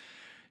sharp.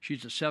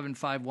 She's at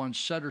 751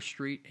 Sutter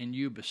Street in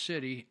Yuba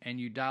City, and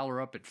you dial her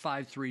up at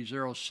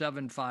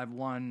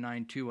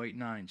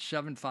 530-751-9289,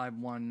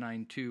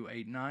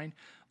 751-9289.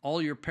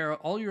 All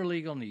your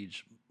legal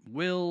needs,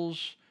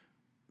 wills,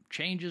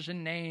 changes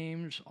in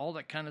names, all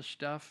that kind of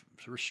stuff,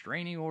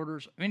 restraining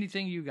orders,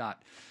 anything you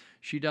got.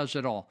 She does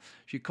it all.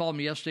 She called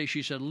me yesterday.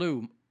 She said,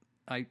 Lou,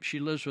 she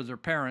lives with her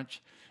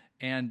parents,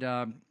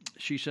 and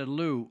she said,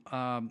 Lou,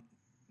 our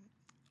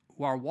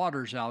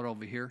water's out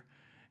over here.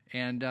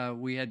 And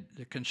we had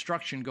the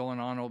construction going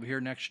on over here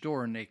next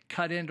door, and they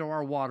cut into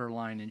our water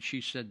line. And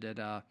she said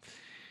that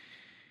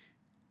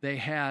they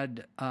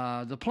had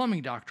the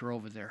plumbing doctor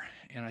over there.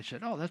 And I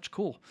said, oh, that's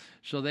cool.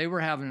 So they were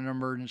having an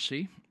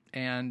emergency,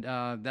 and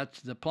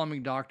that's the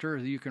plumbing doctor.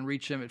 You can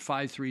reach them at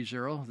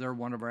 530. They're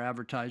one of our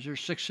advertisers,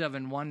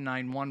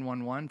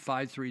 671-9111,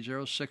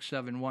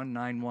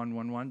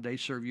 530-671-9111. They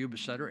serve Yuba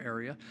Sutter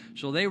area.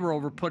 So they were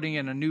over putting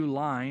in a new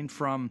line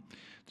from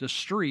the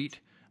street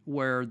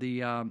where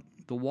the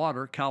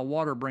water, Cal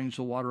Water brings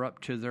the water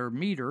up to their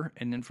meter,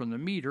 and then from the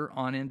meter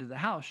on into the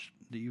house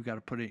that you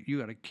got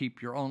to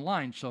keep your own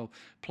line. So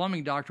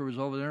plumbing doctor was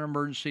over there in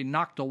emergency,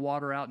 knocked the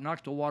water out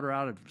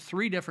of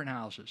 3 different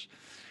houses.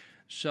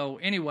 So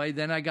anyway,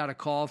 then I got a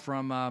call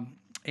from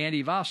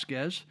Andy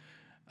Vasquez.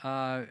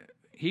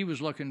 He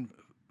was looking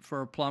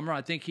for a plumber.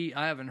 I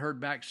haven't heard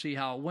back to see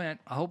how it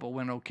went. I hope it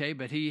went okay,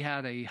 but he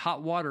had a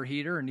hot water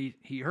heater, and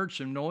he heard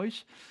some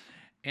noise,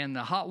 and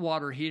the hot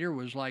water heater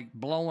was like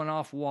blowing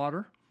off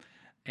water.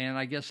 And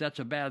I guess that's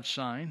a bad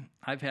sign.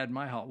 I've had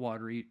my hot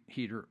water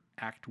heater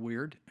act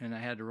weird, and I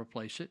had to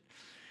replace it.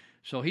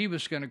 So he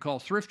was going to call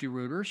Thrifty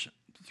Rooter. So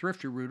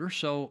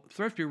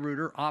Thrifty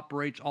Rooter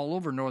operates all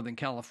over Northern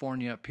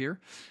California up here,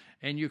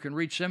 and you can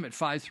reach them at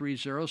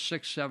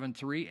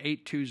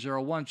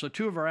 530-673-8201. So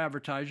 2 of our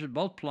advertisers,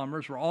 both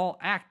plumbers, were all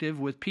active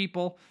with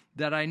people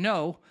that I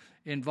know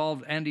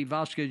involved. Andy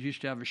Vasquez used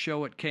to have a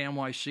show at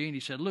KMYC, and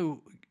he said, Lou,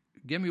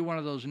 give me one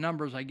of those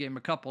numbers. I gave him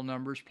a couple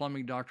numbers,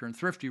 plumbing doctor and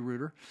Thrifty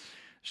Rooter.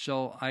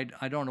 So I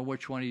don't know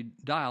which one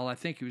he'd dial. I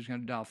think he was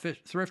going to dial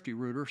Thrifty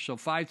Rooter. So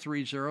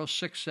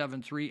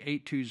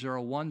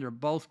 530-673-8201. They're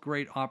both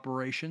great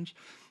operations.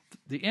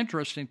 The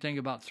interesting thing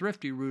about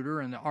Thrifty Rooter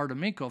and the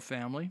Artemenko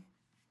family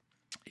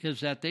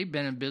is that they've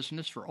been in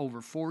business for over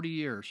 40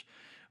 years,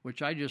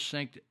 which I just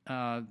think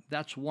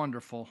that's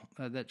wonderful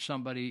that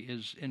somebody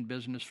is in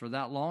business for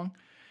that long.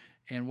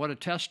 And what a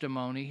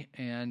testimony.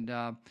 And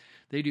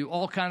they do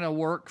all kind of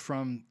work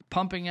from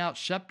pumping out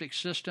septic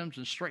systems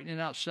and straightening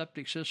out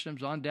septic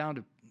systems on down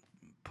to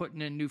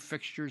putting in new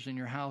fixtures in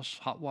your house,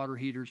 hot water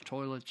heaters,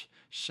 toilets,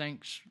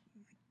 sinks,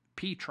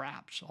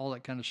 P-traps, all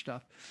that kind of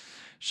stuff.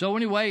 So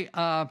anyway,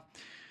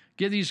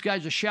 give these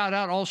guys a shout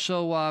out.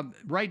 Also,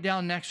 right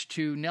down next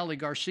to Nellie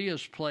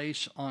Garcia's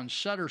place on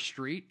Sutter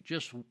Street,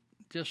 just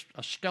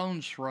a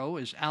stone's throw,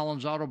 is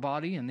Allen's Auto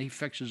Body, and he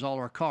fixes all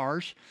our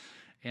cars.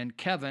 And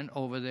Kevin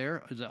over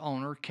there, the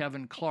owner,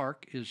 Kevin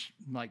Clark, is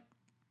like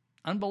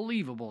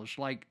unbelievable. It's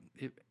like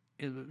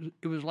it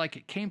was like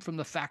it came from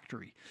the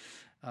factory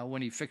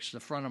when he fixed the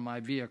front of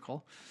my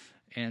vehicle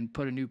and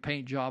put a new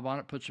paint job on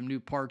it, put some new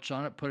parts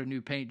on it, put a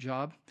new paint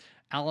job.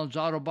 Allen's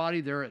Auto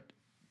Body, they're at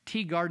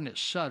Tea Garden at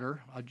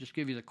Sutter. I'll just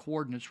give you the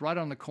coordinates. Right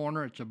on the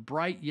corner, it's a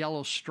bright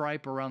yellow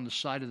stripe around the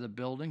side of the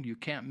building. You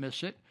can't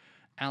miss it.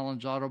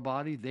 Allen's Auto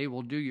Body, they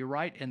will do you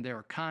right, and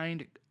they're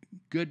kind,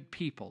 good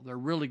people. They're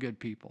really good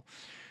people.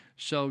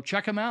 So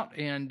check them out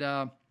and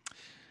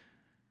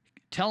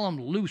tell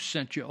them Lou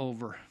sent you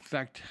over. In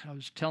fact, I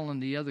was telling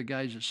the other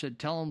guys that said,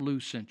 tell them Lou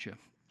sent you,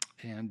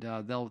 and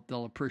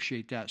they'll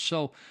appreciate that.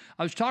 So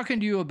I was talking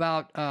to you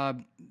about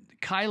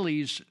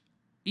Kylie's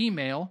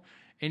email,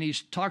 and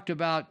he's talked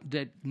about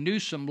that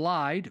Newsom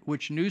lied,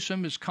 which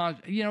Newsom is,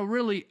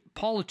 really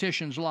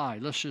politicians lie.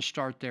 Let's just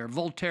start there.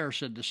 Voltaire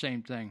said the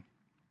same thing,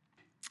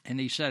 and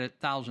he said it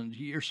thousands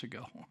of years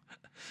ago.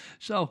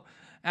 So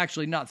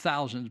actually not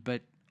thousands,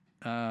 but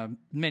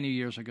many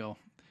years ago.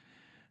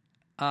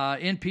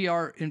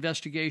 NPR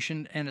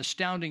investigation, an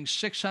astounding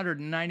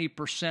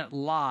 690%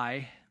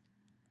 lie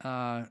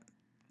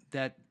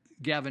that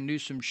Gavin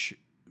Newsom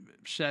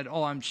said,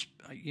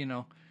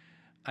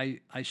 I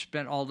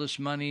spent all this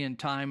money and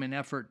time and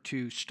effort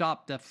to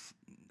stop the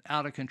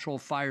out-of-control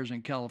fires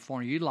in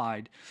California. He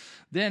lied.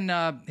 Then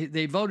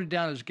they voted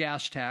down his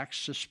gas tax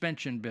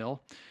suspension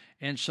bill.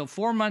 And so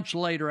 4 months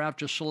later,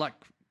 after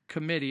select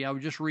committee, I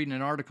was just reading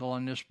an article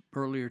on this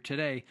earlier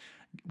today,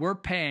 we're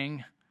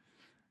paying,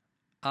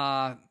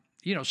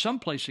 some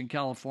places in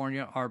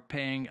California are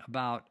paying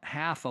about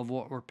half of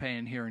what we're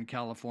paying here in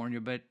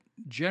California, but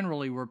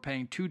generally we're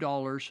paying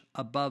 $2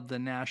 above the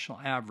national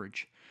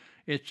average.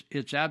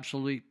 It's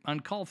absolutely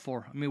uncalled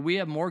for. I mean, we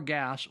have more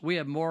gas, we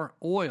have more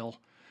oil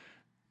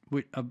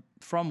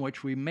from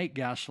which we make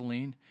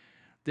gasoline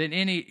than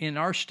in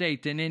our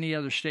state than any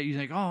other state. You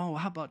think, oh,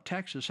 how about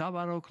Texas? How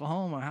about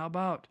Oklahoma? How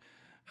about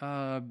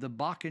the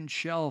Bakken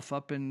Shelf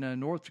up in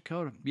North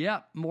Dakota?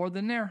 Yeah, more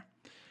than there.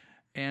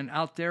 And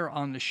out there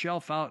on the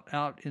shelf,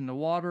 out in the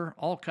water,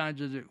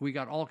 we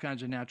got all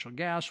kinds of natural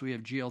gas. We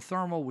have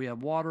geothermal, we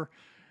have water,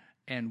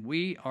 and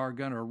we are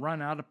going to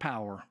run out of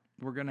power.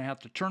 We're going to have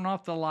to turn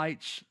off the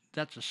lights.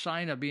 That's a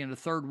sign of being a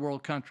third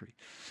world country.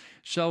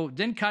 So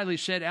then Kylie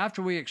said,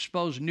 after we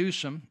exposed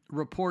Newsom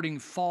reporting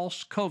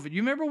false COVID,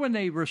 you remember when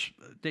they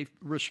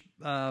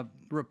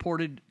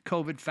reported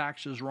COVID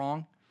facts as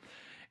wrong,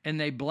 and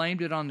they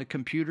blamed it on the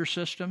computer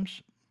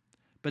systems,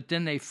 but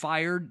then they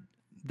fired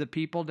the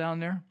people down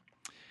there?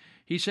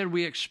 He said,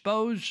 we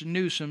exposed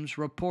Newsom's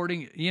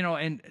reporting,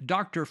 and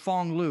Dr.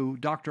 Fong Lu,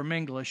 Dr.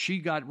 Mengele, she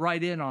got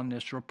right in on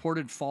this,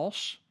 reported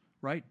false,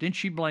 right? Then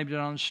she blamed it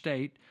on the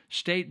state.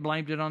 State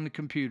blamed it on the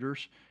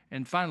computers.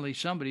 And finally,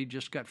 somebody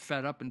just got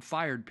fed up and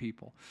fired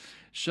people.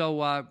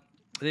 So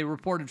they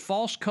reported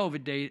false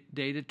COVID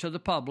data to the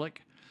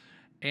public,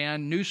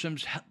 and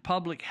Newsom's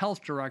public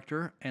health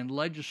director and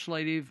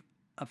legislative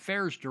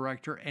affairs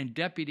director and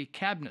deputy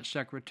cabinet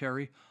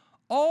secretary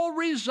all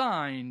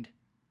resigned.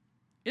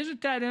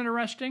 Isn't that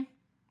interesting?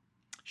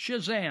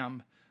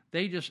 Shazam.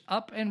 They just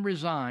up and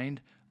resigned,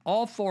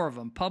 all four of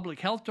them, public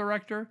health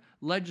director,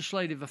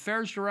 legislative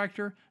affairs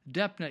director,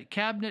 deputy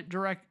cabinet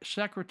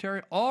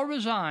secretary, all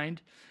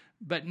resigned.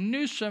 But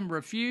Newsom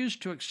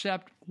refused to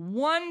accept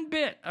one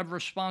bit of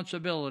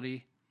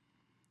responsibility,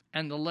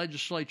 and the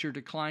legislature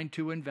declined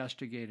to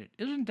investigate it.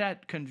 Isn't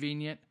that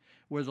convenient,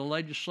 where the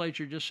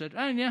legislature just said,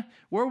 oh, yeah,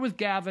 we're with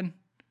Gavin.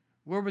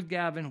 We're with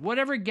Gavin.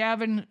 Whatever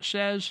Gavin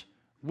says,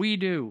 we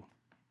do.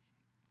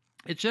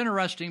 It's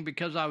interesting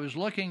because I was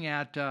looking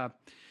at, the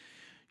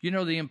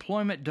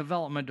Employment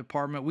Development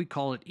Department, we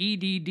call it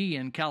EDD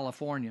in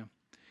California.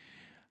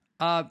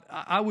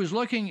 I was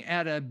looking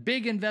at a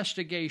big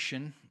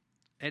investigation.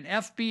 An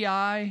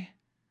FBI,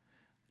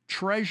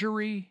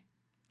 Treasury,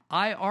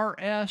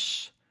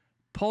 IRS,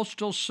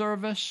 Postal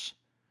Service,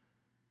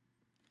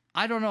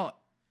 I don't know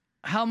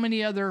how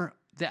many other,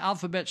 the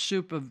alphabet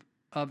soup of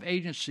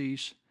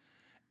agencies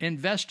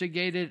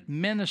investigated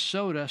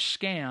Minnesota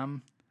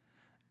scam,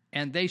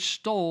 and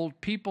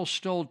people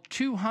stole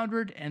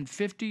 $250,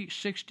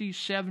 $60,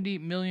 $70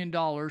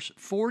 million,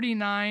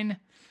 49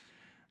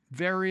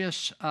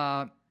 various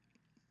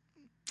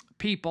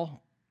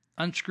people,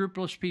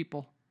 unscrupulous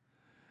people.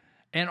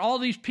 And all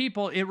these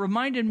people, it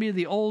reminded me of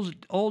the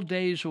old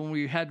days when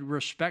we had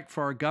respect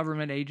for our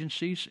government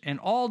agencies, and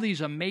all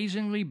these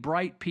amazingly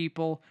bright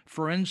people,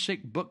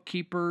 forensic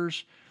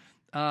bookkeepers,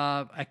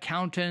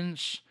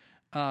 accountants,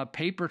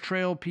 paper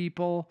trail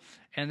people,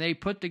 and they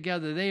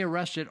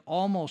arrested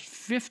almost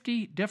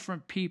 50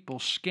 different people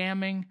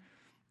scamming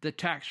the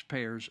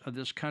taxpayers of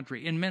this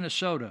country in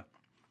Minnesota.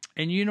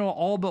 And you know,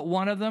 all but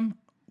one of them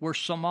were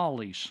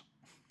Somalis.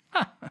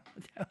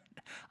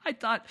 I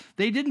thought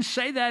they didn't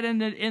say that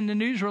in the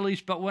news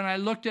release, but when I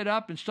looked it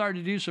up and started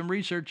to do some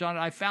research on it,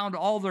 I found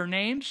all their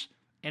names,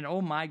 and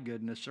oh my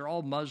goodness, they're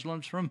all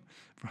Muslims from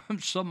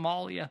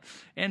Somalia.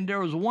 And there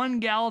was one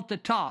gal at the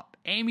top,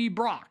 Amy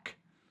Brock,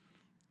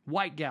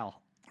 white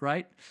gal,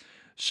 right?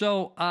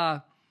 So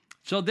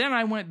then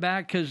I went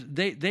back because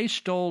they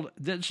stole.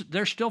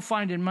 They're still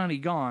finding money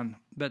gone,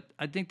 but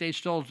I think they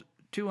stole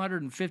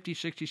 $250, $60,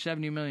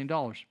 $70 million.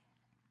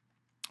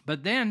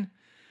 But then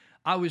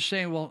I was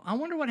saying, well, I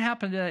wonder what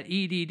happened to that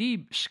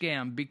EDD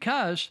scam,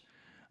 because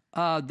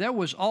there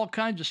was all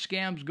kinds of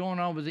scams going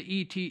on with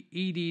the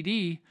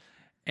EDD,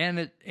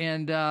 and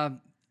I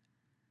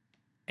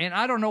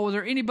don't know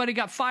whether anybody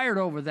got fired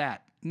over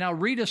that. Now,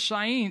 Rita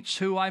Sainz,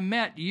 who I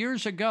met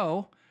years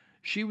ago,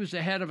 she was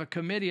the head of a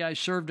committee I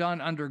served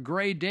on under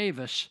Gray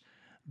Davis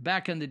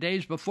back in the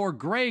days before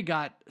Gray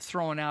got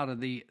thrown out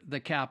of the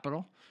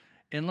Capitol.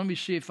 And let me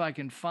see if I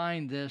can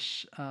find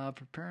this.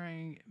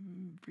 Preparing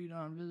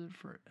pre-dawn visit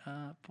for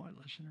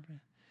pointless interview.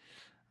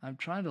 I'm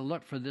trying to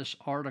look for this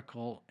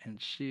article and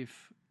see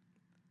if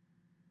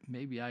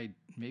maybe I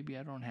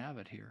don't have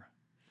it here.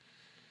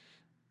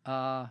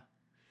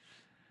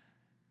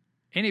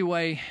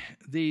 Anyway,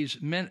 these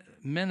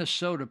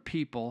Minnesota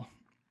people.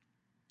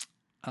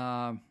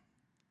 The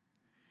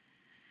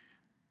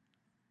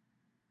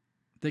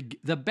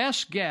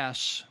best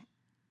guess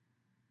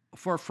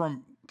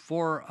from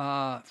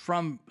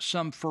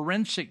some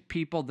forensic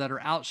people that are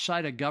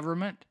outside of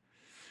government,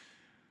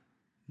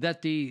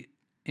 that the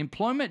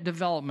Employment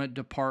Development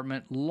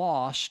Department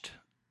lost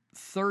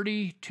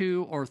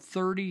 32 or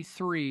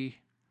 33,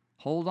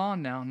 hold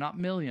on now, not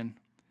million,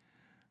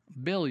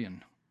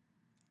 billion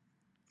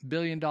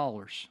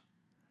dollars.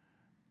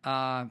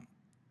 Yeah,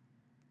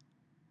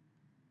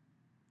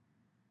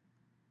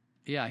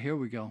 here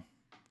we go.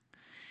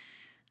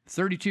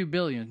 32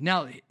 billion.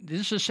 Now,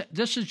 this is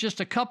just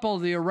a couple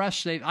of the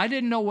arrests. I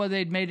didn't know whether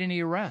they'd made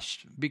any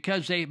arrests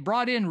because they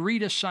brought in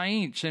Rita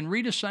Sainz, and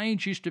Rita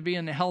Sainz used to be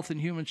in the Health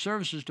and Human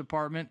Services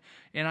Department,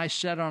 and I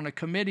sat on a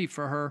committee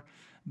for her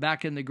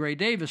back in the Gray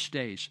Davis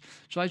days.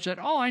 So I said,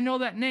 oh, I know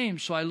that name.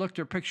 So I looked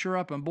her picture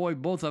up, and boy,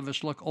 both of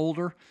us look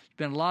older. It's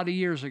been a lot of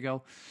years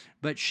ago.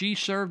 But she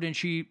served, and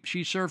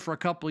she served for a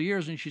couple of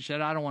years, and she said,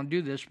 I don't want to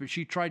do this, but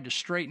she tried to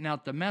straighten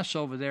out the mess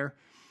over there.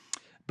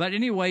 But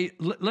anyway,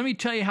 let me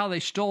tell you how they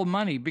stole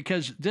money,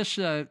 because this,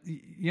 I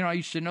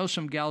used to know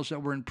some gals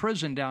that were in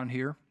prison down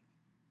here.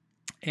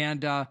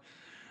 And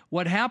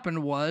what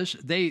happened was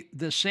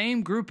the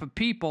same group of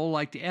people,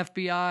 like the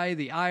FBI,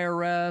 the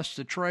IRS,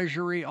 the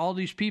Treasury, all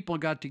these people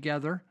got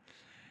together.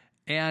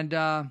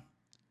 And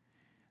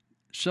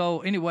so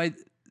anyway,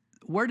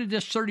 where did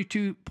this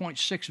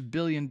 $32.6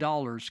 billion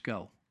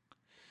go?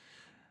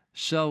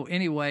 So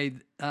anyway,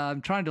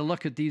 I'm trying to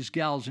look at these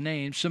gals'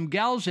 names. Some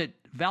gals at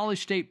Valley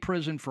State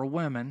Prison for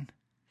Women.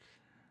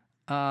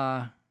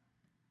 I'm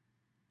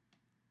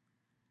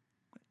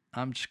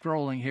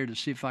scrolling here to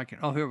see if I can.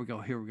 Oh, here we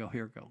go.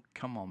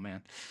 Come on,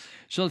 man.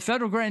 So the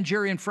federal grand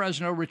jury in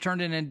Fresno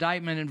returned an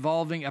indictment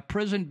involving a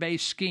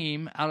prison-based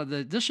scheme out of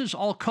this is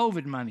all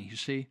COVID money, you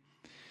see.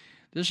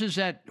 This is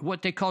at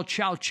what they call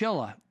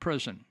Chowchilla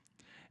Prison.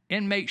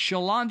 Inmates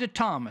Shalonda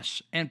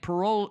Thomas and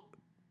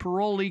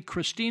parolee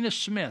Christina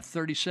Smith,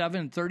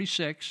 37 and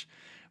 36,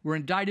 were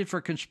indicted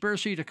for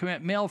conspiracy to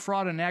commit mail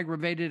fraud and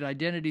aggravated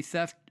identity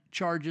theft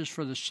charges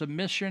for the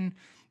submission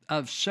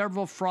of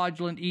several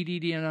fraudulent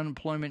EDD and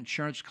unemployment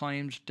insurance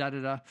claims,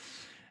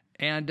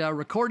 And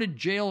recorded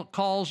jail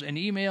calls and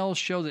emails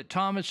show that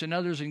Thomas and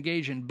others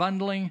engaged in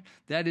bundling.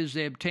 That is,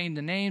 they obtained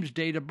the names,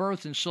 date of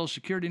birth, and social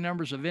security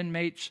numbers of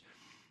inmates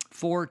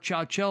for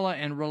Chowchilla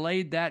and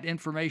relayed that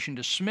information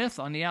to Smith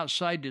on the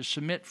outside to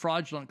submit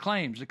fraudulent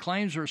claims. The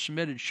claims were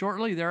submitted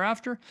shortly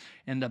thereafter,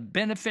 and the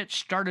benefits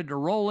started to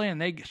roll in.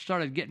 They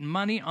started getting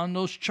money on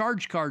those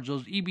charge cards,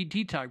 those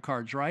EBT-type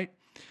cards, right?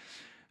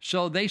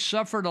 So they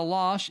suffered a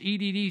loss.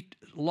 EDD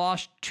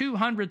lost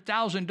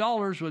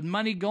 $200,000 with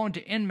money going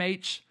to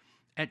inmates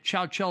at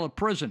Chowchilla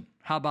Prison.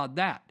 How about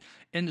that?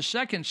 In the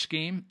second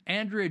scheme,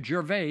 Andrea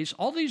Gervais,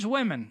 all these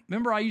women,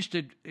 remember I used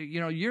to,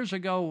 years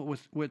ago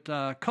with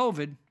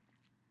COVID,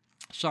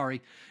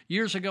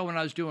 years ago when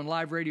I was doing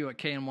live radio at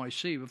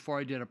KNYC before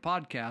I did a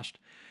podcast,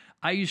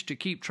 I used to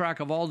keep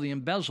track of all the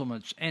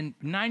embezzlements, and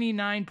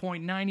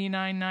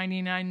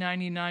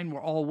 99.999999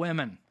 were all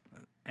women.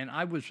 And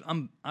I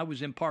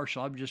was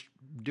impartial. I'm just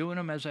doing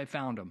them as I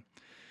found them.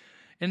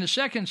 In the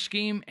second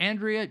scheme,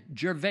 Andrea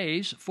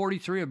Gervais,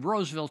 43, of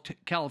Roseville,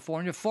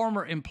 California,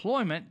 former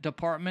Employment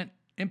Department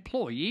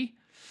employee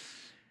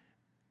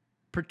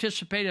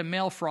participated in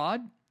mail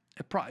fraud.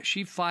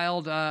 She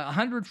filed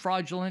 100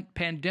 fraudulent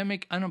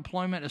pandemic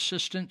unemployment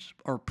assistance,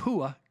 or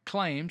PUA,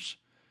 claims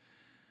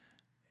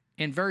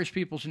in various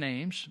people's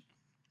names.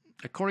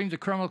 According to the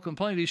criminal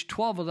complaint, these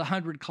 12 of the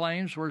 100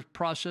 claims were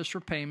processed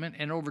for payment,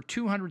 and over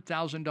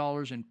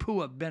 $200,000 in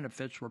PUA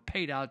benefits were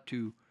paid out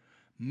to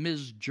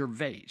Ms.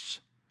 Gervais.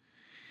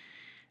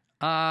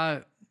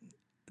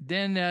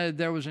 Then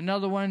there was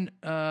another one.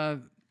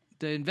 The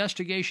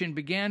investigation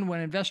began when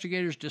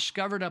investigators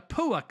discovered a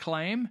PUA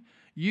claim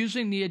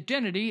using the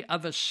identity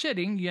of a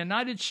sitting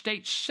United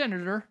States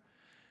senator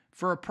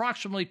for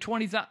approximately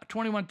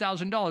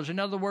 $21,000. In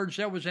other words,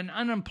 there was an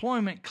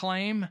unemployment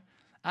claim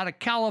out of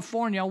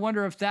California. I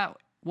wonder if that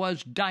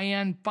was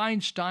Dianne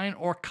Feinstein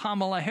or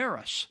Kamala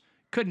Harris.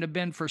 Couldn't have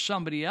been for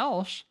somebody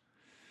else.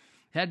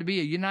 Had to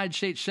be a United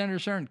States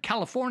senator in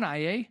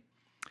California, eh?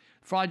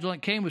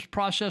 Fraudulent claim was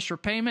processed for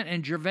payment,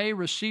 and Gervais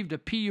received a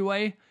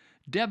PUA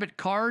debit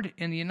card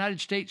in the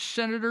United States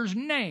senator's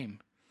name.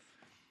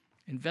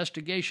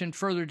 Investigation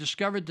further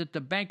discovered that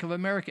the Bank of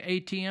America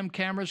ATM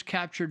cameras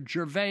captured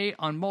Gervais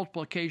on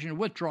multiple occasions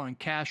withdrawing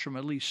cash from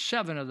at least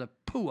 7 of the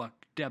PUA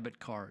debit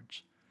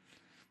cards.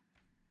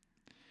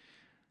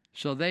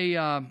 So they,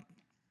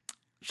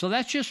 so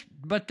that's just,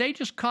 but they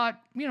just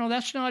caught,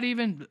 that's not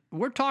even,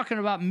 we're talking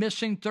about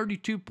missing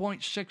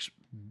 $32.6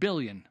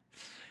 billion.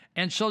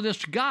 And so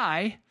this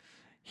guy,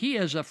 he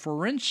is a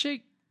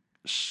forensic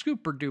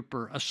super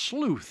duper, a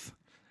sleuth.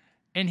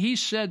 And he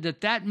said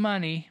that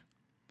money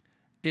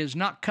is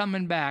not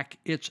coming back.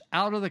 It's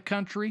out of the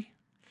country.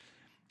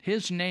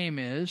 His name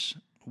is,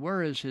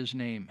 where is his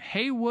name?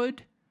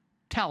 Haywood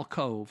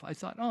Talcove. I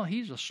thought, oh,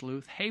 he's a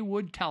sleuth.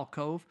 Haywood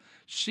Talcove,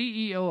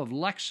 CEO of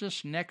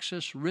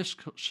LexisNexis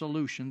Risk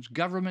Solutions,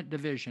 Government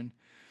Division.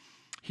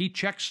 He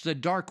checks the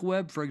dark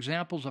web for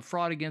examples of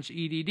fraud against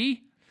EDD,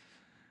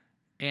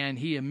 and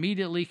he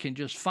immediately can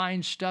just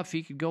find stuff.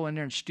 He could go in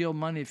there and steal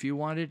money if you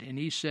wanted, and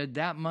he said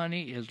that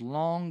money is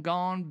long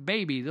gone,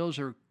 baby. Those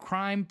are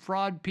crime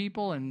fraud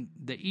people, and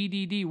the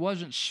EDD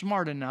wasn't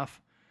smart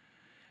enough.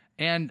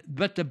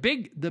 But the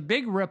big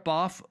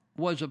ripoff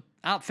was an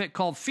outfit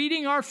called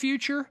Feeding Our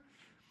Future.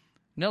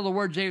 In other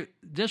words,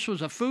 this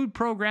was a food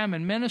program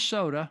in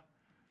Minnesota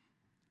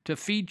to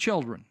feed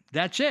children.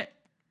 That's it.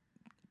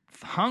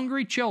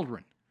 Hungry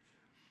children.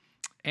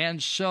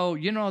 And so,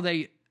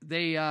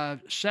 they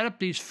set up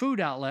these food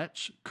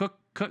outlets, cook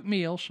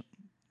meals,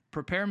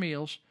 prepare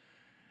meals,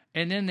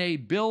 and then they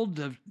build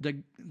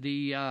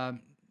the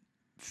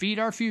Feed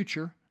Our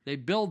Future. They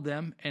build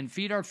them, and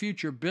Feed Our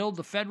Future build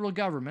the federal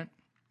government.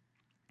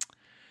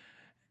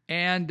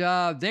 And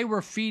they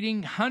were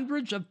feeding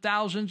hundreds of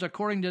thousands,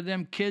 according to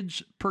them,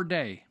 kids per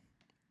day.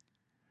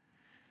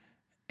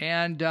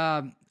 And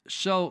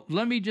so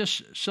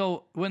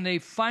when they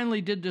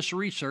finally did this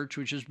research,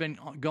 which has been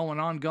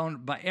going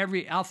by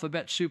every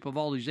alphabet soup of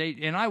all these 8,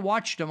 and I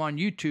watched them on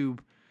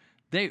YouTube,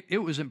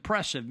 it was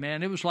impressive,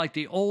 man. It was like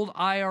the old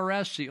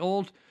IRS, the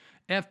old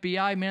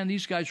FBI, man.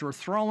 These guys were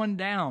throwing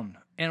down.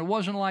 And it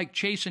wasn't like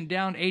chasing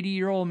down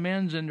 80-year-old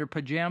men in their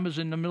pajamas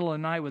in the middle of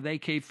the night with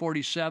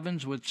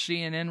AK-47s with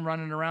CNN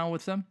running around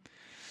with them.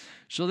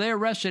 So they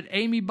arrested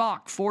Amy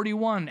Bach,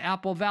 41,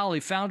 Apple Valley,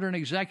 founder and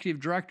executive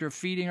director of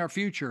Feeding Our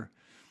Future.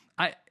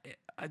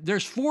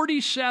 There's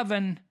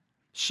 47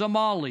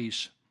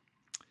 Somalis.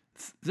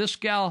 This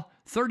gal,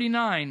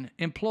 39,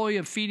 employee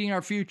of Feeding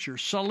Our Future.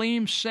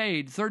 Salim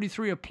Said,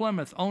 33, of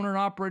Plymouth, owner and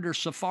operator of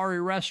Safari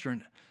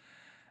Restaurant.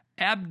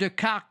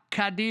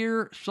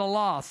 Abdulkadir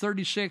Salah,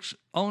 36,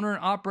 owner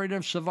and operator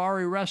of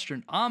Safari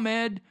Restaurant.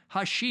 Ahmed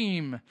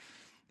Hashim,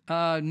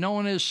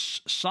 known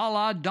as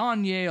Salah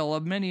Daniel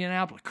of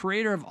Minneapolis,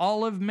 creator of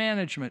Olive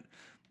Management.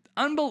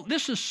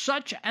 This is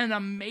such an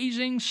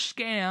amazing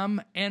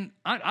scam, and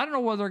I don't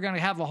know whether they're going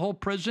to have a whole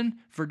prison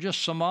for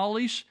just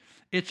Somalis.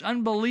 It's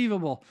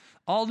unbelievable.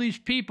 All these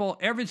people,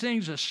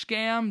 everything's a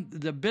scam.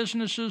 The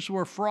businesses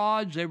were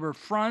frauds. They were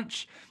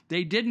fronts.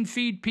 They didn't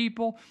feed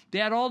people. They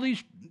had all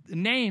these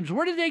names.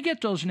 Where did they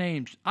get those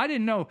names? I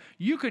didn't know.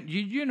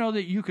 You know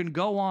that you can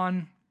go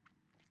on.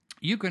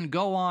 You can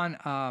go on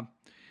a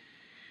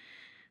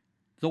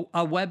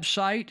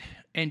website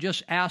and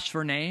just ask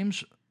for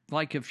names.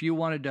 Like if you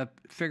wanted to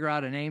figure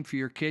out a name for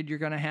your kid you're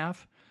going to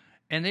have.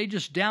 And they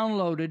just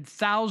downloaded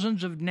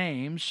thousands of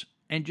names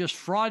and just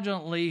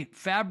fraudulently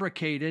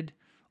fabricated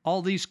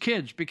all these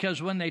kids,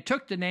 because when they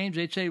took the names,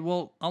 they'd say,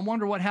 well, I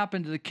wonder what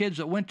happened to the kids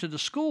that went to the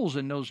schools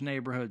in those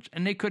neighborhoods.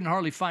 And they couldn't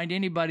hardly find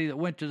anybody that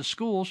went to the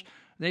schools.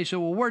 They said,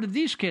 well, where did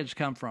these kids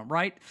come from,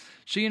 right?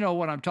 So you know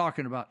what I'm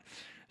talking about.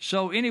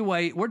 So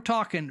anyway, we're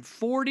talking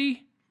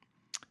 40.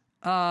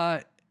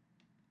 They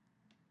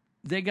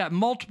got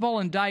multiple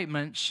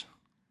indictments.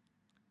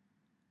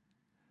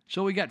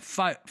 So we got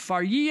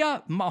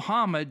Faria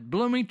Mohammed,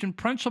 Bloomington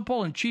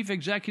principal and chief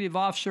executive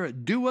officer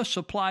at Dua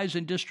Supplies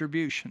and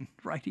Distribution.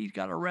 Right, he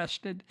got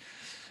arrested.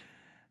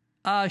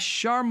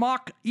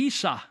 Sharmak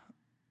Isa,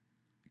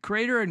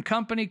 creator and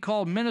company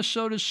called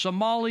Minnesota's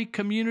Somali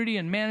Community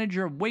and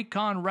manager of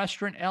Wakon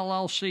Restaurant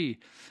LLC.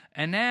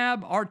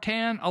 Anab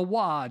Artan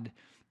Awad,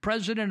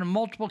 president of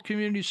multiple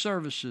community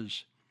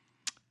services.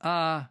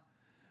 Haji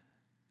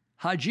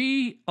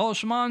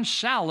Osman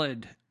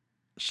Salad,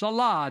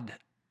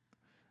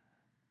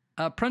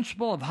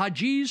 principal of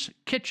Haji's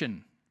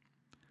Kitchen.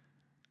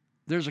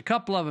 There's a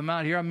couple of them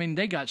out here. I mean,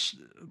 they got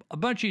a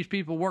bunch of these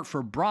people work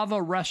for Bravo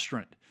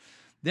Restaurant.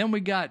 Then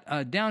we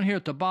got, down here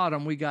at the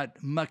bottom, we got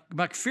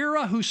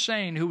Makfira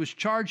Hussein, who was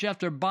charged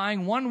after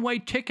buying one-way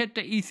ticket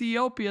to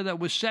Ethiopia that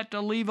was set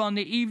to leave on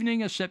the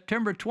evening of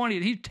September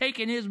 20th. He's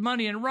taking his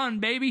money and run,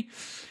 baby.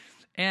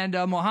 And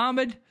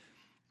Mohammed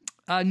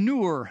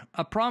Noor,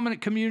 a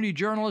prominent community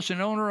journalist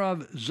and owner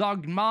of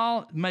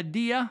Zogmal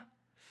Media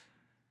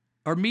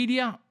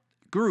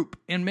Group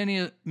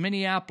in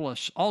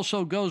Minneapolis,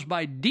 also goes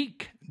by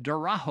Deek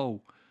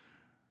Darajo.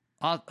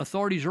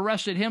 Authorities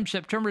arrested him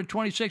September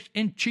 26th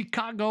in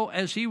Chicago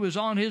as he was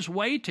on his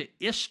way to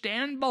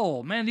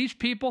Istanbul. Man, these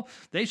people,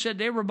 they said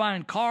they were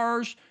buying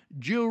cars,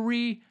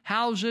 jewelry,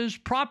 houses,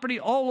 property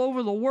all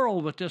over the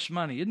world with this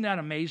money. Isn't that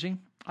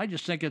amazing? I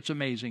just think it's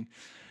amazing.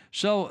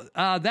 So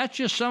that's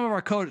just some of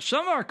our code.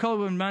 Some of our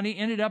COVID money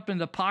ended up in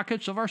the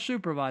pockets of our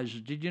supervisors.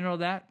 Did you know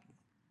that?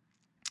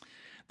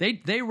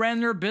 They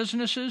ran their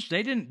businesses.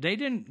 They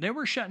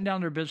were shutting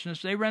down their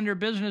business. They ran their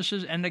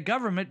businesses, and the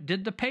government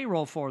did the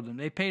payroll for them.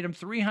 They paid them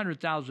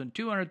 $300,000,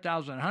 $200,000,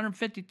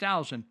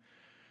 $150,000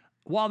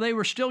 while they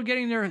were still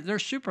getting their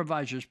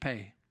supervisors'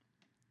 pay.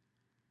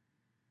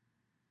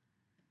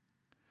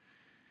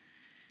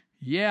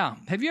 Yeah.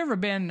 Have you ever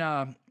been,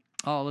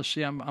 let's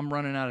see, I'm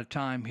running out of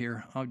time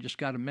here. I've just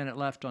got a minute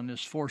left on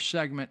this fourth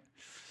segment.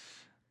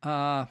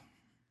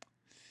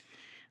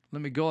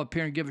 Let me go up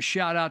here and give a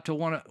shout out to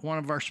one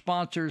of our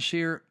sponsors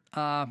here,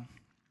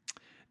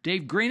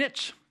 Dave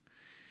Greenitz.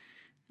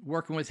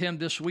 Working with him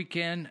this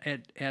weekend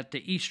at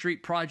the East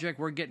Street Project.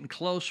 We're getting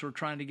close. We're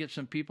trying to get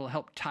some people to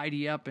help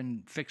tidy up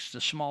and fix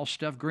the small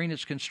stuff.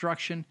 Greenitz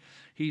Construction,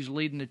 he's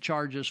leading the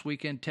charge this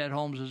weekend. Ted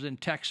Holmes is in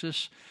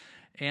Texas.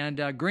 And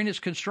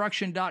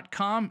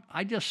GreenitzConstruction.com,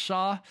 I just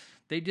saw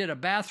they did a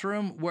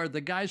bathroom where the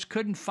guys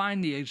couldn't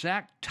find the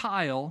exact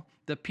tile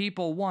the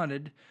people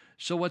wanted.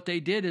 So what they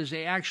did is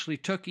they actually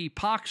took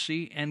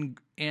epoxy and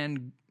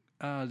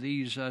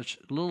these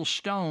little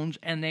stones,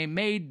 and they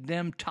made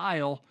them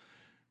tile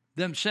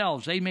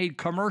themselves. They made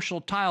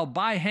commercial tile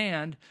by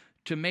hand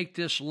to make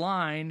this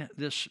line,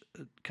 this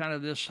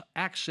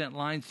accent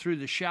line through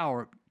the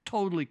shower.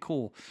 Totally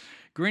cool.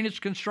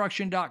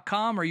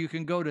 GreenitzConstruction.com, or you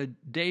can go to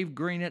Dave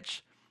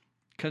Greenitz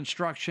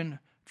Construction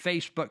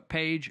Facebook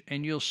page,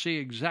 and you'll see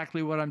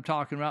exactly what I'm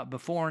talking about,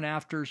 before and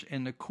afters,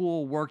 and the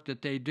cool work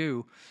that they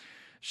do.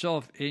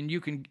 So,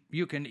 you can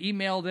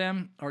email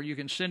them, or you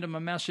can send them a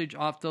message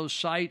off those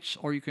sites,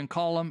 or you can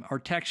call them or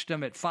text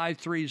them at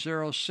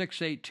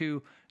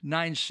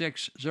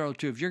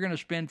 530-682-9602. If you're going to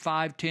spend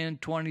 $5,000, $10,000,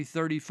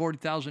 $20,000,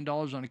 $30,000,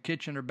 $40,000 on a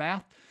kitchen or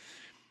bath,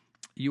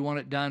 you want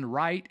it done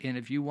right. And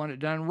if you want it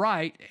done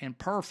right and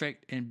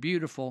perfect and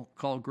beautiful,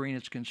 call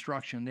Greenitz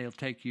Construction. They'll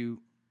take you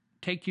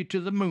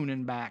to the moon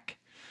and back.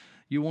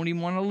 You won't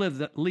even want to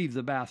leave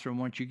the bathroom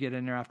once you get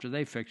in there after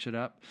they fix it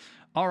up.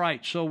 All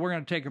right, so we're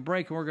going to take a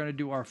break, and we're going to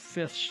do our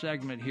fifth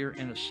segment here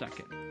in a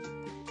second.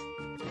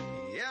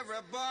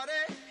 Everybody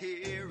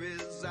here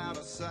is out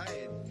of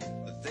sight,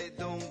 but they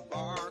don't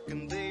bark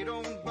and they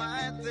don't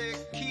bite. They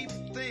keep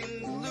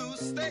things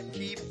loose, they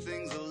keep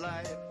things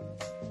alive.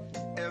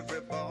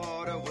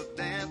 Everybody was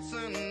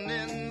dancing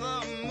in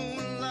the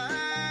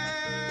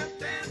moonlight,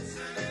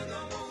 dancing in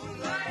the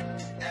moonlight.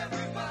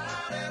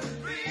 Everybody's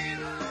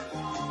breathing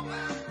warm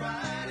and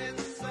bright.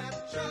 It's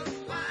such a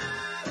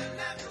fine and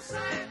natural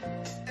sight.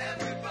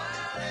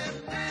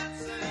 Everybody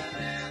dancing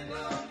in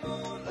the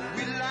moonlight.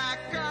 We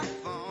like our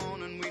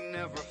fun and we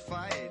never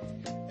fight.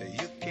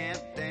 You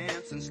can't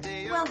dance and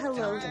stay Well,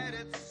 hello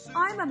there.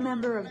 I'm a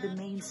member of the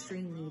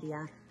mainstream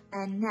media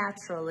and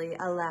naturally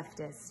a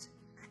leftist.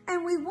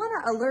 And we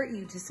want to alert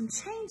you to some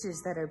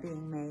changes that are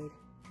being made.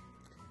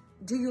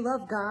 Do you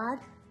love God?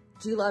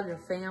 Do you love your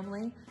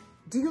family?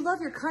 Do you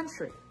love your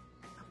country?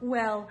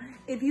 Well,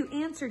 if you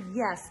answered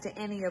yes to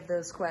any of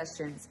those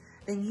questions,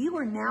 then you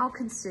are now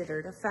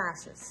considered a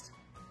fascist.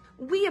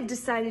 We have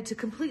decided to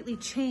completely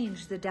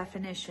change the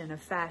definition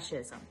of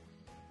fascism.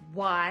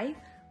 Why?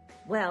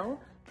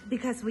 Well,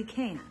 because we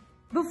can.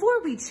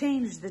 Before we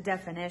changed the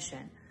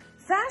definition,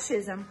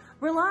 fascism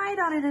relied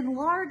on an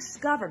enlarged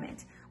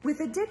government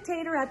with a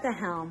dictator at the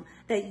helm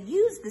that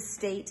used the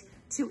state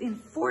to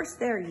enforce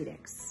their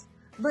edicts.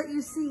 But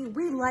you see,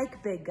 we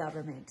like big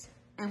government,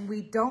 and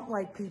we don't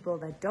like people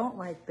that don't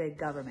like big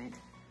government.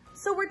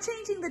 So we're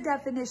changing the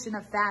definition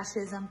of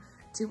fascism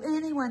to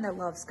anyone that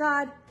loves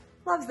God,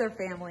 loves their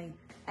family,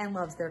 and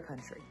loves their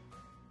country.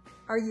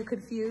 Are you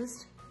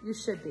confused? You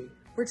should be.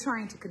 We're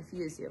trying to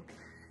confuse you.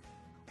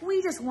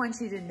 We just want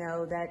you to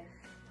know that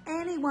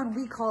anyone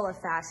we call a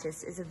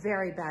fascist is a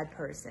very bad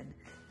person,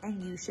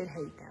 and you should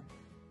hate them.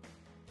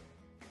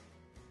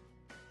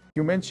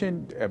 You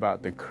mentioned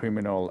about the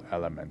criminal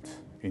element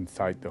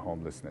inside the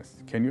homelessness.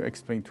 Can you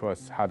explain to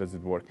us how does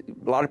it work?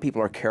 A lot of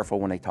people are careful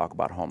when they talk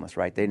about homeless,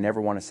 right? They never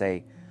want to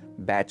say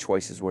bad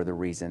choices were the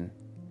reason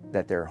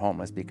that they're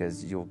homeless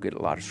because you'll get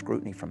a lot of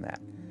scrutiny from that.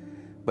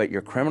 But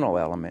your criminal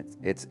element,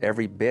 it's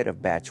every bit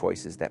of bad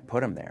choices that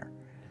put them there.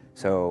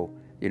 So,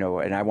 you know,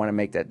 and I want to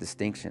make that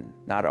distinction.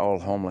 Not all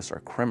homeless are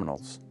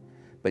criminals,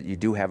 but you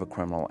do have a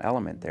criminal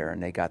element there,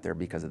 and they got there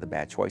because of the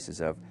bad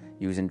choices of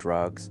using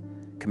drugs,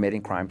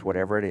 committing crimes,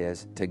 whatever it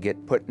is, to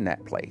get put in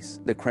that place.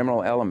 The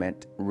criminal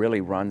element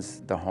really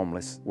runs the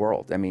homeless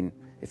world. I mean,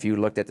 if you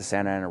looked at the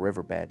Santa Ana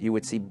riverbed, you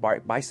would see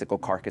bicycle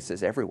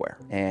carcasses everywhere.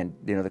 And,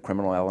 you know, the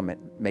criminal element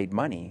made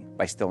money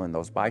by stealing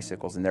those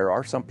bicycles. And there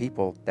are some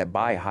people that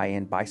buy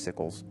high-end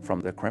bicycles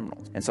from the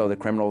criminals. And so the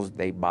criminals,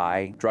 they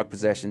buy drug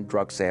possession,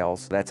 drug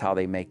sales. That's how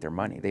they make their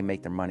money. They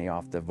make their money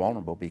off the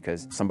vulnerable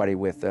because somebody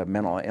with a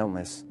mental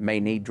illness may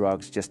need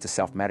drugs just to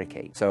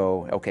self-medicate.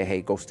 So, okay,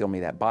 hey, go steal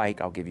me that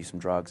bike. I'll give you some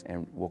drugs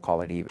and we'll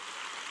call it even.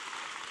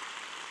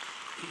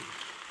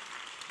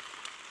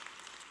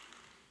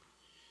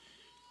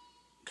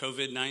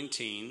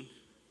 COVID-19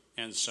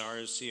 and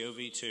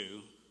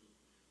SARS-CoV-2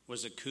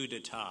 was a coup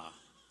d'etat.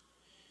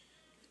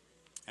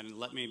 And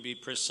let me be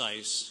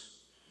precise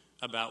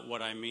about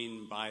what I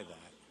mean by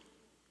that.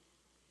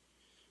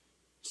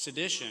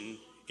 Sedition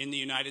in the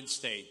United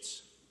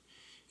States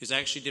is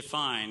actually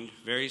defined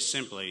very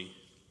simply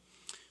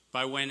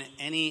by when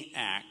any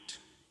act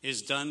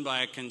is done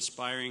by a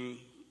conspiring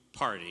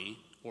party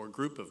or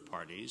group of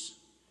parties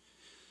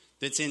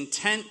that's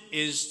intent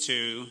is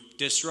to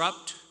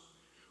disrupt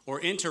or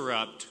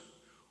interrupt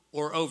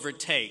or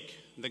overtake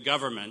the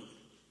government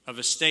of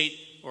a state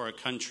or a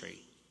country.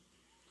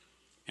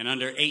 And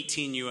under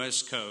 18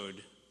 U.S.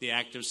 Code, the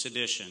act of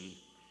sedition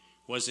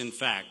was in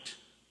fact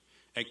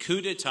a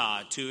coup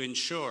d'etat to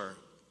ensure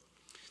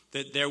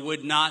that there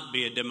would not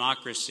be a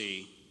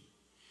democracy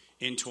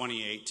in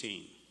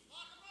 2018.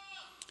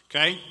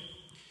 Okay?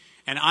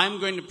 And I'm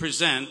going to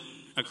present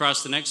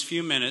across the next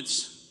few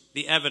minutes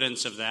the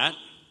evidence of that.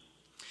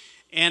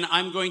 And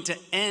I'm going to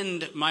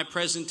end my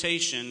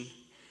presentation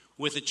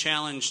with a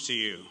challenge to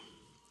you.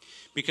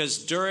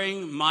 Because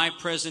during my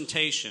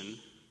presentation,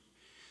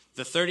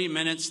 the 30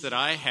 minutes that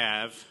I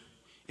have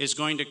is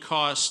going to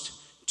cost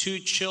 2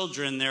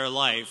 children their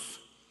life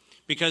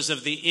because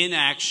of the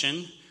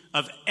inaction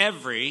of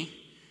every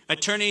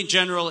attorney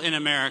general in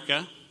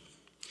America,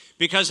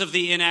 because of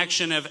the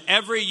inaction of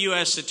every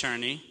U.S.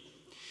 attorney,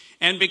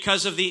 and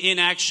because of the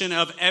inaction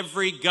of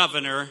every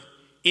governor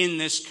in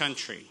this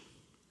country.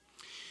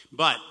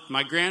 But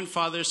my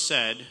grandfather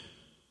said,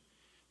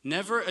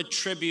 never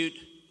attribute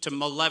to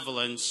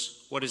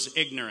malevolence what is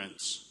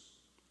ignorance.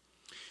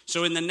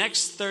 So in the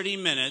next 30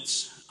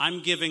 minutes, I'm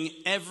giving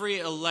every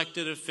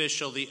elected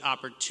official the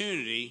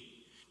opportunity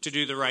to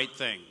do the right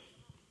thing.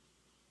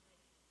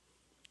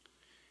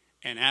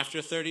 And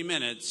after 30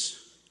 minutes,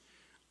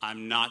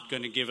 I'm not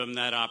going to give them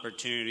that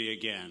opportunity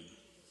again.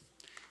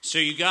 So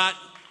you got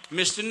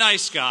Mr.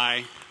 Nice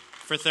Guy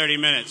for 30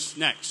 minutes.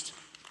 Next.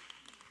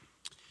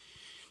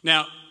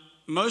 Now,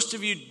 most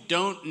of you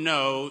don't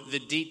know the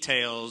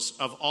details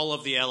of all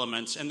of the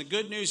elements. And the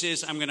good news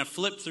is I'm going to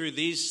flip through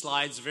these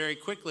slides very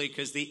quickly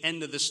because the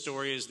end of the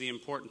story is the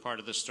important part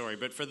of the story.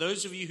 But for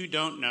those of you who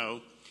don't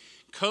know,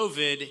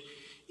 COVID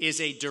is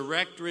a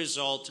direct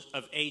result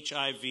of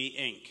HIV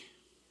Inc.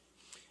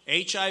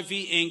 HIV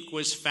Inc.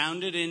 was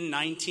founded in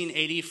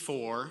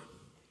 1984.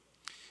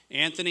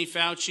 Anthony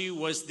Fauci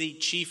was the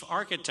chief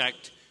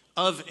architect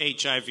of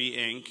HIV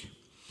Inc.,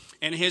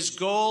 and his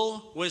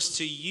goal was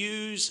to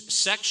use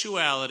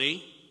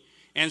sexuality,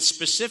 and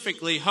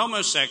specifically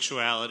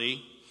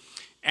homosexuality,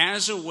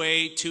 as a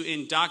way to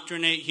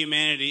indoctrinate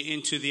humanity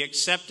into the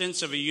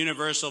acceptance of a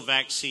universal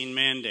vaccine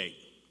mandate.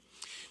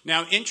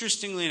 Now,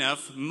 interestingly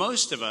enough,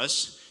 most of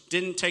us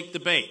didn't take the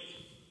bait.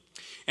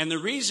 And the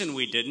reason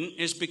we didn't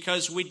is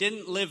because we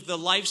didn't live the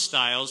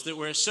lifestyles that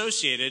were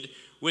associated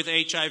with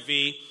HIV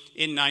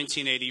in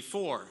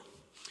 1984.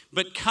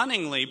 But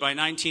cunningly, by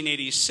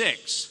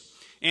 1986,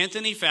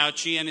 Anthony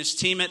Fauci and his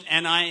team at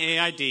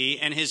NIAID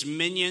and his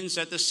minions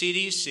at the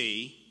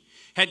CDC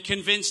had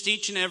convinced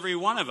each and every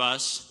one of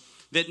us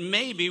that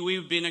maybe we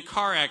would be in a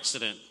car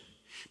accident,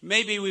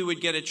 maybe we would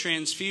get a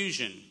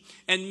transfusion,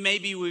 and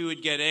maybe we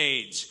would get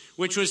AIDS,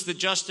 which was the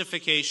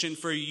justification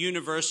for a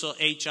universal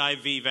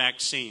HIV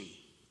vaccine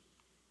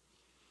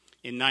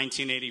in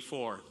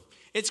 1984.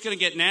 It's going to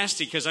get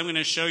nasty because I'm going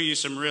to show you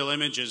some real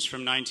images from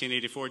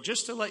 1984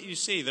 just to let you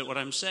see that what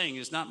I'm saying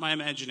is not my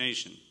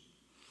imagination.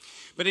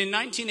 But in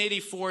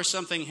 1984,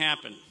 something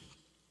happened.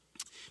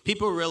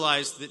 People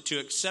realized that to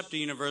accept a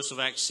universal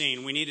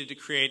vaccine, we needed to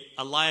create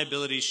a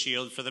liability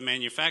shield for the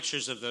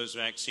manufacturers of those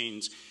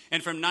vaccines.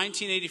 And from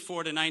 1984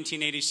 to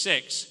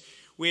 1986,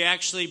 we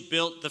actually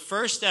built the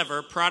first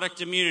ever product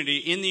immunity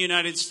in the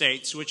United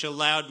States, which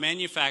allowed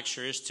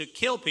manufacturers to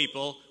kill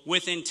people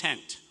with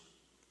intent.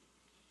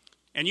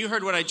 And you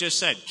heard what I just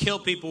said, kill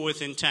people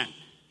with intent.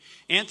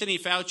 Anthony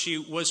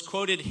Fauci was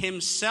quoted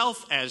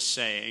himself as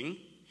saying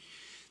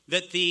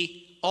that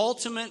the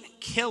ultimate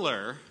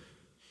killer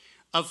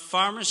of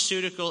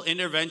pharmaceutical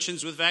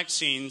interventions with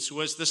vaccines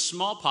was the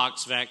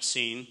smallpox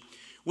vaccine,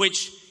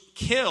 which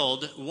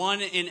killed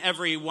 1 in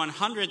every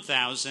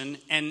 100,000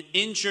 and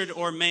injured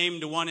or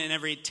maimed 1 in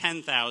every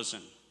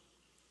 10,000.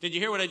 Did you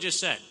hear what I just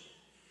said?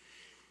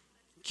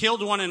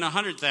 Killed 1 in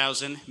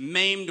 100,000,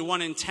 maimed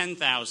 1 in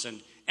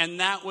 10,000. And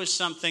that was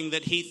something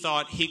that he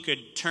thought he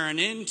could turn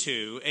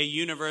into a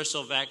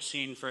universal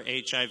vaccine for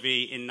HIV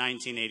in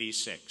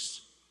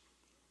 1986.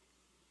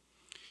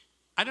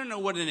 I don't know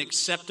what an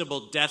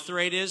acceptable death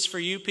rate is for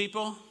you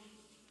people,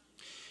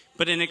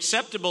 but an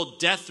acceptable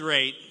death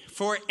rate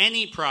for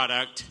any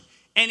product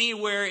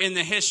anywhere in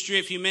the history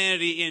of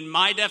humanity, in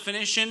my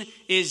definition,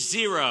 is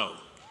 0.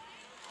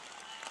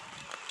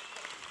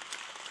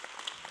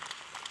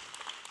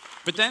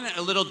 But then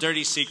a little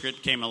dirty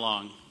secret came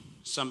along.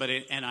 Somebody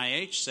at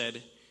NIH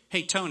said,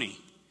 "Hey, Tony,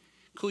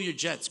 cool your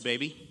jets,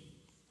 baby.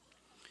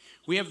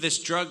 We have this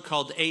drug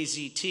called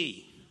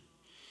AZT,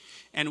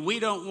 and we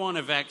don't want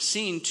a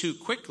vaccine too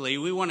quickly.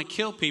 We want to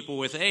kill people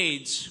with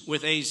AIDS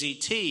with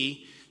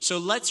AZT, so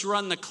let's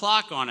run the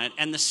clock on it."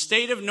 And the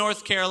state of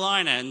North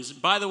Carolina,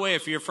 and by the way,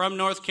 if you're from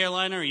North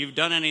Carolina or you've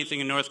done anything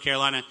in North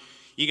Carolina,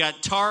 you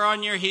got tar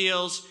on your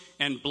heels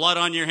and blood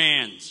on your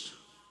hands.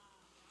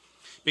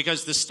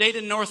 Because the state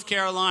of North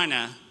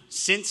Carolina,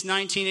 since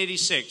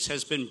 1986,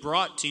 has been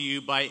brought to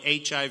you by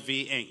HIV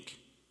Inc.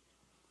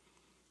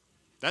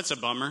 That's a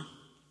bummer.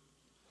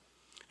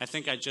 I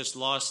think I just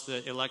lost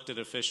the elected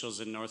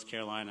officials in North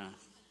Carolina.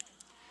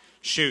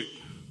 Shoot,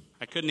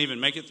 I couldn't even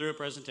make it through a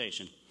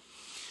presentation.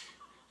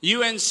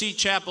 UNC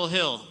Chapel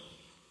Hill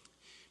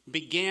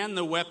began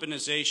the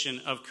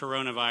weaponization of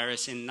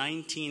coronavirus in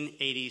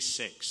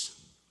 1986.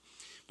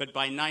 But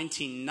by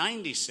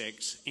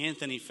 1996,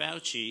 Anthony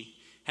Fauci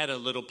had a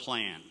little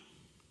plan.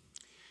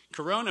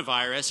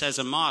 Coronavirus, as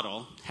a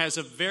model, has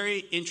a very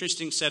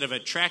interesting set of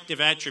attractive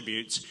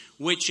attributes,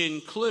 which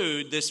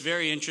include this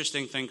very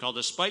interesting thing called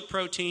a spike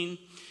protein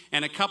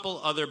and a couple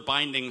other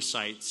binding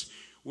sites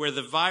where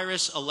the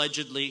virus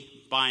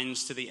allegedly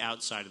binds to the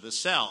outside of the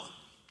cell.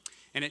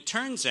 And it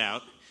turns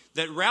out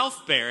that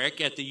Ralph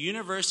Baric at the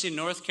University of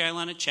North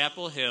Carolina,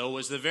 Chapel Hill,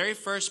 was the very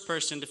first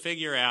person to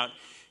figure out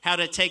how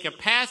to take a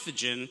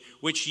pathogen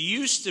which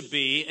used to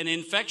be an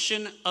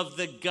infection of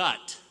the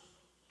gut,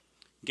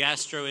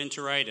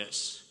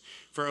 gastroenteritis.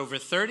 For over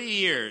 30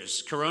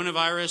 years,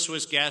 coronavirus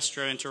was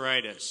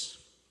gastroenteritis.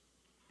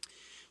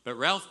 But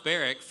Ralph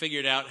Baric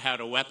figured out how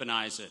to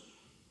weaponize it.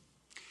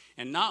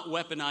 And not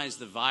weaponize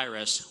the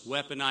virus,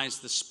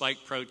 weaponize the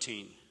spike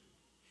protein.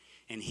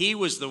 And he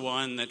was the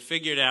one that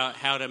figured out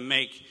how to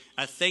make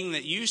a thing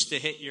that used to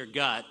hit your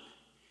gut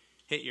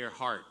hit your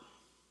heart.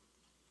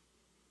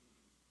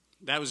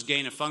 That was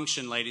gain of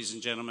function, ladies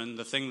and gentlemen,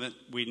 the thing that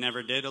we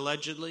never did,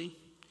 allegedly.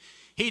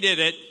 He did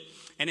it,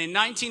 and in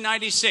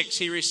 1996,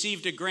 he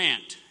received a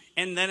grant,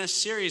 and then a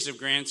series of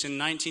grants in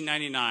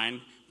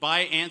 1999 by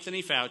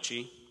Anthony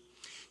Fauci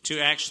to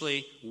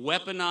actually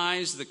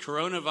weaponize the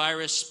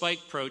coronavirus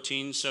spike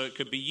protein so it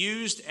could be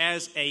used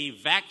as a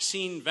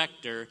vaccine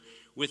vector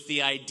with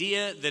the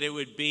idea that it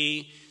would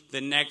be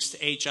the next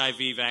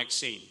HIV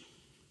vaccine.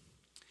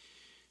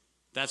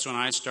 That's when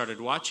I started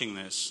watching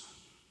this.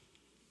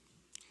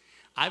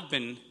 I've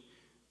been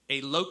a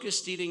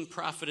locust-eating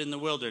prophet in the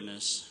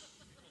wilderness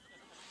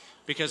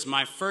because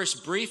my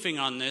first briefing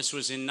on this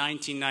was in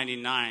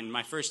 1999.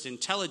 My first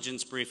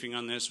intelligence briefing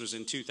on this was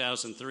in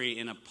 2003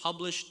 in a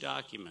published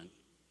document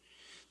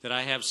that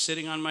I have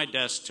sitting on my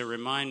desk to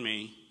remind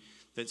me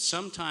that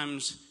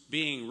sometimes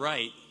being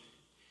right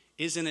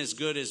isn't as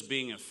good as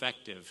being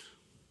effective.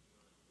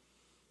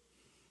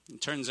 It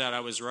turns out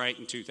I was right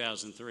in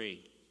 2003,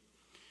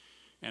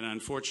 and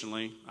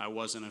unfortunately, I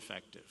wasn't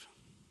effective.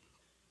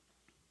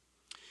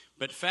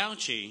 But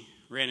Fauci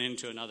ran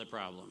into another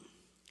problem.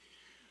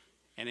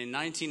 And in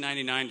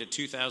 1999 to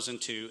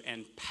 2002,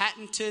 and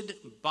patented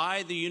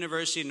by the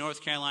University of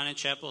North Carolina,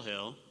 Chapel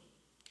Hill,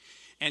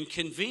 and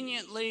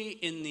conveniently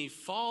in the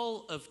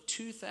fall of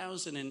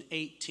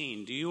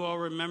 2018, do you all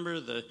remember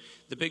the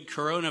big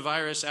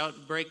coronavirus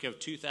outbreak of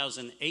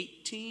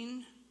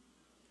 2018?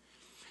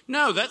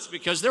 No, that's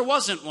because there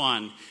wasn't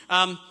one.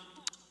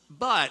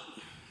 But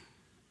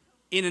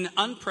in an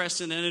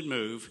unprecedented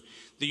move,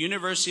 the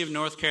University of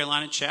North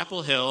Carolina,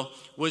 Chapel Hill,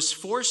 was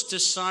forced to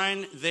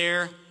sign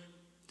their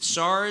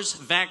SARS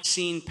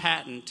vaccine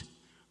patent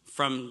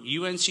from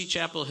UNC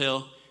Chapel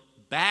Hill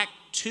back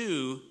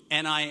to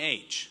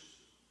NIH.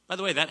 By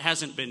the way, that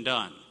hasn't been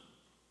done.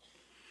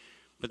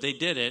 But they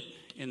did it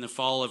in the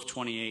fall of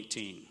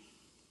 2018.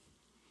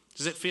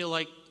 Does it feel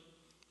like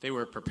they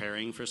were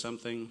preparing for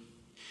something?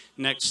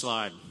 Next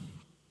slide.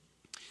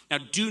 Now,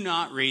 do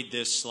not read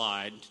this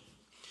slide,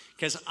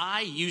 because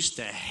I used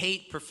to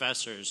hate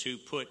professors who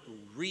put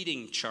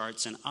reading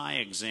charts and eye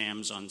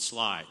exams on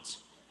slides.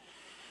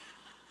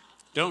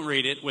 Don't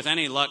read it. With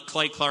any luck,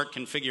 Clay Clark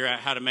can figure out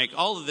how to make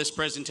all of this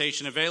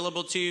presentation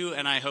available to you,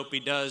 and I hope he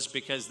does,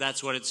 because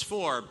that's what it's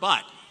for.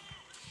 But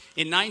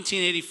in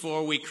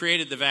 1984, we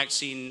created the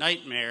vaccine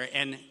nightmare,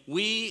 and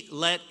we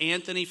let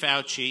Anthony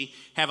Fauci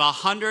have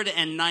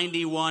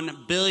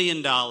 $191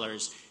 billion.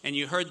 And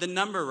you heard the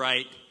number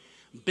right,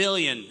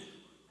 billion.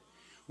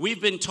 We've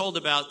been told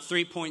about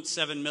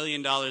 $3.7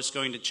 million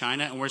going to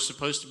China, and we're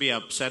supposed to be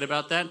upset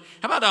about that.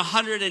 How about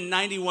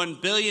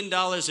 $191 billion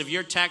of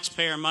your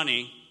taxpayer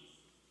money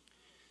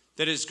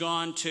that has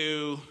gone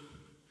to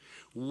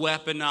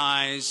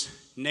weaponize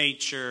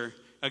nature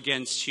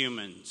against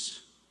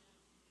humans?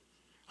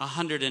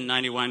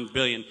 191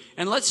 billion.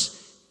 And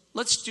let's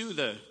do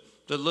the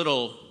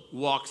little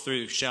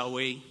walkthrough, shall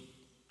we?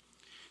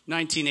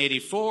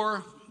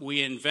 1984,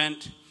 we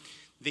invent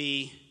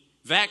the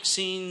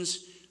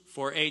vaccines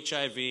for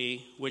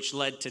HIV, which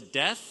led to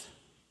death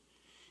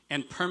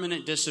and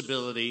permanent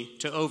disability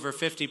to over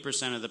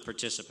 50% of the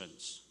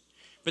participants.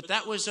 But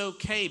that was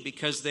okay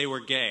because they were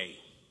gay.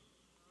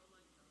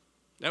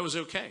 That was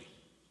okay.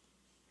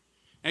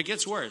 And it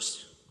gets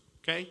worse,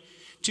 okay?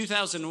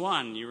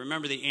 2001, you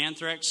remember the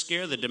anthrax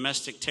scare, the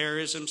domestic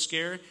terrorism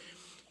scare?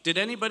 Did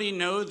anybody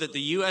know that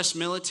the U.S.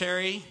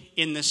 military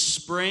in the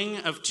spring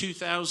of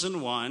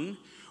 2001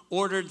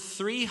 ordered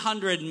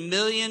 300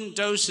 million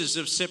doses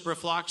of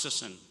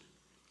ciprofloxacin?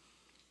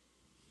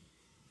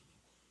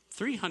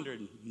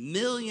 300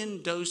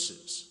 million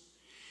doses.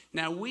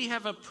 Now, we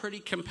have a pretty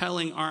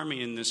compelling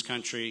army in this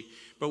country,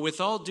 but with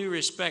all due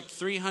respect,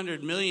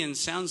 300 million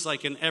sounds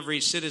like an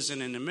every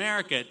citizen in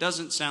America. It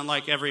doesn't sound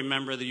like every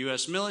member of the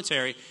U.S.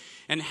 military.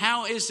 And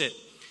how is it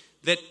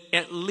that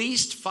at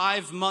least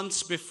 5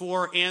 months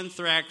before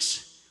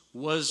anthrax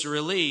was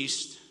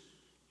released,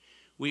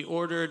 we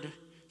ordered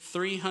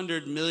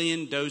 300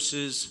 million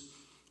doses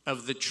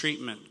of the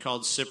treatment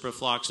called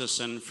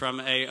ciprofloxacin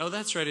from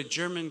a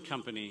German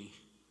company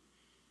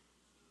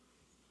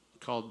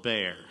called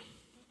Bayer.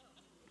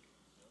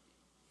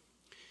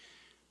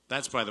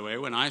 That's, by the way,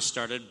 when I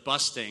started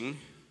busting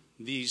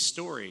these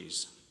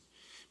stories,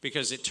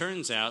 because it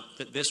turns out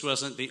that this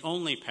wasn't the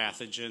only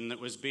pathogen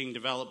that was being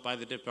developed by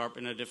the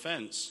Department of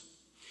Defense.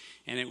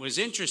 And it was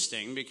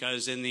interesting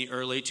because in the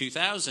early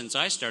 2000s,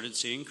 I started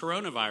seeing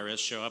coronavirus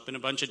show up in a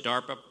bunch of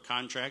DARPA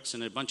contracts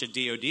and a bunch of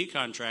DOD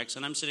contracts,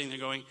 and I'm sitting there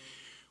going,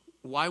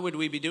 why would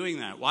we be doing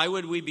that? Why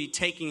would we be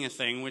taking a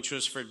thing which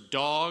was for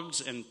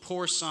dogs and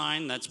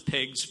porcine, that's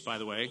pigs, by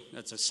the way,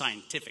 that's a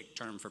scientific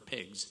term for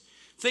pigs.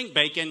 Think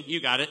bacon,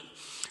 you got it.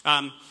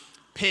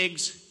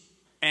 Pigs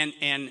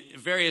and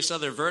various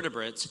other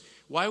vertebrates.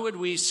 Why would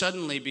we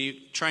suddenly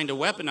be trying to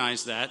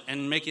weaponize that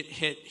and make it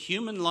hit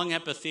human lung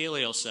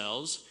epithelial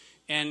cells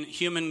and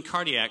human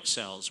cardiac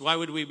cells? Why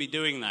would we be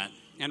doing that?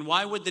 And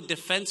why would the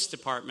Defense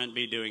Department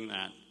be doing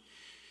that?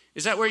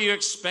 Is that where you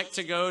expect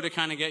to go to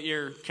kind of get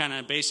your kind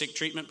of basic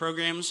treatment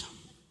programs?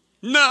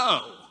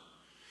 No!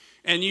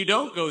 And you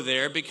don't go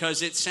there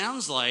because it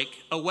sounds like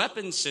a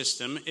weapons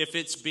system if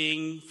it's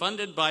being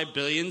funded by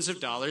billions of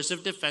dollars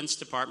of Defense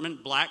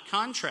Department black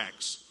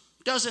contracts,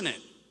 doesn't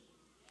it?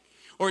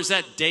 Or is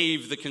that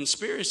Dave the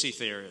conspiracy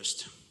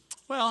theorist?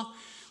 Well,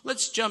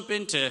 let's jump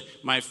into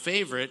my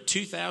favorite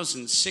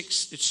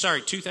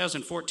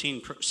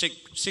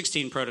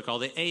 2016 protocol,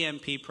 the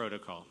AMP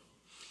protocol.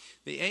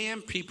 The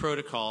AMP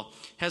protocol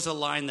has a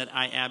line that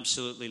I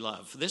absolutely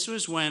love. This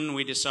was when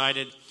we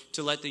decided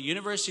to let the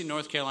University of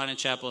North Carolina,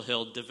 Chapel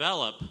Hill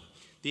develop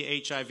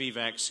the HIV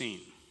vaccine.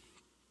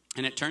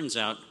 And it turns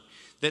out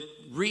that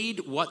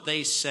read what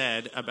they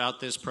said about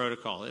this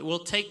protocol. It will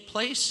take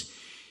place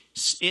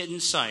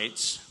in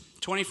sites,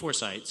 24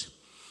 sites,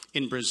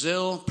 in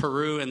Brazil,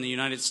 Peru, and the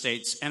United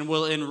States, and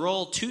will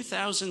enroll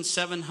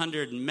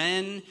 2,700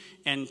 men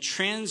and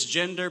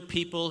transgender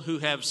people who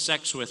have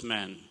sex with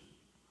men.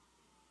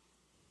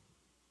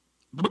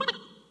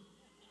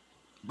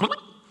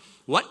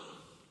 What?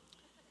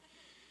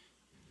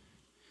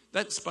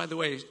 That's, by the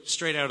way,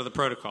 straight out of the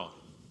protocol.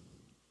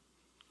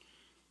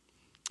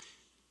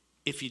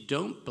 If you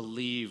don't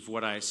believe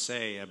what I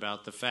say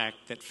about the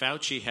fact that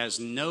Fauci has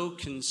no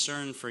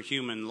concern for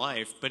human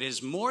life, but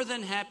is more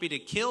than happy to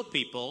kill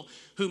people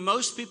who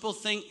most people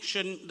think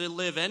shouldn't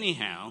live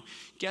anyhow,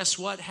 guess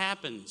what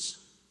happens?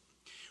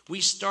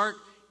 We start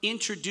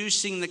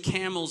introducing the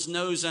camel's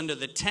nose under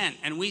the tent,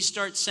 and we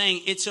start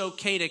saying it's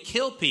okay to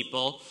kill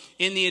people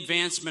in the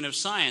advancement of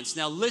science.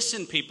 Now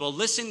listen, people,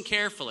 listen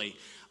carefully.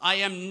 I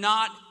am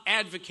not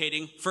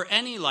advocating for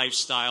any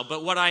lifestyle,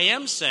 but what I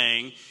am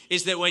saying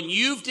is that when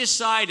you've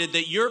decided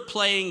that you're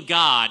playing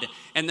God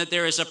and that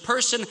there is a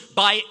person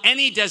by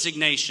any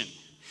designation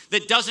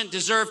that doesn't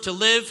deserve to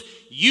live,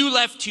 you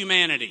left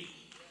humanity.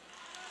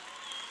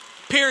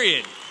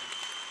 Period.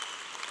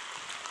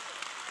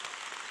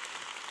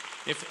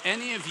 If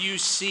any of you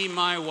see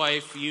my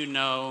wife, you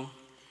know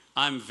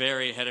I'm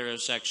very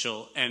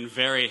heterosexual and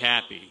very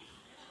happy.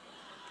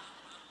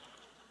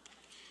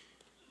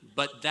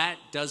 But that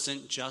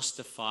doesn't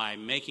justify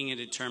making a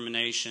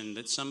determination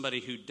that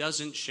somebody who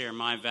doesn't share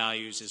my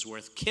values is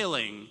worth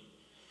killing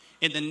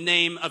in the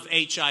name of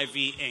HIV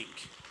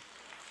Inc.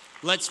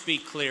 Let's be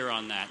clear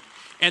on that.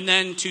 And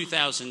then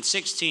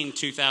 2016,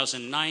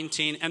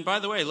 2019, and by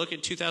the way, look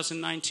at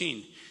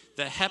 2019.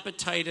 The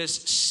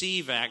hepatitis C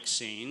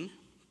vaccine,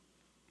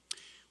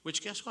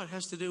 which guess what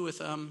has to do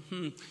with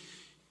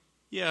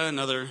Yeah,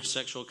 another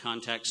sexual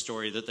contact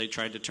story that they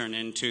tried to turn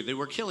into. They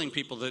were killing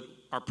people that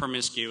are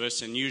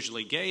promiscuous and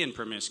usually gay and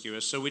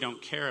promiscuous, so we don't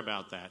care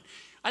about that.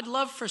 I'd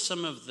love for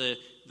some of the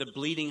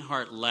bleeding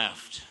heart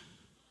left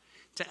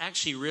to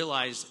actually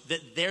realize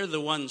that they're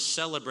the ones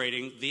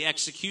celebrating the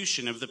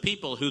execution of the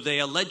people who they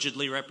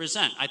allegedly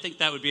represent. I think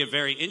that would be a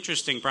very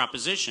interesting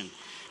proposition,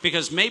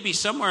 because maybe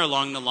somewhere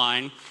along the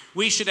line,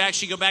 we should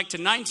actually go back to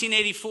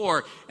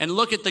 1984 and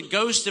look at the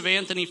ghost of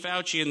Anthony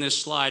Fauci in this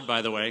slide,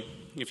 by the way.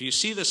 If you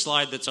see the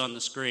slide that's on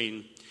the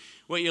screen,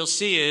 what you'll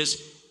see is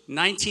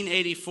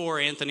 1984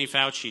 Anthony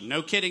Fauci.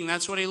 No kidding,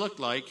 that's what he looked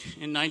like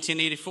in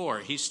 1984.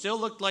 He still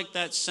looked like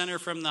that center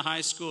from the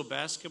high school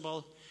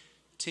basketball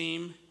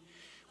team.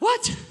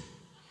 What?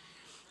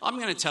 I'm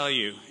going to tell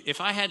you,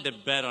 if I had to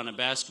bet on a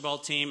basketball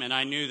team and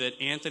I knew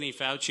that Anthony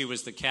Fauci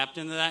was the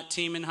captain of that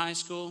team in high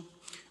school,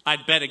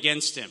 I'd bet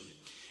against him.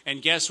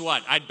 And guess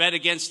what? I'd bet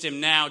against him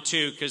now,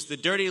 too, because the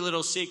dirty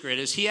little secret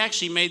is he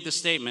actually made the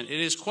statement. It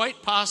is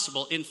quite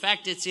possible, in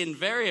fact, it's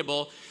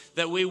invariable,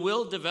 that we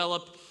will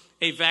develop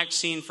a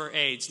vaccine for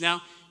AIDS.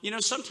 Now, you know,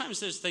 sometimes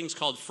there's things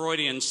called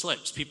Freudian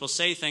slips. People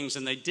say things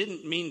and they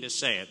didn't mean to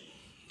say it.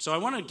 So I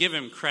want to give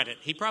him credit.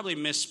 He probably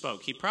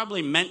misspoke. He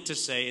probably meant to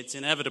say it's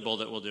inevitable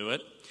that we'll do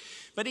it.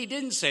 But he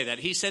didn't say that.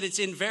 He said it's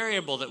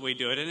invariable that we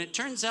do it. And it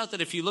turns out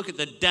that if you look at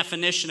the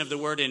definition of the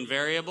word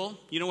invariable,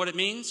 you know what it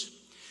means?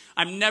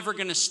 I'm never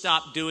going to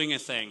stop doing a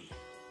thing.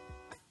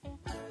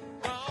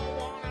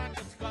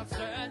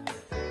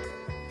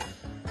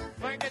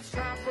 Think it's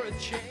time for a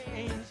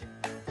change.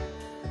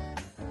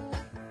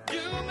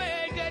 You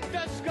may get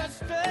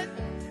disgusted.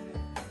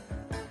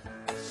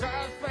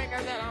 Start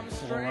thinking that I'm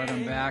strange. All right,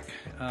 I'm back.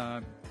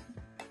 I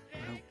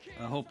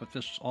hope that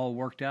this all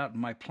worked out in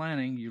my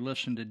planning. You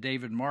listened to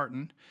David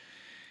Martin.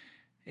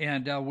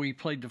 And we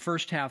played the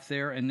first half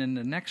there, and then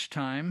the next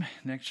time,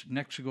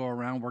 next go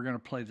around, we're going to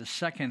play the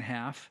second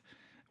half,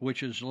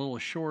 which is a little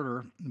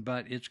shorter,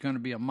 but it's going to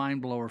be a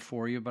mind blower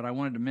for you. But I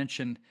wanted to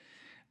mention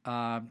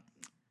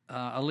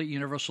Elite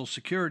Universal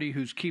Security,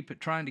 who's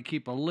trying to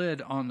keep a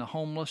lid on the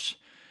homeless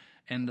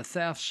and the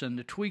thefts and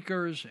the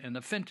tweakers and the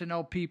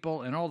fentanyl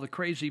people and all the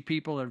crazy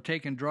people that are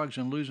taking drugs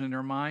and losing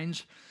their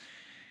minds.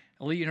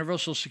 Elite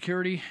Universal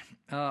Security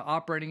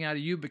operating out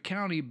of Yuba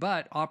County,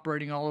 but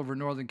operating all over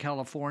Northern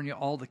California,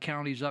 all the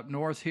counties up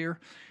north here.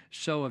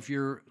 So if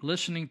you're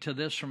listening to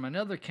this from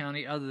another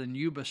county other than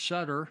Yuba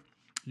Sutter,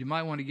 you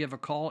might want to give a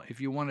call. If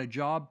you want a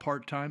job,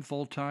 part-time,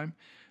 full-time,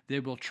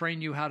 they will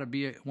train you how to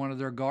be one of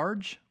their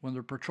guards, one of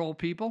their patrol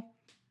people.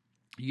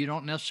 You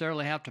don't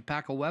necessarily have to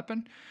pack a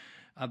weapon,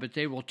 but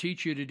they will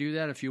teach you to do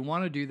that if you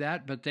want to do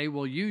that, but they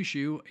will use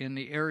you in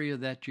the area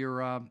that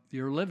you're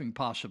living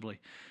possibly.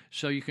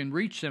 So you can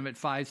reach them at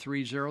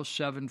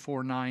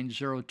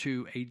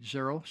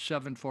 530-749-0280,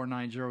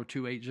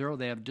 749-0280.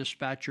 They have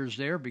dispatchers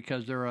there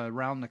because they're a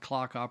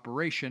round-the-clock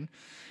operation.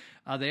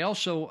 They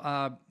also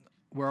are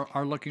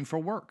looking for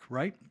work,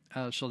 right?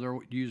 So they're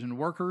using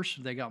workers.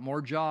 They got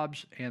more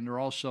jobs, and they're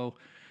also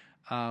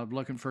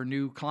looking for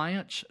new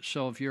clients.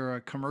 So if you're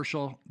a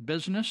commercial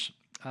business,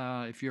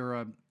 if you're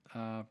a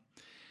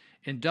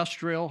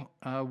industrial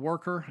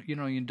worker, you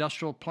know,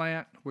 industrial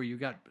plant where you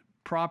got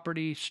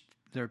property,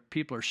 there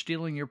people are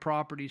stealing your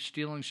property,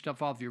 stealing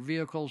stuff off your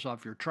vehicles,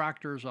 off your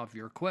tractors, off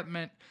your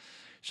equipment.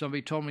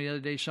 Somebody told me the other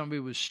day somebody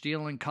was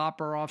stealing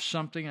copper off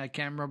something. I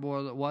can't remember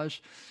what it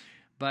was.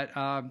 But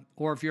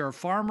or if you're a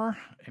farmer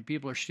and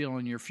people are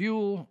stealing your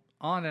fuel,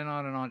 on and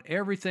on and on.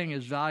 Everything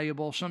is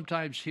valuable.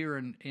 Sometimes here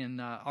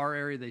in our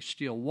area they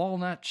steal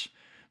walnuts.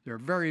 They're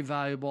very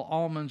valuable.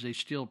 Almonds, they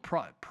steal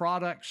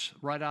products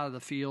right out of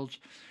the fields.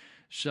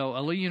 So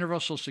Elite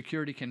Universal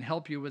Security can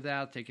help you with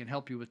that. They can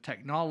help you with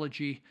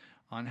technology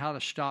on how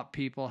to stop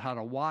people, how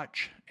to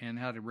watch, and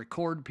how to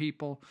record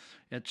people,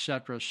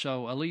 etc.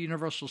 So Elite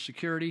Universal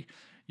Security,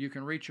 you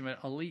can reach them at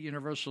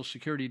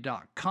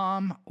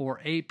eliteuniversalsecurity.com or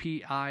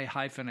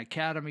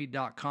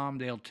api-academy.com.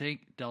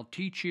 They'll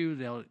teach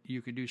you.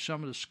 You can do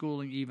some of the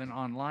schooling even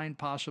online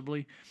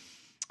possibly.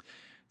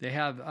 They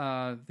have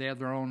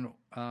their own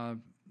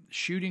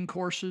shooting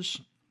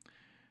courses.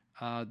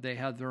 They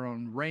have their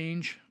own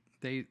range.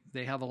 They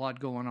have a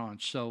lot going on.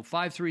 So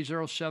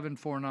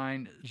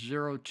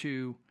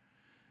 530-749-0280.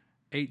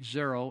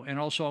 And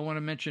also I want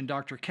to mention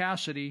Dr.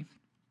 Cassidy,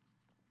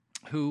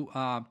 who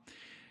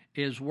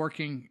is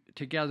working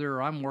together,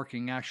 or I'm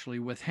working actually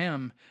with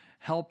him,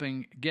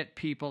 helping get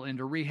people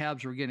into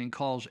rehabs. We're getting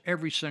calls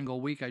every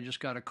single week. I just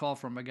got a call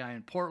from a guy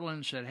in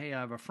Portland, said, hey, I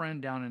have a friend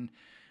down in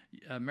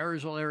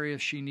Marysville area.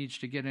 She needs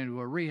to get into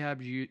a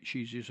rehab.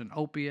 She's using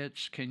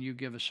opiates. Can you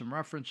give us some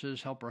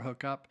references, help her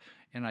hook up?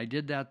 And I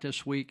did that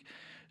this week.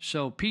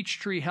 So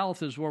Peachtree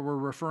Health is where we're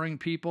referring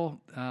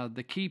people.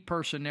 The key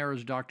person there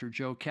is Dr.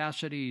 Joe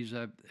Cassidy. He's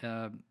a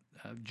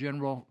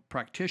general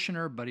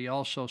practitioner, but he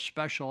also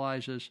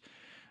specializes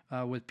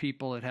with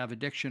people that have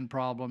addiction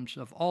problems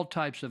of all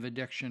types of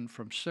addiction,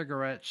 from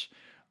cigarettes,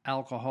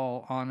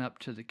 alcohol, on up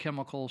to the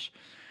chemicals.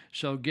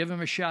 So give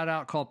him a shout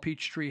out. Call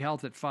Peachtree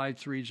Health at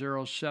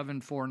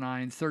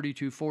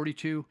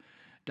 530-749-3242.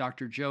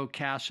 Dr. Joe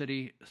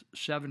Cassidy,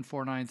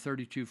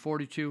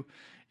 749-3242.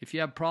 If you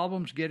have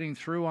problems getting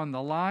through on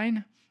the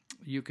line,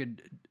 you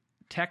could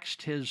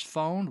text his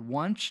phone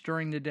once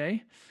during the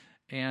day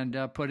and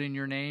put in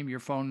your name, your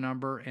phone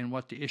number, and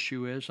what the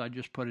issue is. I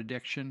just put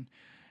addiction.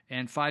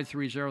 And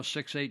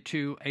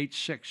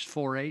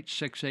 530-682-8648,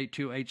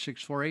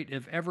 682-8648.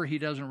 If ever he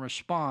doesn't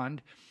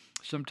respond,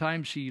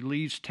 sometimes he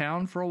leaves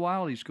town for a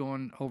while. He's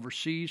going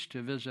overseas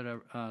to visit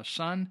a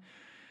son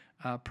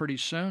pretty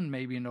soon,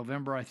 maybe in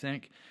November, I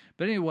think.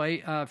 But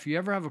anyway, if you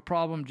ever have a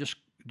problem, just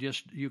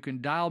you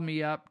can dial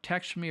me up,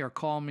 text me, or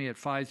call me at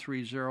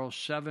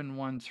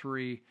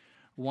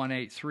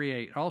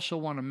 530-713-1838. I also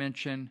want to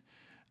mention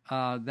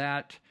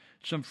that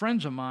some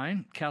friends of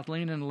mine,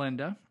 Kathleen and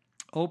Linda,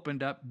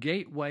 opened up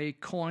Gateway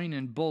Coin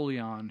and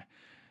Bullion.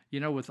 You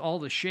know, with all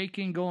the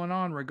shaking going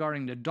on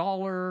regarding the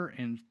dollar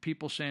and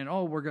people saying,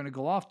 oh, we're going to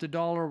go off the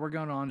dollar, we're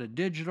going on to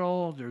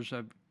digital, there's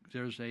a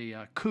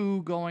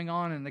coup going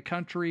on in the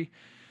country.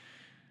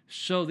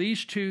 So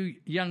these two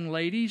young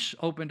ladies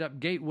opened up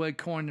Gateway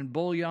Coin and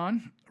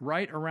Bullion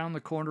right around the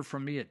corner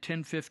from me at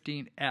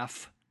 1015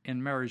 F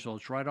in Marysville.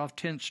 It's right off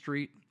 10th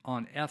Street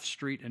on F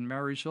Street in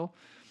Marysville.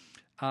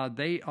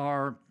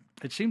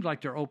 It seems like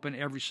they're open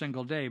every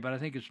single day, but I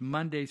think it's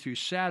Monday through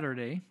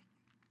Saturday.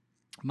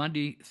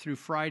 Monday through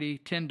Friday,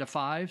 10 to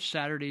 5,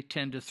 Saturday,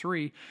 10 to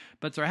 3.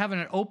 But they're having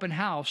an open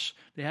house.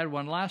 They had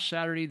one last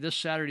Saturday, this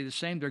Saturday the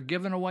same. They're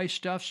giving away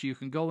stuff, so you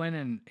can go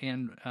in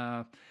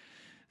and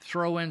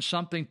throw in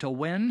something to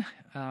win,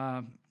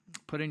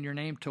 put in your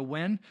name to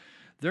win.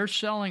 They're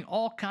selling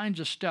all kinds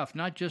of stuff,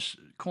 not just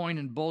coin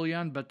and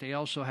bullion, but they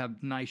also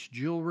have nice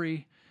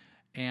jewelry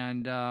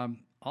and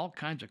all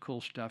kinds of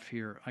cool stuff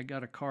here. I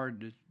got a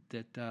card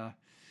that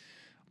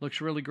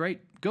looks really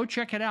great. Go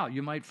check it out.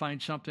 You might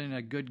find something,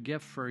 a good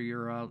gift for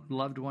your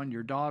loved one,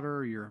 your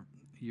daughter,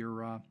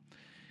 your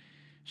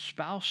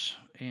spouse,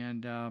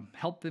 and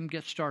help them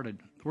get started.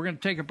 We're going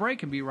to take a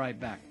break and be right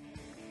back.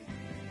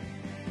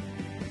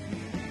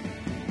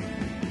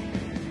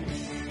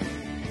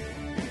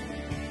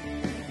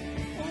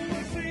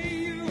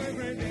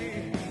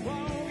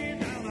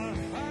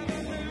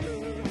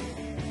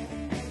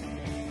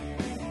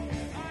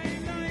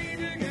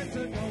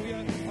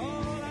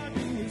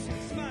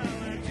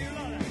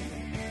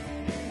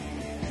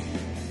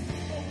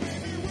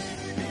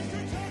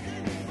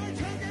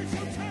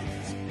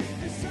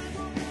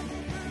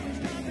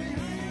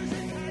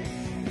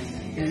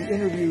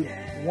 Interviewed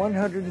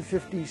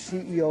 150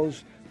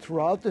 CEOs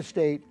throughout the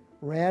state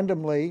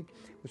randomly.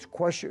 It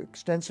was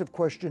extensive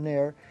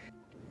questionnaire.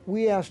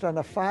 We asked on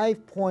a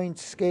 5-point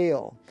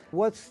scale,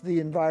 what's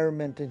the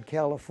environment in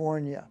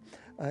California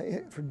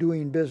for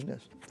doing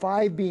business?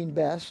 5 being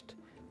best,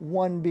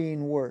 1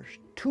 being worst.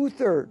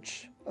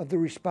 2/3 of the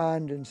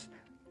respondents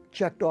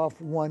checked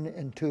off 1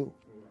 and 2,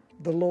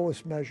 the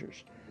lowest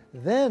measures.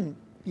 Then,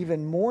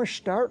 even more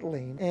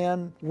startling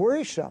and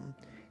worrisome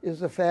is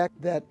the fact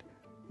that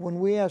when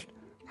we asked,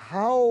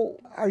 how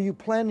are you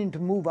planning to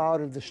move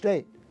out of the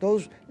state?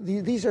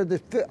 These are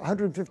the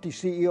 150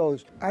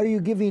 CEOs. Are you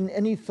giving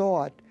any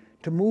thought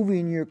to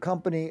moving your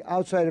company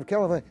outside of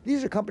California?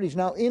 These are companies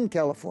now in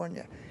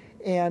California.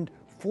 And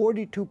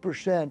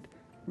 42%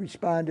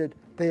 responded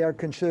they are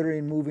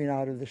considering moving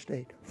out of the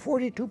state.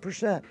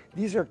 42%.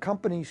 These are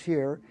companies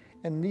here,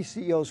 and these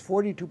CEOs,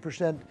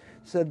 42%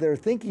 said they're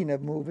thinking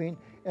of moving,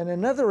 and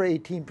another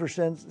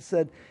 18%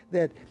 said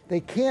that they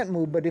can't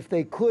move, but if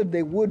they could,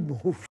 they would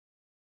move.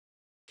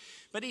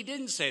 But he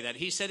didn't say that.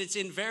 He said it's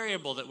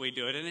invariable that we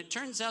do it. And it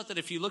turns out that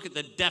if you look at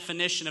the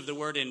definition of the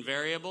word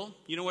invariable,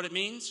 you know what it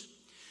means?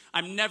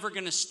 I'm never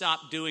going to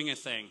stop doing a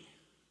thing.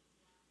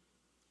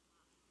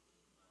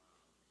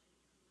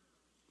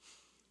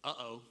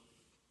 Uh-oh.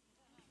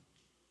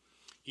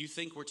 You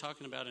think we're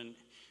talking about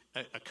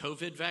a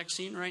COVID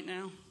vaccine right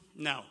now?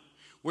 No.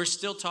 We're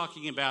still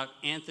talking about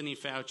Anthony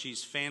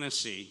Fauci's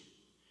fantasy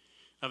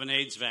of an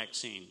AIDS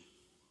vaccine.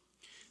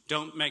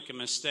 Don't make a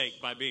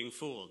mistake by being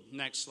fooled.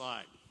 Next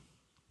slide.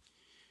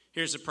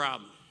 Here's the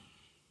problem.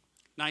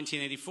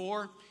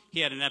 1984,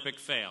 he had an epic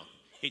fail.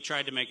 He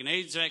tried to make an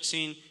AIDS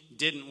vaccine,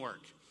 didn't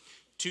work.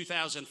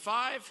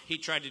 2005, he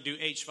tried to do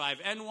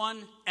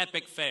H5N1,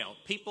 epic fail.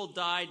 People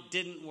died,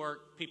 didn't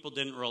work. People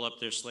didn't roll up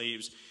their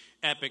sleeves,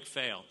 epic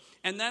fail.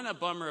 And then a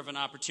bummer of an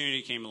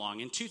opportunity came along.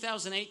 In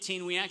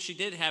 2018, we actually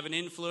did have an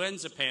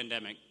influenza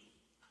pandemic.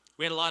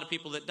 We had a lot of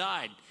people that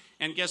died.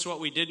 And guess what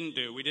we didn't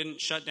do? We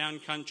didn't shut down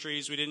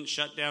countries. We didn't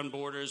shut down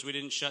borders. We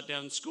didn't shut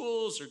down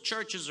schools or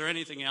churches or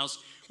anything else.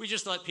 We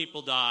just let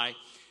people die.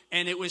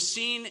 And it was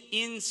seen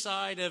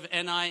inside of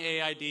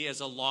NIAID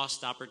as a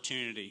lost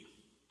opportunity.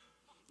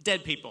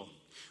 Dead people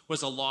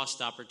was a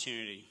lost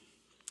opportunity.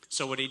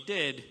 So what he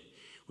did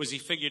was he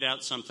figured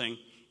out something,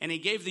 and he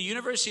gave the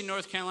University of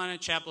North Carolina,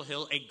 Chapel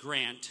Hill a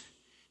grant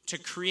to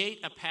create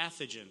a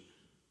pathogen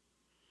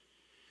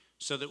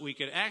so that we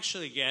could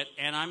actually get,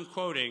 and I'm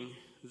quoting,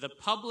 the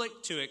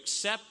public to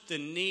accept the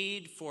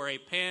need for a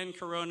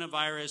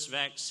pan-coronavirus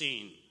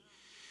vaccine.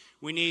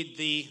 We need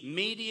the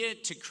media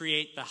to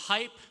create the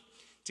hype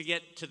to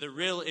get to the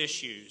real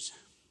issues.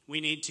 We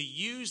need to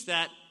use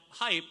that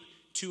hype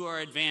to our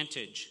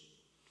advantage.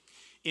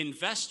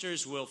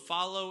 Investors will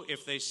follow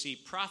if they see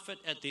profit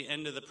at the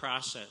end of the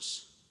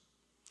process.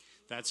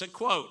 That's a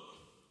quote.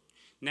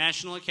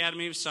 National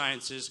Academy of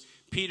Sciences,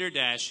 Peter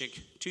Daszak,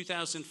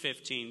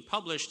 2015,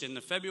 published in the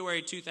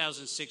February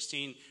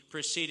 2016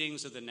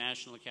 Proceedings of the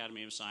National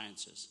Academy of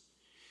Sciences.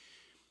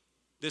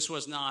 This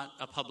was not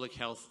a public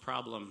health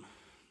problem.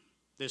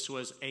 This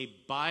was a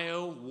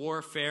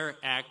bio-warfare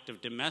act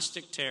of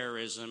domestic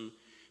terrorism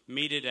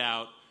meted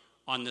out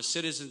on the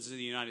citizens of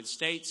the United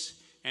States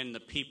and the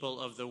people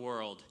of the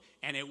world.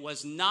 And it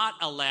was not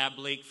a lab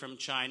leak from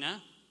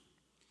China.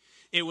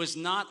 It was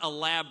not a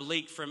lab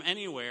leak from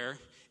anywhere.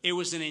 It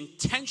was an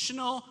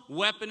intentional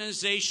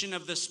weaponization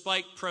of the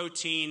spike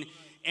protein,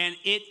 and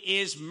it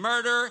is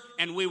murder,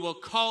 and we will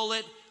call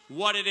it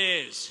what it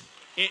is.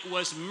 It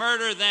was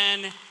murder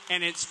then,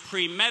 and it's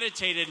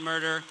premeditated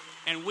murder,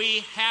 and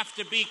we have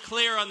to be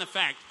clear on the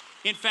fact.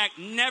 In fact,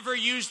 never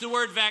use the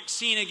word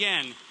vaccine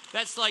again.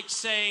 That's like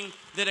saying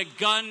that a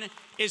gun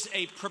is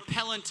a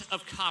propellant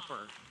of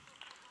copper.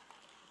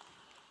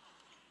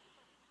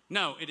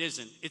 No, it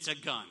isn't. It's a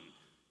gun.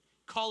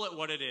 Call it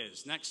what it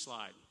is. Next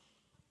slide.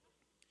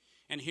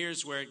 And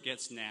here's where it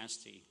gets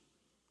nasty.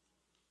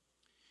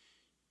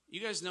 You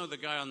guys know the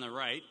guy on the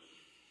right.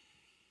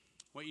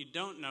 What you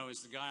don't know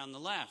is the guy on the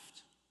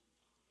left.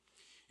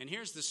 And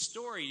here's the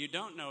story you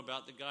don't know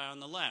about the guy on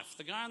the left.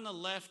 The guy on the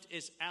left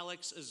is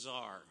Alex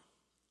Azar.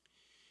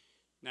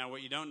 Now,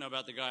 what you don't know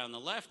about the guy on the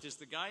left is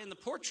the guy in the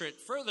portrait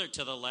further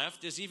to the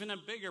left is even a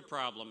bigger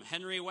problem,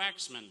 Henry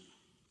Waxman.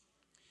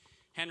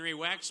 Henry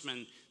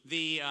Waxman,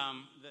 the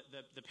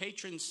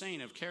patron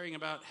saint of caring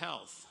about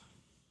health,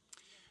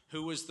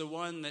 who was the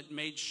one that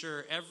made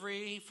sure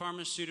every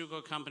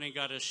pharmaceutical company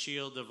got a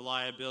shield of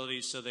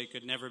liability so they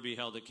could never be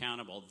held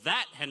accountable.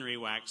 That Henry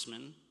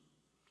Waxman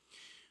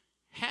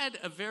had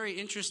a very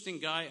interesting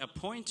guy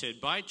appointed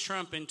by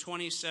Trump in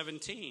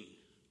 2017,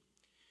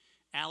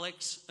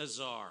 Alex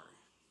Azar,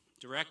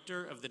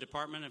 director of the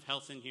Department of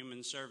Health and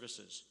Human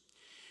Services.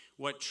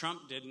 What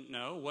Trump didn't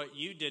know, what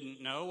you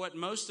didn't know, what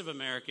most of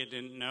America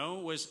didn't know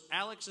was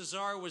Alex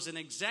Azar was an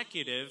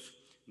executive,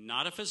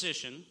 not a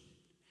physician,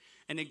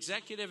 an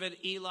executive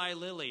at Eli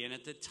Lilly. And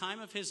at the time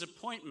of his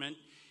appointment,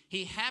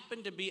 he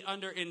happened to be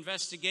under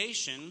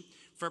investigation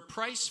for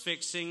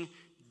price-fixing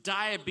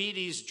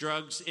diabetes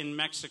drugs in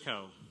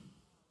Mexico.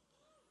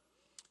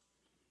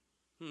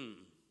 In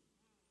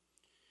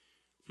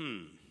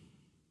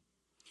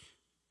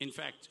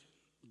fact,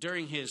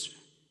 during his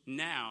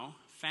now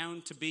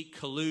found to be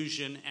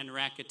collusion and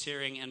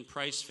racketeering and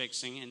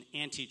price-fixing and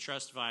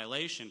antitrust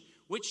violation,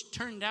 which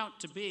turned out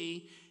to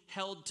be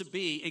held to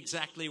be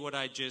exactly what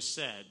I just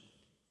said.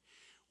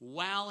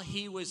 While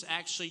he was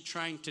actually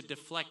trying to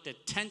deflect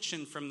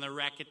attention from the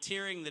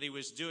racketeering that he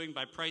was doing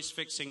by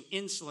price-fixing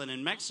insulin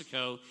in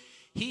Mexico,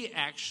 he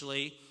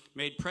actually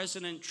made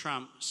President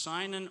Trump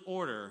sign an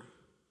order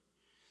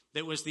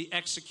that was the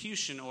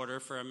execution order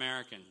for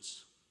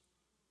Americans.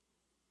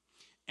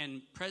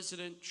 And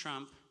President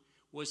Trump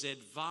was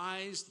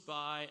advised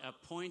by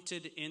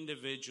appointed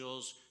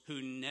individuals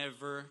who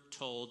never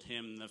told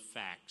him the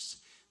facts.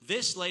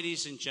 This,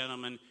 ladies and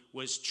gentlemen,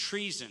 was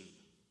treason.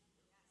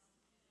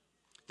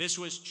 This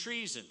was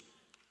treason.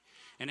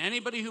 And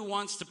anybody who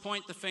wants to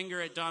point the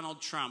finger at Donald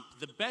Trump,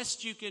 the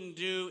best you can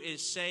do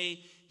is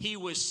say he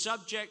was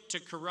subject to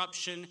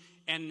corruption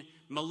and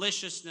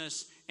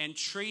maliciousness and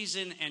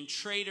treason and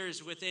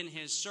traitors within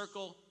his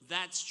circle.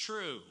 That's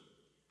true.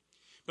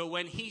 But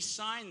when he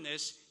signed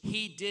this,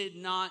 he did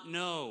not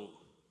know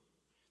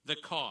the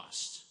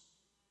cost.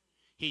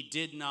 He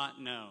did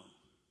not know.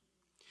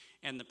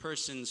 And the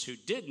persons who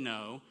did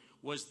know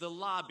was the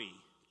lobby,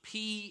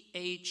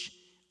 PHRMA,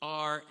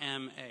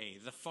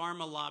 the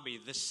pharma lobby,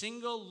 the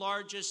single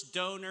largest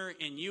donor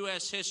in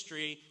U.S.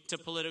 history to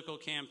political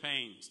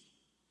campaigns.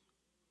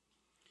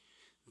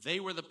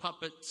 They were the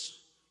puppets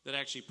that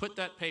actually put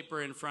that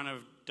paper in front of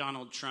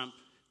Donald Trump.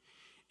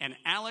 And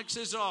Alex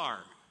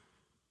Azar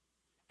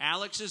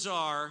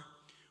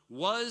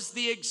was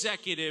the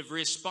executive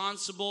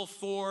responsible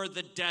for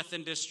the death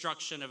and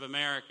destruction of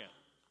America.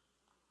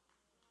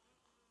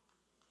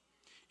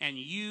 And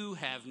you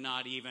have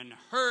not even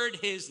heard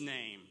his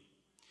name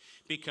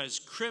because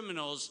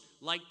criminals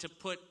like to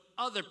put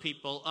other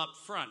people up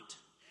front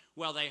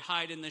while they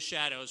hide in the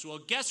shadows. Well,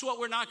 guess what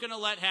we're not going to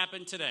let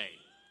happen today?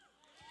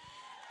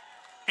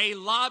 A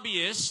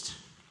lobbyist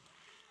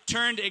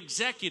turned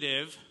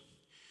executive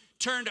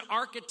turned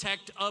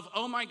architect of,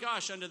 oh my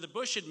gosh, under the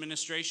Bush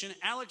administration,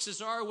 Alex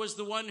Azar was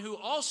the one who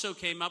also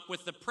came up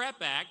with the PrEP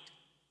Act,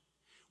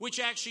 which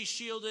actually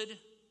shielded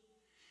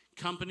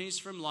companies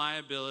from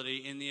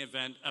liability in the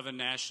event of a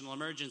national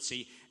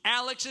emergency.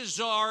 Alex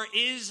Azar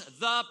is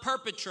the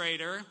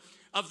perpetrator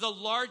of the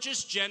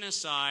largest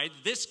genocide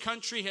this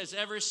country has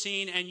ever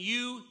seen, and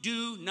you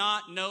do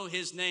not know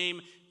his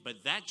name,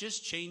 but that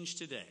just changed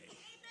today.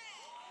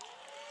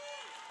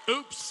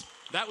 Oops,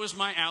 that was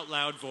my out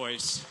loud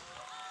voice.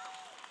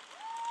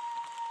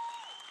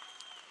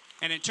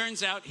 And it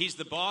turns out he's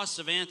the boss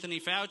of Anthony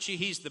Fauci.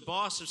 He's the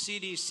boss of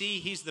CDC.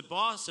 He's the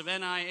boss of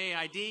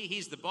NIAID.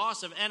 He's the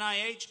boss of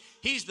NIH.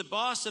 He's the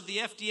boss of the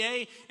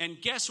FDA.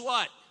 And guess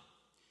what?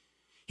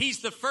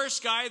 He's the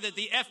first guy that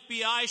the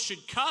FBI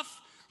should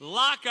cuff,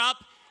 lock up,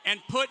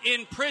 and put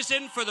in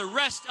prison for the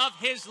rest of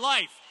his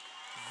life.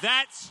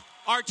 That's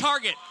our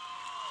target.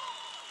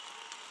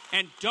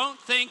 And don't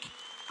think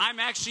I'm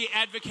actually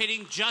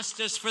advocating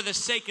justice for the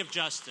sake of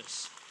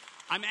justice.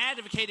 I'm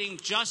advocating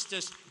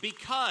justice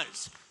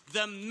because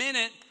the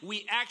minute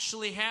we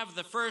actually have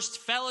the first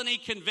felony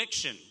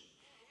conviction,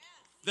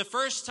 the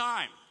first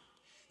time,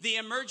 the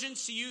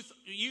emergency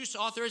use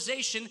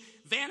authorization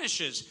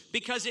vanishes,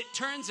 because it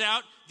turns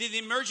out that the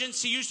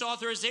emergency use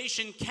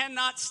authorization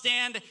cannot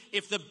stand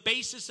if the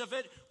basis of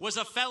it was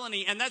a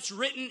felony, and that's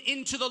written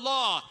into the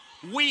law.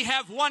 We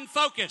have one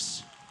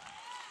focus.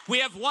 We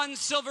have one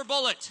silver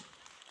bullet.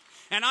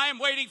 And I am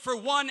waiting for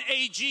one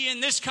AG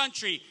in this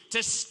country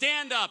to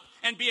stand up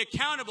and be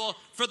accountable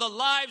for the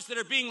lives that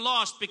are being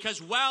lost,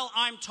 because while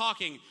I'm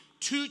talking,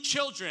 2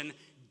 children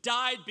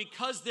died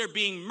because they're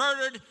being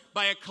murdered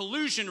by a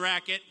collusion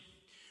racket,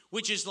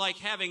 which is like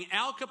having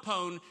Al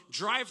Capone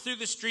drive through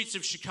the streets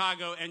of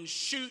Chicago and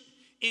shoot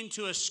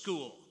into a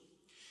school.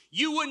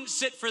 You wouldn't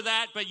sit for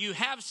that, but you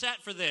have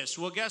sat for this.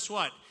 Well, guess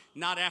what?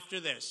 Not after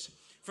this.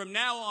 From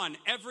now on,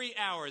 every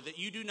hour that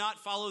you do not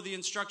follow the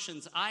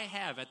instructions I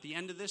have at the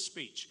end of this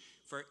speech,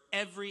 for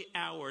every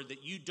hour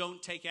that you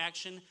don't take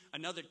action,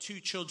 another 2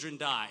 children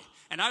die.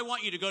 And I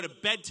want you to go to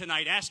bed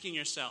tonight asking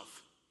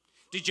yourself,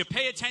 did you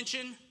pay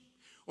attention,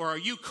 or are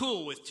you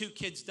cool with 2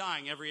 kids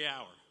dying every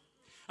hour?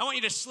 I want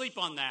you to sleep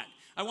on that.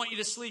 I want you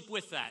to sleep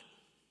with that.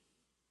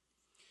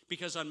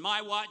 Because on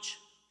my watch,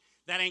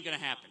 that ain't going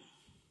to happen.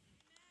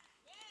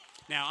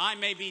 Now, I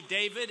may be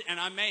David, and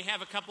I may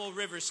have a couple of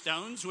river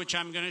stones, which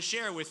I'm going to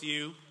share with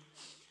you.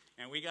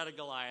 And we got a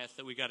Goliath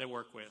that we got to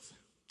work with.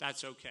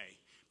 That's okay.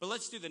 But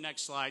let's do the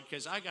next slide,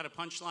 because I got a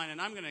punchline, and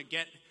I'm going to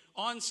get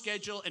on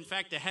schedule, in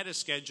fact, ahead of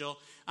schedule.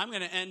 I'm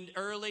going to end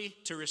early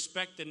to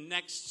respect the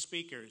next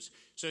speakers.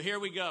 So here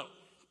we go.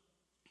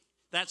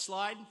 That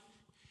slide.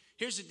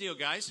 Here's the deal,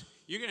 guys.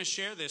 You're going to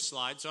share this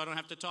slide, so I don't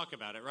have to talk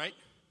about it, right?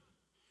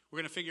 We're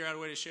going to figure out a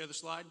way to share the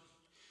slide?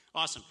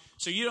 Awesome.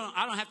 So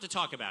I don't have to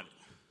talk about it,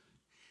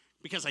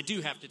 because I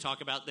do have to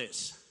talk about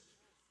this.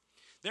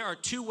 There are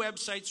 2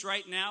 websites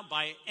right now,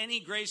 by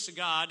any grace of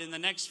God, in the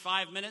next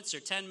 5 minutes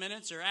or 10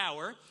 minutes or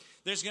hour.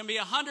 There's going to be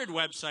 100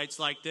 websites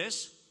like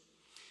this,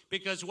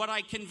 because what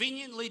I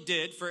conveniently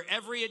did for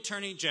every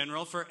attorney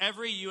general, for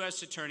every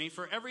U.S. attorney,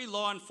 for every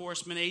law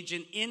enforcement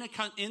agent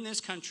in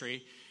this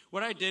country,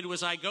 what I did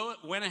was I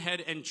went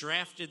ahead and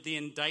drafted the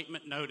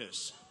indictment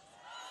notice.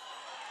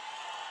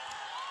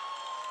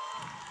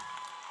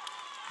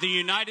 The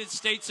United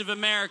States of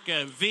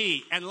America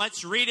v. And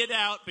let's read it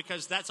out,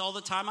 because that's all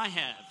the time I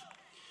have.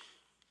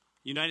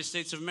 United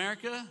States of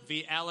America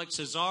v. Alex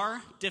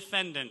Azar,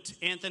 defendant.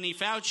 Anthony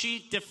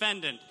Fauci,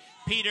 defendant.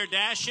 Peter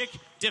Daszak,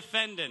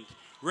 defendant.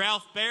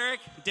 Ralph Barrick,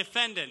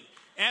 defendant.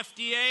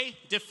 FDA,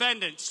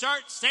 defendant.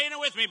 Start saying it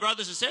with me,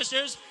 brothers and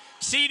sisters.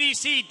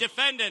 CDC,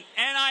 defendant.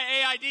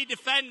 NIAID,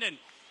 defendant.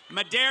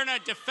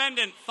 Moderna,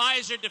 defendant.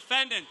 Pfizer,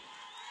 defendant.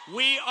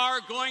 We are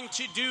going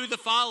to do the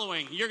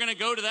following. You're going to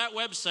go to that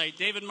website,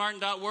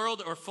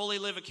 davidmartin.world or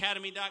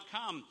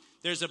fullyliveacademy.com.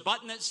 There's a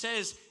button that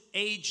says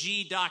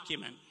AG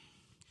document.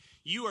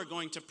 You are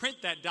going to print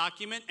that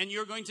document, and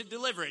you're going to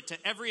deliver it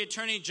to every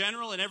attorney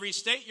general in every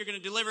state. You're going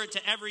to deliver it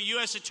to every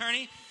U.S.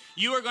 attorney.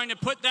 You are going to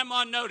put them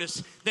on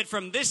notice that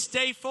from this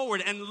day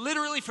forward, and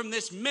literally from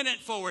this minute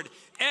forward,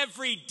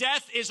 every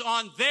death is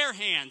on their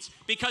hands,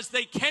 because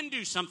they can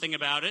do something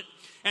about it.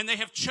 And they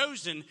have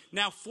chosen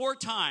now 4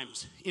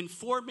 times in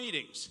 4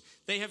 meetings,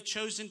 they have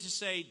chosen to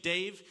say,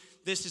 Dave,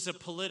 this is a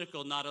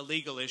political, not a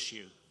legal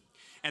issue.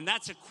 And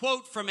that's a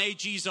quote from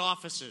AG's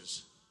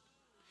offices.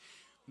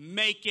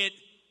 Make it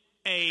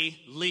a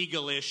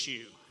legal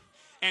issue.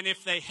 And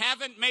if they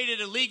haven't made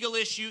it a legal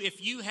issue, if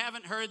you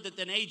haven't heard that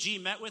an AG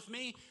met with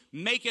me,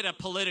 make it a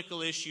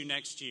political issue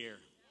next year.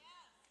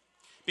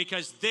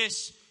 Because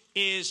this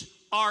is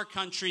our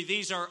country,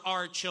 these are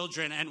our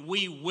children, and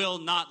we will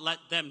not let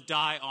them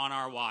die on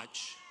our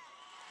watch.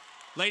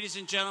 Ladies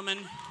and gentlemen,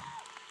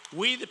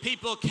 we the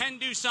people can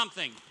do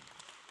something.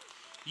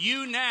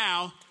 You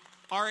now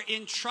are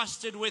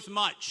entrusted with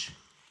much.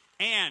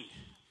 And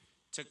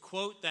to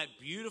quote that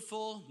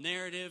beautiful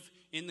narrative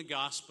in the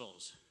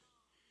Gospels,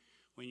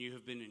 when you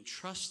have been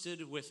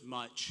entrusted with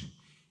much,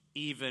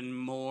 even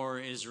more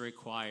is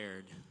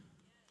required.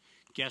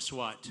 Guess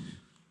what?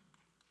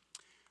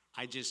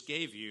 I just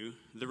gave you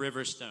the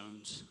river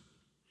stones.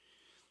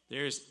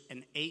 There's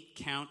an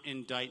 8-count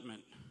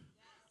indictment.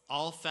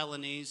 All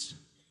felonies,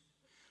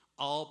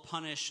 all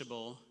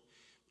punishable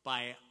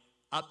by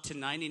up to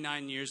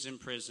 99 years in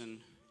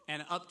prison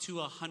and up to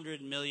a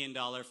 $100 million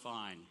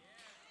fine.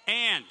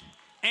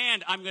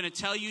 And I'm going to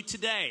tell you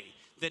today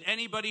that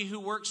anybody who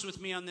works with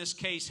me on this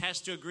case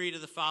has to agree to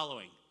the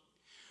following.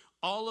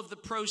 All of the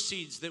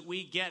proceeds that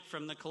we get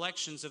from the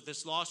collections of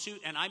this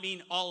lawsuit, and I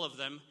mean all of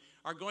them,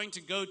 are going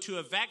to go to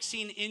a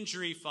vaccine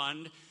injury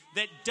fund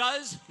that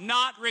does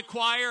not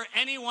require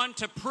anyone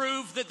to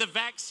prove that the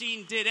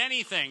vaccine did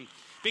anything,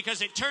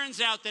 because it turns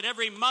out that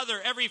every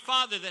mother, every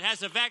father that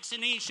has a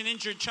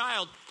vaccination-injured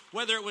child,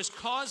 whether it was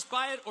caused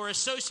by it or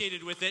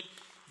associated with it,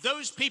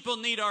 those people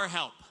need our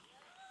help.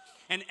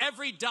 And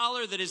every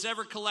dollar that is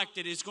ever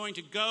collected is going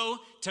to go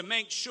to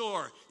make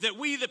sure that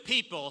we, the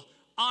people,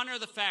 honor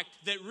the fact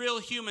that real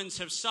humans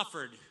have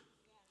suffered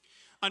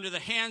under the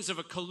hands of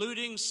a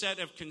colluding set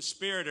of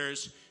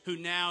conspirators who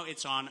now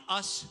it's on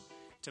us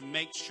to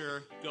make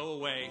sure go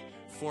away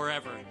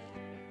forever.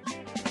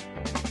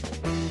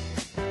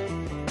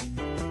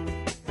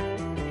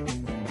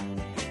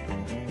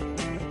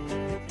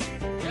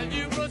 Can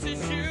you put your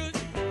shoes,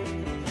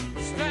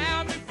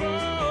 stand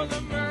before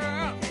the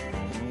mirror,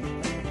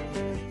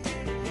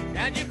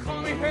 and you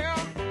call me here,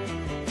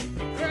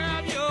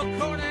 grab your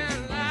coat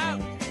and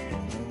laugh,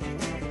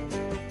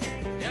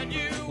 and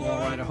you.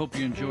 All right, I hope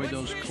you enjoyed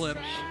those clips.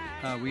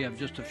 We have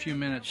just a few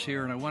minutes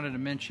here, and I wanted to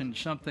mention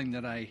something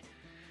that I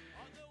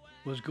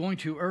was going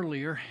to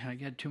earlier. I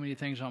had too many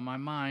things on my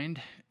mind,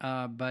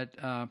 but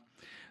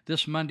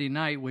this Monday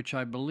night, which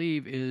I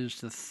believe is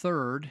the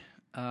 3rd,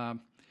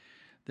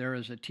 there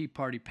is a Tea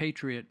Party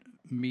Patriot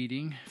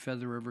meeting,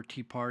 Feather River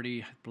Tea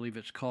Party, I believe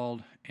it's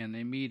called, and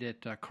they meet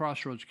at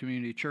Crossroads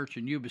Community Church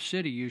in Yuba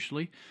City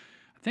usually.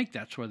 I think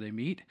that's where they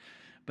meet.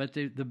 But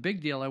the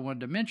big deal I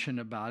wanted to mention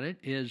about it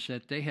is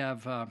that they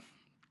have a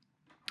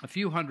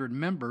few hundred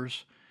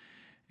members,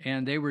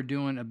 and they were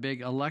doing a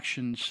big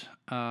elections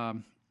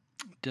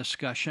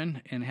discussion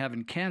and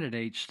having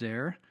candidates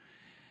there,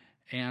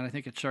 and I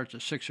think it starts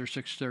at 6 or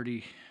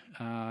 6:30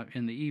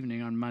 in the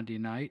evening on Monday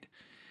night.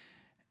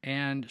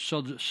 And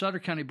so the Sutter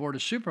County Board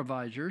of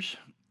Supervisors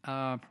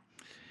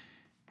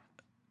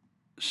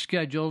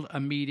scheduled a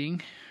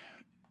meeting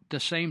the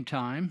same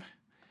time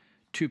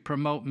to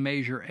promote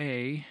Measure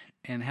A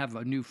and have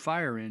a new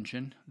fire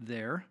engine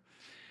there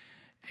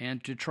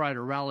and to try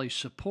to rally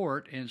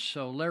support. And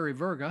so Larry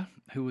Verga,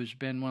 who has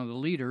been one of the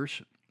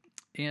leaders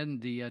in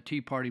the Tea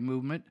Party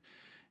movement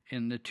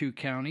in the 2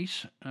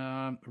 counties,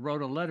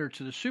 wrote a letter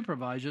to the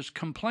supervisors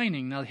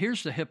complaining. Now,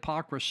 here's the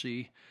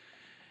hypocrisy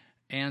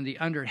and the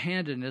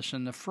underhandedness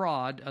and the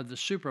fraud of the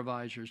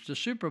supervisors. The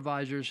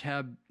supervisors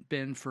have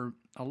been for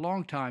a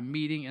long time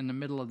meeting in the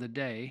middle of the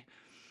day,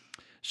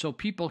 so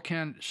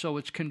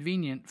it's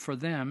convenient for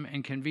them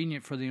and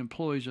convenient for the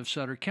employees of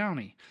Sutter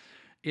County.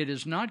 It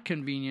is not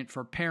convenient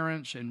for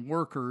parents and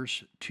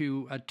workers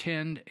to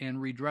attend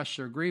and redress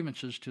their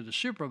grievances to the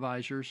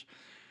supervisors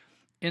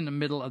in the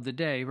middle of the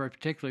day,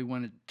 particularly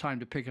when it's time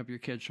to pick up your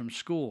kids from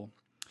school.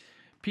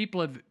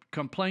 People have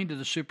complained to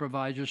the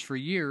supervisors for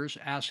years,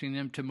 asking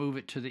them to move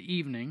it to the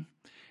evening.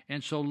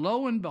 And so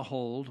lo and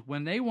behold,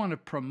 when they want to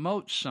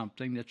promote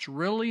something that's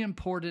really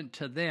important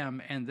to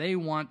them and they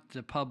want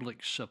the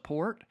public's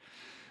support,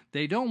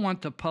 they don't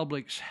want the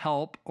public's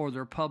help or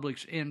their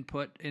public's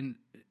input in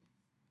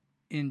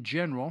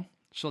general,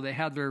 so they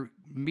have their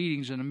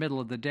meetings in the middle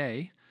of the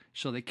day,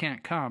 so they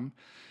can't come.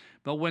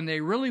 But when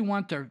they really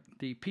want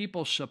the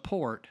people's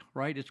support,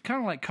 right, it's kind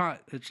of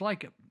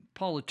like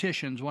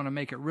politicians want to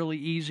make it really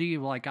easy,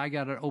 like I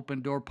got an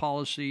open door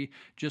policy,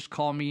 just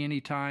call me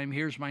anytime,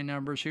 here's my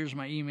numbers, here's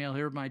my email,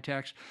 here's my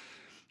text,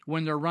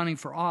 when they're running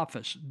for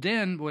office.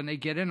 Then when they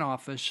get in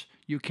office,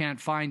 you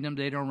can't find them,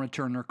 they don't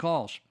return their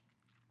calls.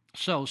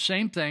 So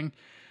same thing,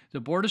 the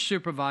Board of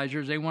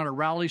Supervisors, they want to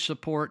rally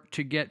support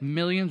to get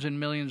millions and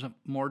millions of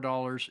more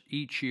dollars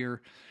each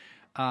year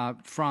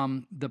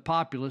from the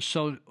populace.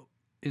 So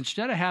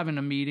instead of having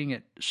a meeting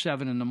at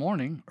 7 in the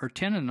morning or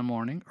 10 in the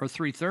morning or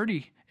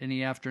 3:30 in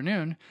the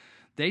afternoon,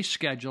 they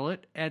schedule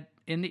it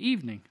in the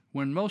evening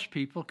when most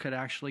people could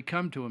actually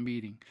come to a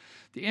meeting.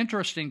 The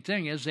interesting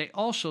thing is they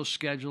also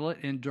schedule it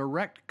in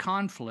direct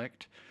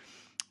conflict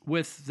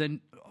with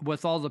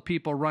all the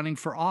people running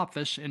for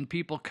office and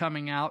people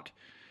coming out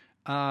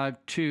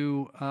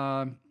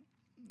to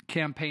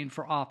campaign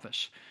for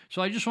office.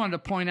 So I just wanted to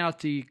point out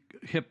the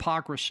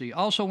hypocrisy.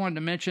 Also wanted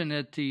to mention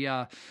that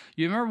you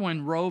remember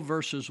when Roe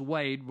versus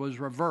Wade was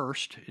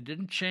reversed, it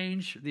didn't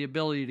change the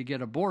ability to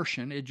get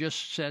abortion. It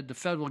just said the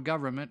federal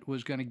government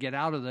was going to get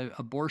out of the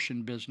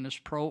abortion business,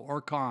 pro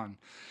or con,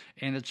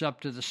 and it's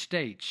up to the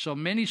states. So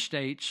many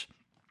states,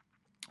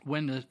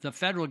 when the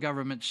federal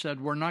government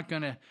said we're not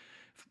going to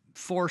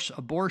force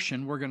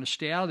abortion, we're going to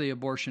stay out of the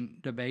abortion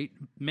debate,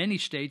 many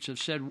states have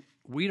said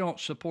we don't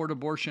support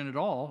abortion at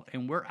all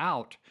and we're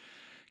out.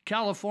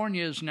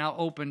 California is now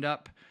opened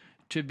up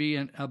to be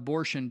an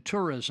abortion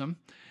tourism.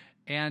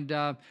 And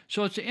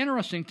so it's an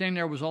interesting thing.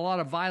 There was a lot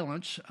of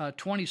violence.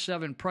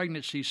 27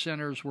 pregnancy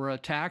centers were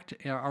attacked.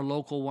 Our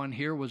local one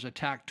here was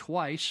attacked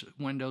twice.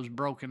 Windows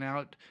broken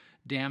out.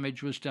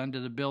 Damage was done to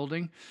the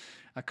building.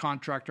 A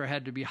contractor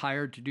had to be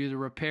hired to do the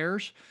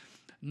repairs.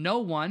 No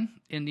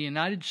one in the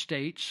United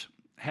States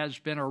has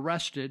been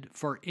arrested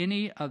for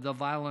any of the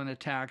violent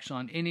attacks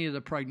on any of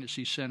the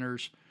pregnancy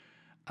centers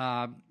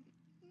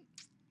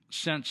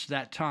since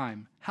that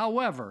time.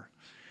 However,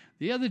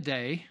 the other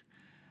day,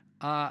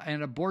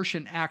 an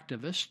abortion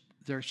activist,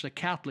 there's a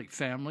Catholic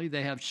family,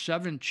 they have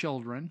 7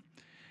 children.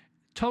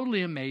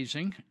 totally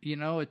amazing. You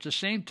know, it's the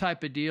same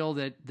type of deal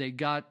that they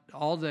got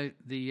all the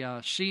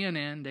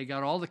CNN, they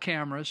got all the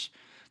cameras.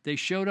 They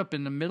showed up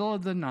in the middle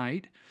of the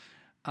night,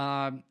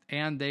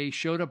 and they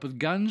showed up with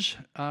guns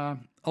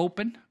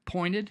open,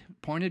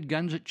 pointed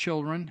guns at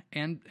children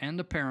and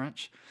the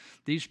parents.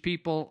 These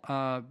people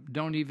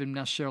don't even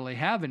necessarily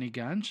have any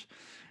guns,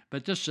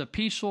 but this is a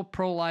peaceful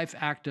pro-life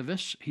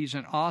activist. He's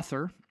an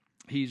author.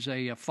 He's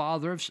a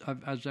father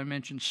of, as I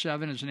mentioned,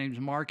 7. His name's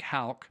Mark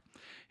Houck.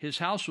 His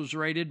house was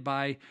raided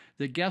by,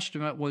 the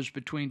guesstimate was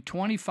between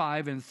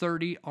 25 and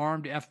 30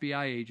 armed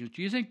FBI agents.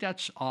 Do you think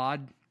that's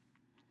odd?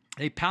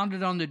 They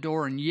pounded on the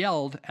door and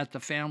yelled at the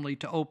family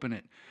to open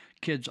it.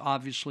 Kids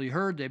obviously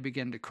heard. They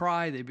began to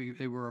cry.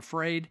 They were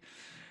afraid.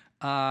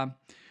 So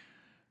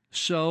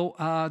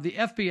the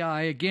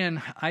FBI,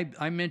 again,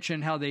 I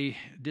mentioned how they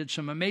did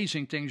some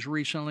amazing things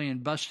recently in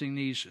busting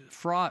these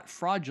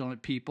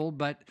fraudulent people,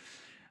 but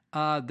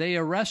they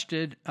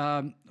arrested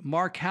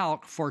Mark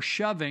Houck for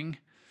shoving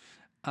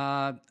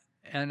an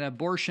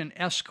abortion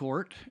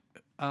escort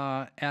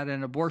at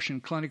an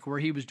abortion clinic where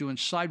he was doing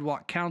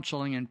sidewalk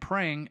counseling and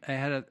praying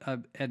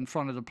in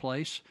front of the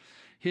place.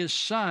 His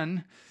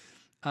son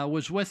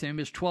was with him,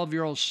 his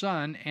 12-year-old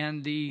son,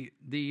 and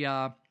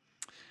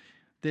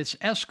this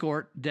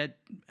escort that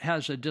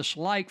has a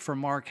dislike for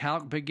Mark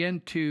Houck began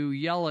to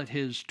yell at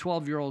his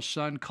 12-year-old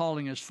son,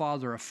 calling his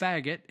father a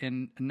faggot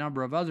and a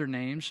number of other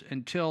names,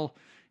 until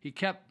he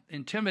kept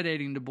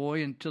intimidating the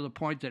boy until the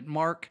point that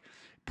Mark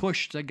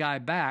pushed the guy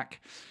back.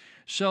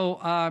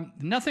 So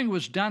nothing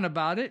was done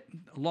about it.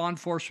 Law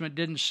enforcement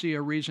didn't see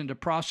a reason to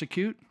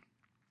prosecute.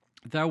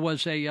 There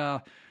was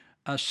a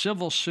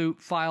civil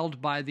suit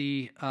filed by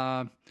the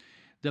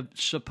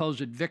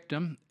supposed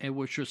victim,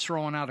 which was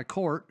thrown out of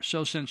court.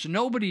 So since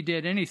nobody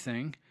did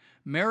anything,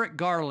 Merrick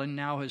Garland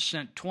now has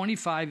sent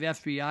 25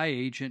 FBI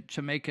agents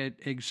to make an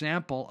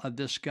example of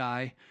this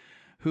guy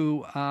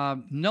who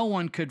no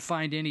one could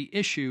find any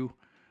issue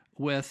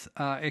with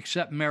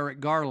except Merrick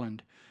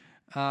Garland.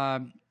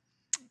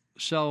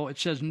 So it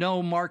says,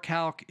 no, Mark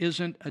Houck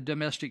isn't a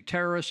domestic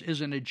terrorist,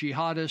 isn't a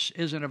jihadist,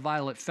 isn't a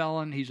violent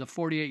felon. He's a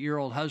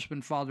 48-year-old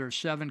husband, father of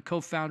 7,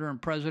 co-founder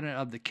and president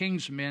of the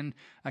King's Men,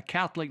 a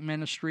Catholic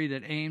ministry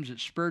that aims at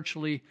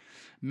spiritually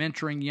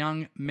mentoring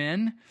young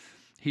men.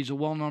 He's a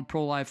well-known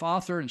pro-life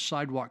author and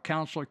sidewalk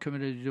counselor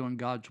committed to doing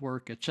God's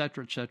work, et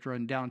cetera,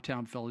 in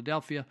downtown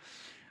Philadelphia,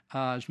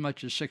 as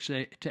much as 6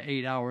 to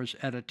 8 hours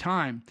at a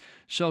time.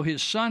 So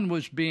his son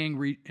was being,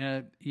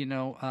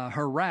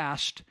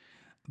 harassed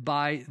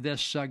by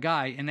this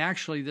guy. And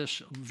actually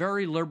this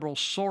very liberal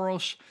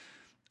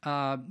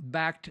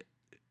Soros-backed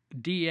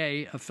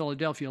DA of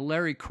Philadelphia,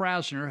 Larry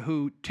Krasner,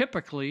 who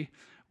typically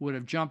would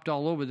have jumped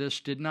all over this,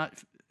 did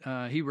not.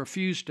 He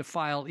refused to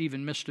file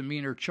even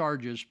misdemeanor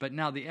charges. But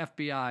now the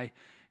FBI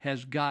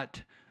has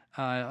got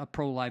a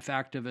pro-life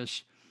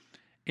activist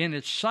in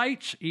its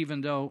sights,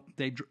 even though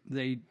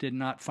they did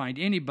not find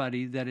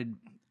anybody that had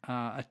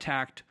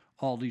attacked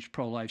all these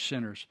pro-life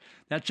centers.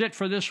 That's it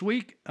for this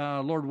week.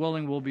 Lord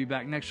willing, we'll be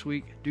back next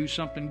week. Do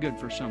something good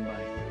for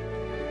somebody.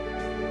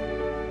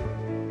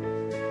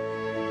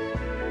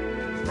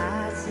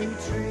 I see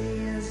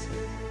trees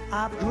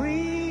of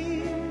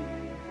green,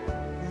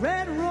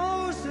 red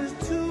roses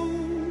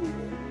too.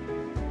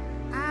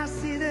 I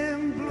see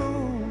them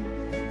bloom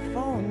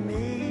for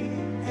me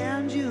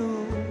and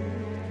you.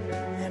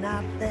 And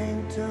I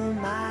think to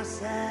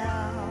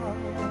myself,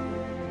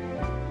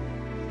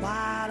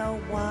 what a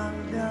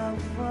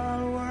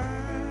wonderful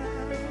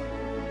world.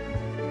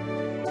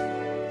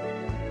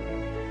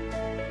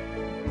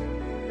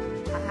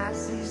 I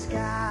see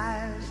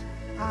skies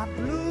are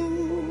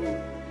blue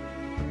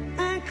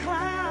and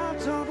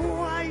clouds of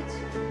white,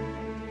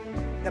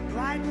 the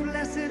bright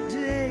blessed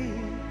day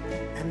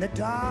and the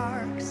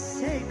dark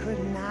sacred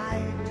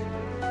night.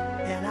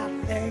 And I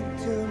think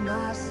to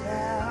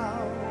myself,